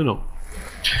enquanto, ainda não.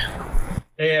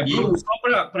 Bruno, só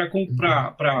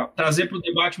para trazer para o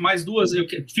debate mais duas, eu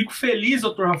fico feliz,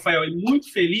 doutor Rafael, e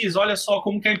muito feliz, olha só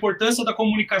como que é a importância da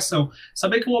comunicação.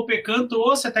 Saber que o OPECAM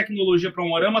trouxe a tecnologia para o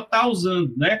Moarama, está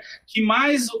usando, né? Que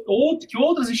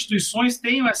outras instituições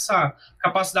tenham essa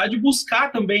capacidade de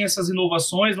buscar também essas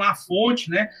inovações lá na fonte,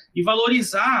 né? E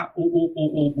valorizar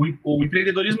o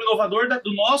empreendedorismo inovador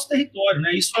do nosso território,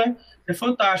 né? Isso é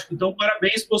fantástico. Então,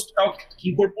 parabéns para o hospital que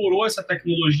incorporou essa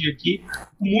tecnologia aqui.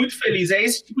 Fico muito feliz. É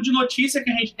esse tipo de notícia que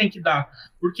a gente tem que dar,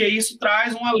 porque isso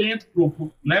traz um alento para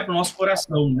o nosso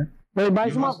coração, né?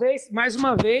 Mais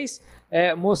uma vez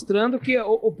mostrando que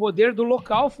o poder do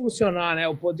local funcionar, né?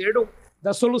 O poder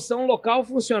da solução local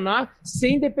funcionar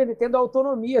sem depender, tendo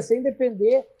autonomia, sem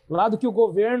depender lá do que o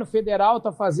governo federal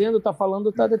está fazendo, está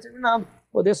falando, está determinando.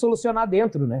 poder solucionar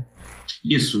dentro, né?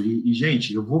 Isso, e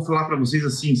gente, eu vou falar para vocês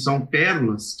assim, são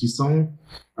pérolas que são,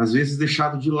 às vezes,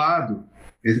 deixadas de lado.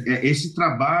 Esse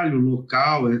trabalho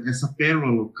local, essa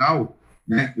pérola local,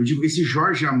 né? Eu digo, esse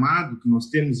Jorge Amado que nós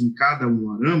temos em cada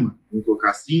umuarama, vamos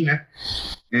colocar assim, né?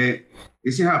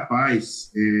 Esse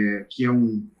rapaz, que é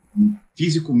um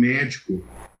físico médico,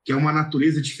 que é uma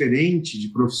natureza diferente de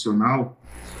profissional,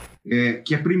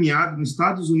 que é premiado nos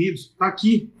Estados Unidos, está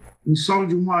aqui, em solo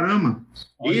de umuarama.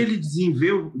 Ele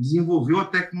desenvolveu a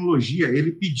tecnologia,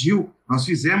 ele pediu, nós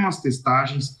fizemos as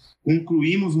testagens,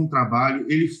 concluímos um trabalho,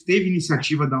 ele teve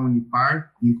iniciativa da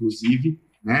Unipar, inclusive,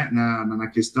 né, na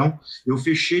questão. Eu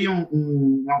fechei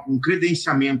um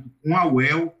credenciamento com a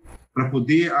UEL para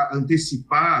poder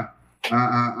antecipar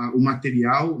o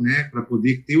material, né, para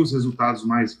poder ter os resultados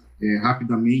mais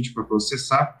rapidamente para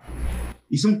processar.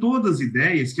 E são todas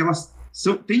ideias que elas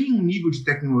têm um nível de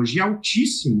tecnologia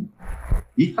altíssimo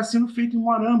e está sendo feito em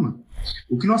umuarama.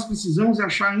 O que nós precisamos é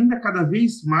achar ainda cada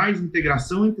vez mais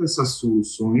integração entre essas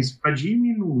soluções para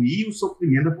diminuir o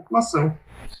sofrimento da população.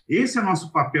 Esse é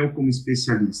nosso papel como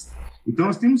especialista. Então,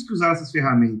 nós temos que usar essas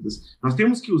ferramentas, nós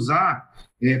temos que usar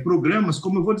programas,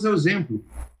 como eu vou dizer o exemplo.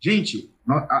 Gente,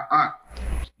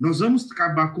 nós vamos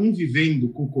acabar convivendo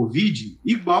com o Covid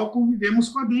igual convivemos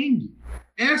com a dengue.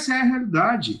 Essa é a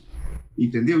realidade,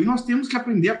 entendeu? E nós temos que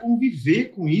aprender a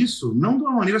conviver com isso, não de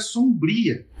uma maneira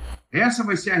sombria. Essa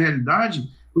vai ser a realidade,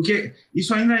 porque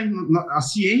isso ainda, a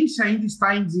ciência ainda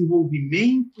está em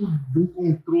desenvolvimento do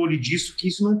controle disso, que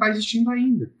isso não está existindo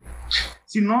ainda.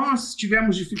 Se nós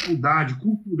tivermos dificuldade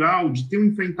cultural de ter um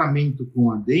enfrentamento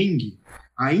com a dengue,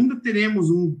 ainda teremos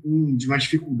uma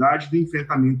dificuldade do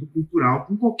enfrentamento cultural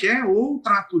com qualquer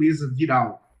outra natureza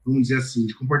viral, vamos dizer assim,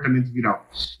 de comportamento viral.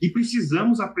 E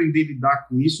precisamos aprender a lidar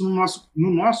com isso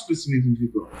no nosso crescimento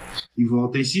individual. E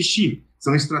volto a insistir,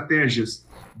 são estratégias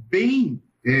bem,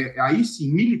 aí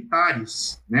sim,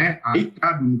 militares, né? Aí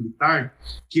cabe o militar,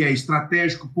 que é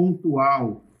estratégico,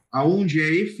 pontual, aonde é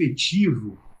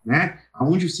efetivo, né?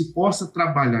 Aonde se possa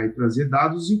trabalhar e trazer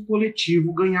dados e o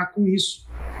coletivo ganhar com isso.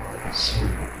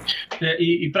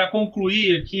 E para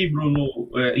concluir aqui, Bruno,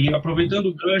 e aproveitando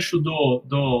o gancho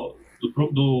do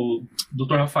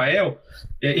Dr. Rafael,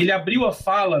 ele abriu a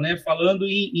fala, né, falando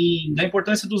da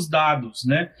importância dos dados,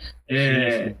 né?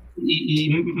 E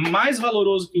mais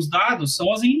valoroso que os dados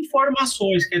são as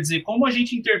informações, quer dizer, como a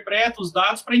gente interpreta os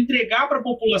dados para entregar para a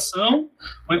população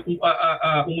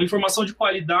uma informação de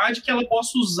qualidade que ela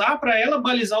possa usar para ela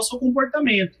balizar o seu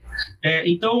comportamento.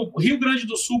 Então, Rio Grande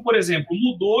do Sul, por exemplo,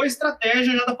 mudou a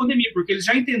estratégia já da pandemia, porque eles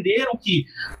já entenderam que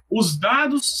os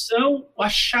dados são a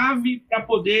chave para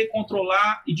poder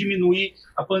controlar e diminuir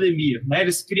a pandemia, né?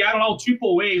 Eles criaram lá o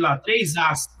AAA, 3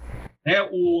 As, né?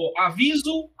 O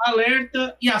aviso,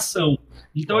 alerta e ação.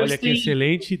 Então, olha, que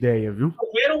excelente ideia, viu?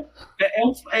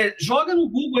 Joga no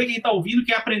Google aí quem está ouvindo,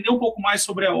 quer aprender um pouco mais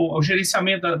sobre o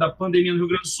gerenciamento da pandemia no Rio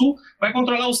Grande do Sul, vai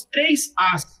controlar os 3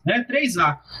 As, né?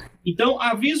 3A. Então,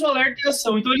 aviso, alerta e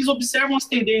ação. Então, eles observam as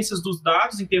tendências dos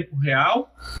dados em tempo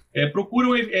real,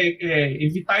 procuram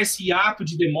evitar esse hiato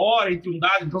de demora entre um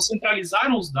dado, então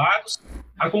centralizaram os dados,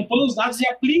 acompanham os dados e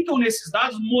aplicam nesses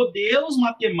dados modelos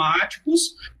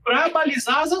matemáticos para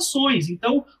balizar as ações.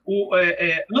 Então,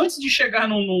 antes de chegar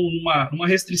numa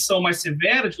restrição mais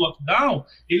severa de lockdown,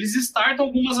 eles startam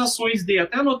algumas ações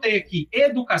até anotei aqui,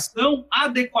 educação,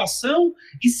 adequação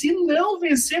e, se não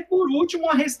vencer, por último,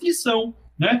 a restrição,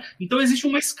 né? Então, existe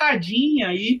uma escadinha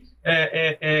aí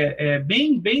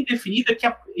bem definida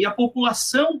e a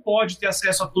população pode ter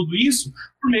acesso a tudo isso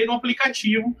por meio de um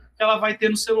aplicativo que ela vai ter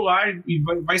no celular e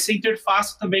vai ser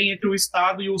interface também entre o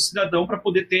Estado e o cidadão para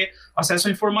poder ter acesso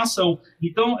à informação.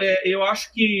 Então, eu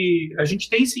acho que a gente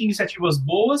tem sim iniciativas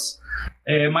boas,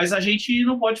 mas a gente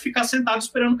não pode ficar sentado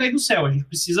esperando cair do céu. A gente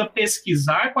precisa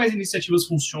pesquisar quais iniciativas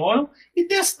funcionam e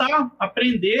testar,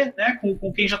 aprender, né,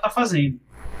 com quem já está fazendo.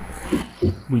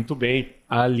 Muito bem.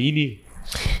 A Aline...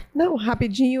 Não,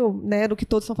 rapidinho, né, do que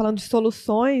todos estão falando de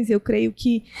soluções, eu creio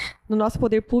que no nosso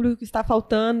poder público o que está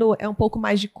faltando é um pouco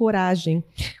mais de coragem.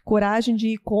 Coragem de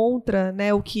ir contra,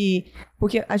 né, o que...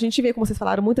 Porque a gente vê, como vocês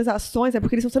falaram, muitas ações,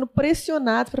 porque eles estão sendo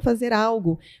pressionados para fazer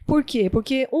algo. Por quê?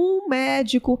 Porque um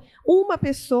médico, uma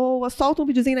pessoa, solta um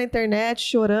videozinho na internet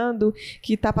chorando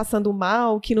que está passando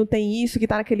mal, que não tem isso, que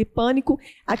está naquele pânico.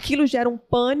 Aquilo gera um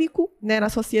pânico, né, na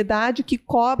sociedade que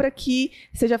cobra que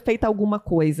seja feita alguma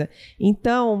coisa.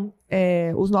 Então,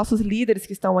 os nossos líderes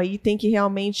que estão aí têm que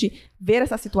realmente ver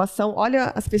essa situação.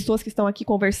 Olha as pessoas que estão aqui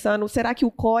conversando. Será que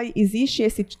o COI existe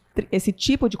esse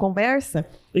tipo de conversa?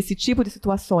 Esse tipo de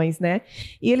situações, né?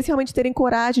 E eles realmente terem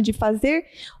coragem de fazer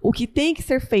o que tem que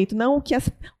ser feito, não o que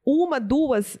uma,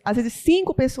 duas, às vezes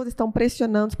 5 pessoas estão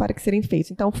pressionando para que serem feitos.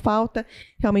 Então, falta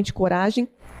realmente coragem.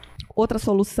 Outra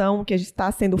solução que está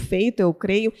sendo feita, eu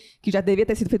creio, que já devia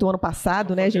ter sido feito o ano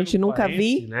passado, né? A gente nunca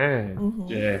viu. Né?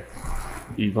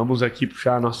 E vamos aqui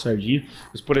puxar a nossa sardinha.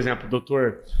 Mas, por exemplo, o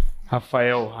doutor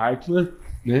Rafael Hartmann,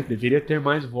 né, deveria ter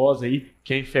mais voz aí,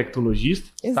 que é infectologista,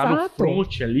 está no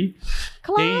front ali,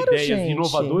 claro, tem ideias gente.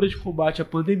 inovadoras de combate à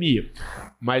pandemia.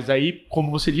 Mas aí, como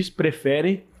você disse,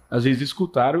 preferem, às vezes,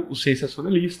 escutar o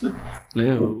sensacionalista,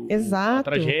 né, a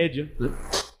tragédia, né?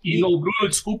 E no Bruno,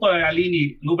 desculpa,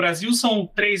 Aline, no Brasil são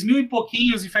 3.000 e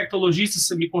pouquinhos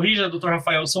infectologistas, me corrija, doutor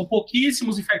Rafael, são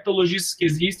pouquíssimos infectologistas que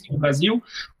existem no Brasil. O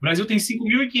Brasil tem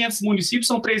 5.500 municípios,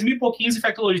 são 3.000 e pouquinhos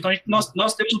infectologistas. Então,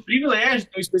 nós temos o privilégio de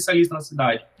ter um especialista na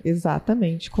cidade.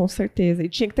 Exatamente, com certeza. E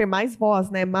tinha que ter mais voz,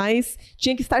 né?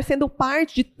 Tinha que estar sendo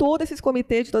parte de todos esses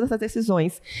comitês, de todas essas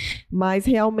decisões. Mas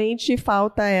realmente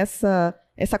falta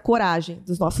essa coragem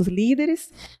dos nossos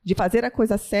líderes de fazer a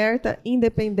coisa certa,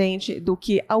 independente do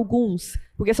que alguns,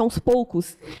 porque são os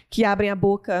poucos que abrem a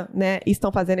boca, né, e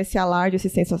estão fazendo esse alarde, esse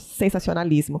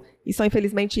sensacionalismo. E são,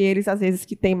 infelizmente, eles, às vezes,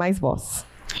 que têm mais voz.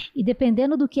 E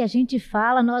dependendo do que a gente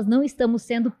fala, nós não estamos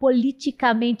sendo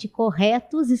politicamente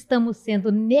corretos, estamos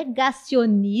sendo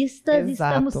negacionistas,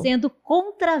 estamos sendo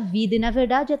contra a vida. E, na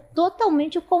verdade, é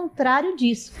totalmente o contrário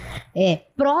disso. É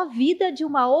pró-vida de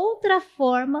uma outra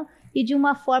forma e de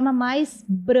uma forma mais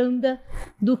branda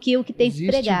do que o que tem se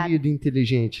pregado. Existe vida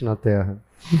inteligente na Terra.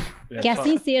 Que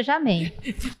assim seja, amém.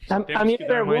 A minha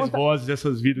pergunta, mais vozes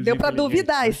dessas vidas. Deu para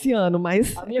duvidar esse ano,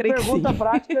 mas a minha pergunta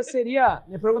prática seria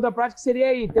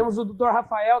aí, temos o Dr.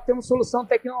 Rafael, temos solução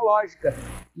tecnológica.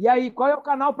 E aí, qual é o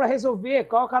canal para resolver?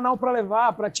 Qual é o canal para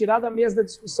levar, para tirar da mesa da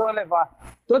discussão e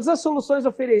levar? Todas as soluções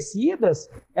oferecidas,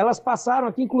 elas passaram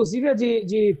aqui, inclusive a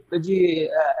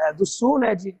do Sul,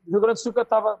 né, do Rio Grande do Sul, que eu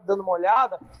estava dando uma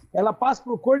olhada, ela passa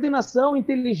por coordenação,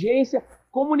 inteligência,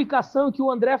 comunicação, que o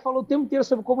André falou o tempo inteiro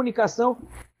sobre comunicação,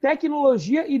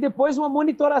 tecnologia e depois uma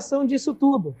monitoração disso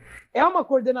tudo. É uma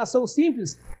coordenação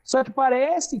simples, só que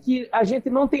parece que a gente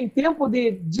não tem tempo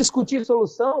de discutir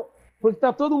solução, porque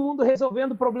está todo mundo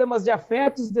resolvendo problemas de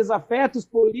afetos, desafetos,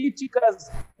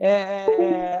 políticas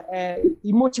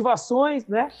e motivações,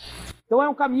 né? Então é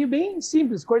um caminho bem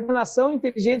simples, coordenação,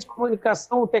 inteligente,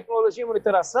 comunicação, tecnologia e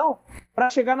monitoração, para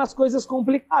chegar nas coisas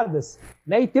complicadas,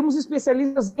 né? E temos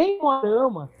especialistas em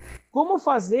Moarama. Como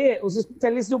fazer os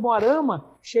especialistas de Moarama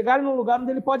chegarem num lugar onde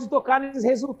ele pode tocar nesses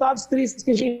resultados tristes que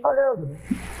a gente está olhando,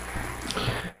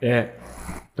 né?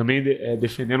 Também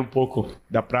defendendo um pouco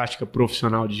da prática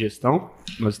profissional de gestão,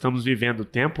 nós estamos vivendo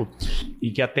tempo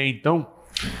em que até então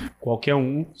qualquer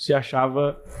um se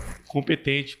achava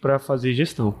competente para fazer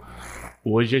gestão.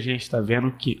 Hoje a gente está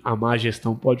vendo que a má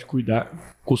gestão pode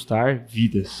custar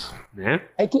vidas, né?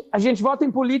 É que a gente vota em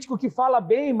político que fala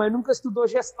bem, mas nunca estudou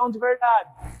gestão de verdade.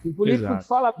 Em político que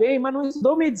fala bem, mas não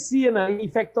estudou medicina e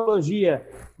infectologia,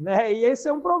 né? E esse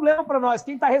é um problema para nós.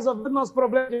 Quem está resolvendo nosso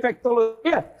problema de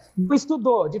infectologia não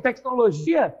estudou. De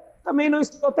tecnologia, também não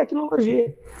estudou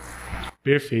tecnologia.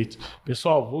 Perfeito.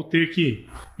 Pessoal, vou ter que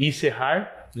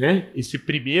encerrar, né, esse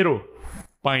primeiro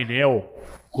painel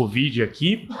Covid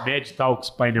aqui, MEDTALKS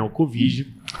painel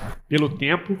Covid. Pelo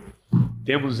tempo,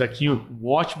 temos aqui um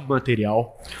ótimo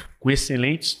material com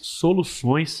excelentes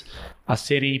soluções a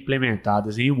serem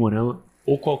implementadas em Moarama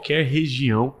ou qualquer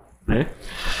região, né?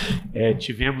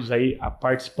 Tivemos aí a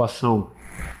participação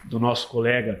do nosso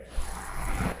colega.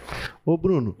 Ô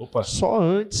Bruno, só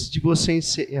antes de você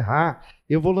encerrar,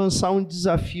 eu vou lançar um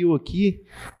desafio aqui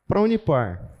para a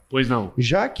Unipar. Pois não.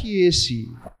 Já que esse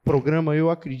programa eu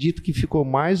acredito que ficou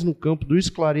mais no campo do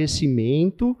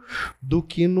esclarecimento do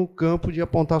que no campo de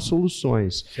apontar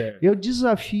soluções. Certo. Eu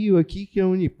desafio aqui que a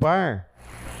Unipar,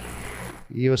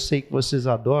 e eu sei que vocês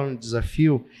adoram o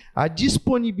desafio, a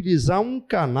disponibilizar um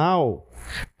canal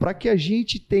para que a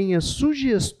gente tenha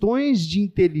sugestões de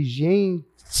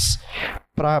inteligentes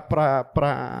para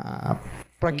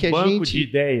que a banco gente... de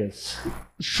ideias.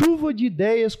 Chuva de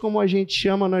ideias, como a gente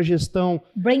chama na gestão.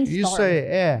 Brainstorm.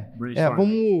 Isso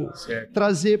vamos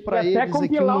trazer para eles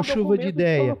aqui uma chuva de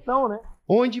ideia. Solução, né?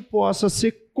 Onde possa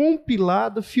ser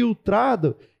compilado,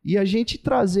 filtrado, e a gente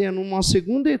trazer numa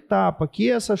segunda etapa aqui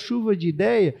essa chuva de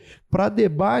ideia para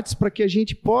debates, para que a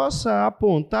gente possa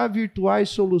apontar virtuais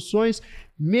soluções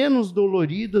menos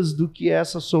doloridas do que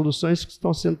essas soluções que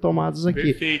estão sendo tomadas aqui.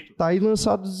 Perfeito. Tá aí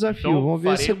lançado o desafio. Então, Vamos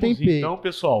ver se você tem peito. Então,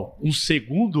 pessoal, um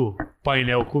segundo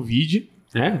painel Covid,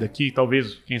 né? Daqui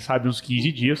talvez, quem sabe, uns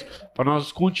 15 dias, para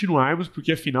nós continuarmos,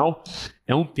 porque afinal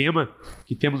é um tema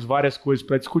que temos várias coisas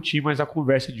para discutir, mas a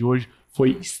conversa de hoje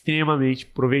foi extremamente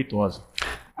proveitosa.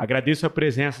 Agradeço a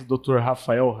presença do Dr.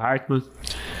 Rafael Hartmann,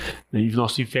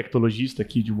 nosso infectologista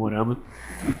aqui de Morama.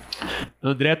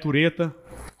 André Turetta,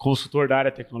 consultor da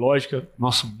área tecnológica,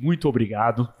 nosso muito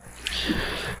obrigado.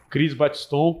 Cris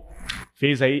Batiston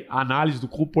fez aí a análise do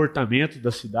comportamento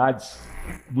das cidades.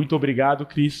 Muito obrigado,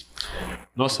 Cris.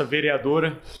 Nossa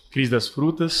vereadora, Cris das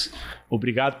Frutas,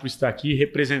 obrigado por estar aqui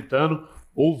representando,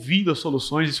 ouvindo as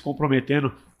soluções e se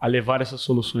comprometendo a levar essas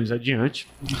soluções adiante.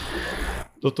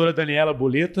 Doutora Daniela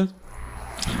Boleta,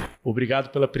 obrigado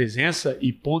pela presença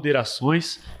e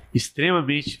ponderações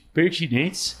extremamente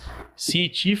pertinentes,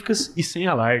 científicas e sem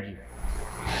alarde.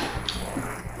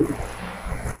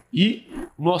 E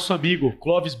o nosso amigo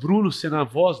Clóvis Bruno, sendo a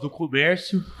voz do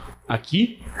comércio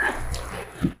aqui.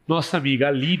 Nossa amiga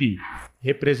Aline,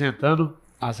 representando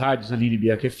as rádios Aline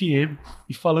Bianca FM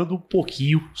e falando um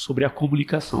pouquinho sobre a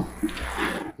comunicação.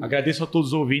 Agradeço a todos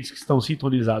os ouvintes que estão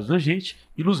sintonizados na gente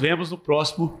e nos vemos no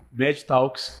próximo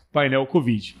MEDTALKS Painel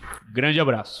Covid. Grande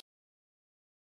abraço.